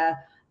FICA.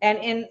 And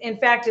in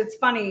fact, it's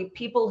funny,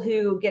 people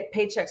who get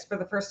paychecks for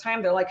the first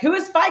time, they're like, who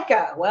is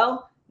FICA?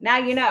 Well, now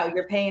you know,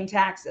 you're paying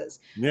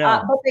taxes.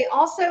 Yeah. But they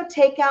also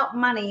take out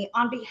money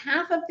on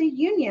behalf of the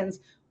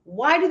unions.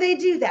 Why do they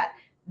do that?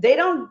 They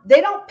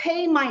don't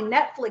pay my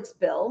Netflix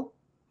bill.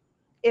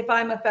 If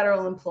I'm a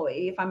federal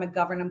employee, if I'm a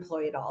government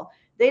employee at all,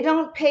 they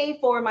don't pay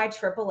for my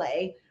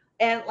AAA.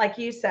 And like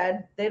you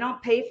said, they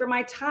don't pay for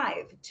my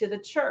tithe to the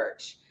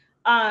church.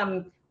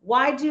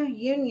 Why do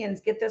unions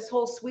get this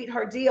whole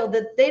sweetheart deal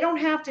that they don't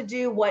have to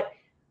do what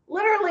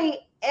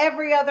literally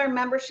every other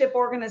membership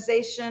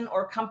organization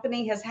or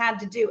company has had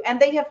to do? And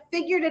they have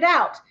figured it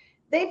out.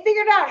 They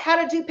figured out how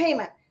to do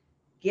payment.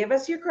 Give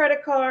us your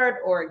credit card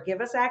or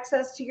give us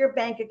access to your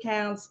bank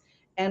accounts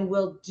and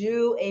we'll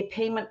do a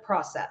payment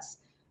process.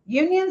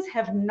 Unions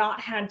have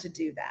not had to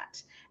do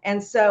that.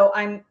 And so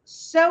I'm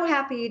so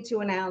happy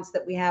to announce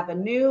that we have a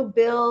new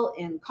bill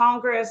in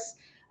Congress,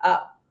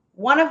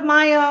 one of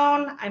my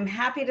own, I'm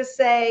happy to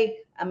say,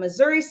 a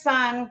Missouri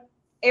son,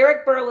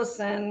 Eric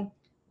Burleson,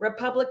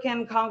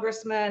 Republican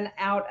congressman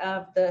out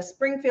of the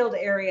Springfield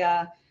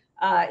area.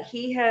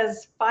 He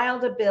has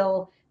filed a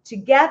bill to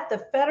get the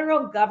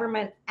federal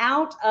government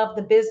out of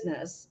the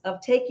business of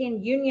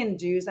taking union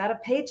dues out of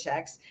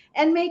paychecks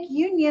and make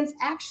unions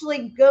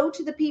actually go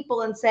to the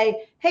people and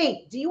say,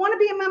 hey, do you want to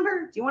be a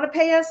member? Do you want to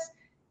pay us?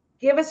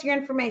 Give us your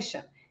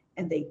information.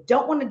 And they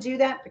don't want to do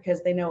that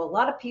because they know a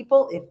lot of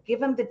people, if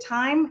given the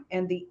time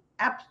and the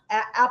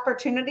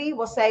opportunity,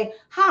 will say,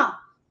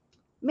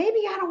 maybe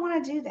I don't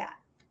want to do that.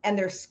 And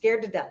they're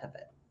scared to death of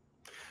it.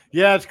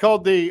 Yeah, it's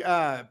called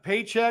the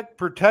Paycheck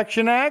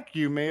Protection Act.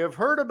 You may have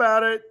heard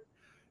about it.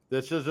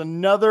 This is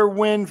another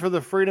win for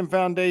the Freedom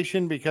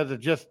Foundation because it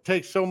just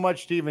takes so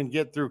much to even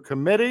get through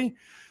committee.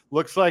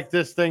 Looks like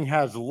this thing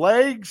has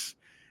legs,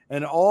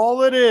 and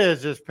all it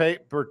is it's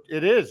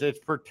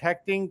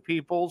protecting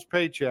people's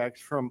paychecks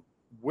from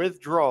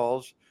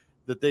withdrawals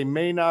that they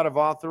may not have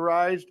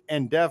authorized,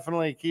 and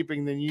definitely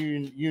keeping the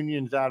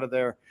unions out of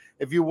there.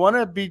 If you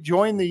want to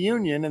join the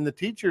union and the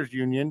teachers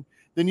union,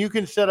 then you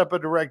can set up a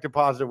direct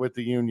deposit with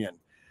the union.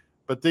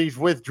 But these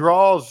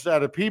withdrawals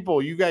out of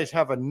people, you guys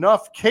have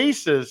enough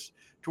cases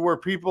to where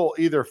people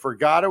either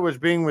forgot it was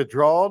being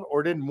withdrawn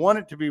or didn't want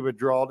it to be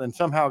withdrawn and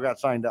somehow got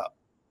signed up.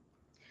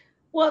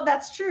 Well,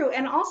 that's true.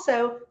 And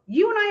also,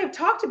 you and I have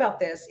talked about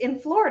this in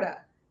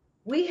Florida.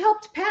 We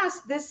helped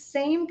pass this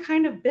same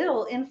kind of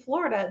bill in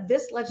Florida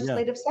this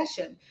legislative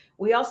session.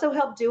 We also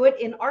helped do it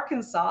in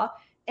Arkansas,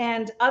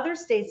 and other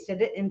states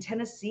did it in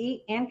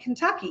Tennessee and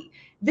Kentucky.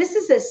 This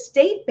is a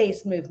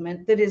state-based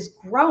movement that is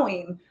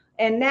growing,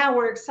 and now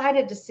we're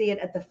excited to see it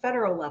at the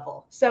federal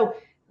level. So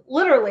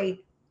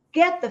literally,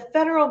 get the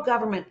federal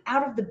government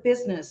out of the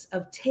business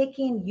of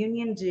taking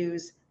union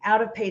dues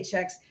out of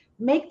paychecks.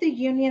 Make the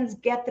unions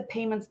get the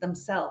payments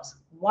themselves.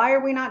 Why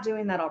are we not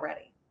doing that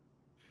already?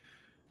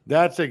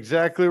 That's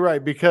exactly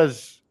right,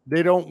 because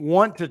they don't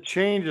want to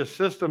change a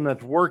system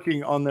that's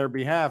working on their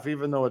behalf,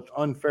 even though it's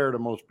unfair to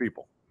most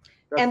people.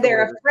 And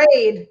they're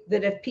afraid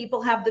that if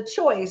people have the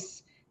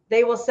choice,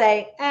 they will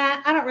say,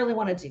 I don't really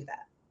want to do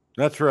that.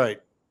 That's right.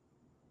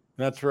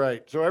 That's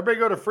right. So everybody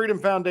go to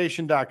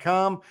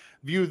freedomfoundation.com,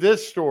 view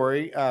this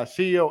story.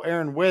 CEO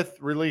Aaron Wyth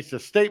released a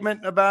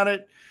statement about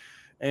it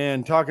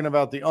and talking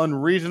about the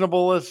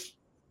unreasonableness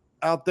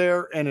out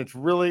there, and it's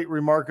really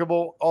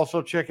remarkable.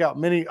 Also, check out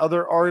many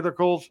other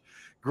articles.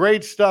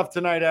 Great stuff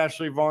tonight,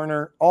 Ashley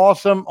Varner.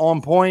 Awesome,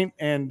 on point,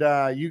 and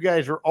you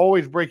guys are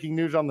always breaking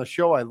news on the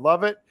show. I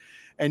love it,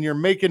 and you're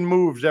making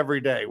moves every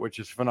day, which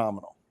is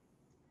phenomenal.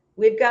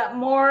 We've got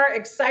more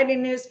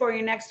exciting news for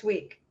you next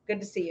week. Good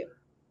to see you.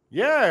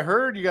 Yeah, I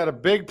heard you got a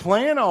big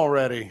plan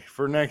already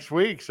for next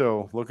week,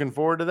 so looking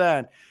forward to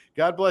that.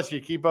 God bless you.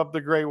 Keep up the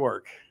great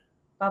work.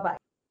 Bye-bye.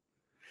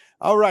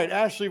 All right,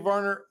 Ashley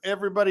Varner,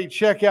 everybody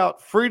check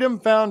out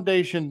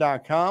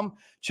freedomfoundation.com.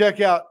 Check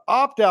out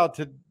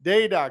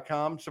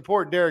optouttoday.com.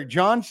 Support Derek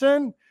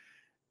Johnson,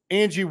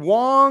 Angie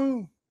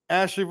Wong,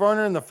 Ashley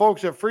Varner, and the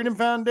folks at Freedom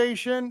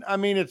Foundation. I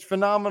mean, it's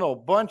phenomenal.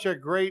 Bunch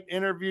of great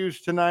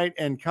interviews tonight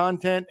and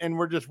content, and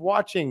we're just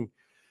watching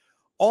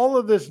all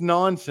of this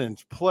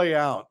nonsense play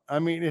out. I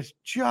mean, it's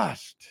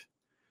just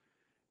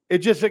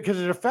because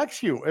it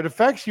affects you. It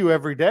affects you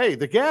every day.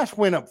 The gas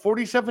went up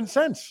 47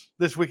 cents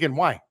this weekend.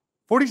 Why?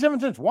 47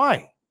 cents.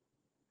 Why?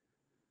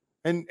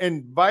 And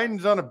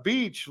Biden's on a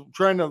beach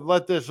trying to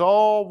let this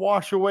all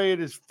wash away at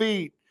his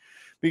feet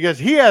because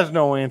he has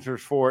no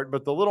answers for it,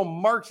 but the little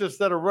Marxists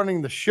that are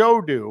running the show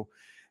do.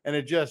 And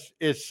it just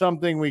is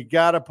something we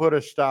got to put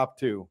a stop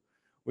to.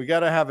 We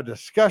got to have a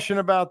discussion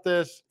about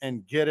this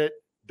and get it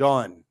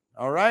done.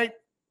 All right?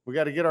 We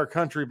got to get our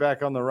country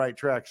back on the right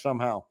track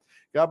somehow.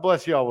 God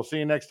bless you all. We'll see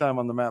you next time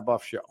on the Matt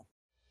Buff Show.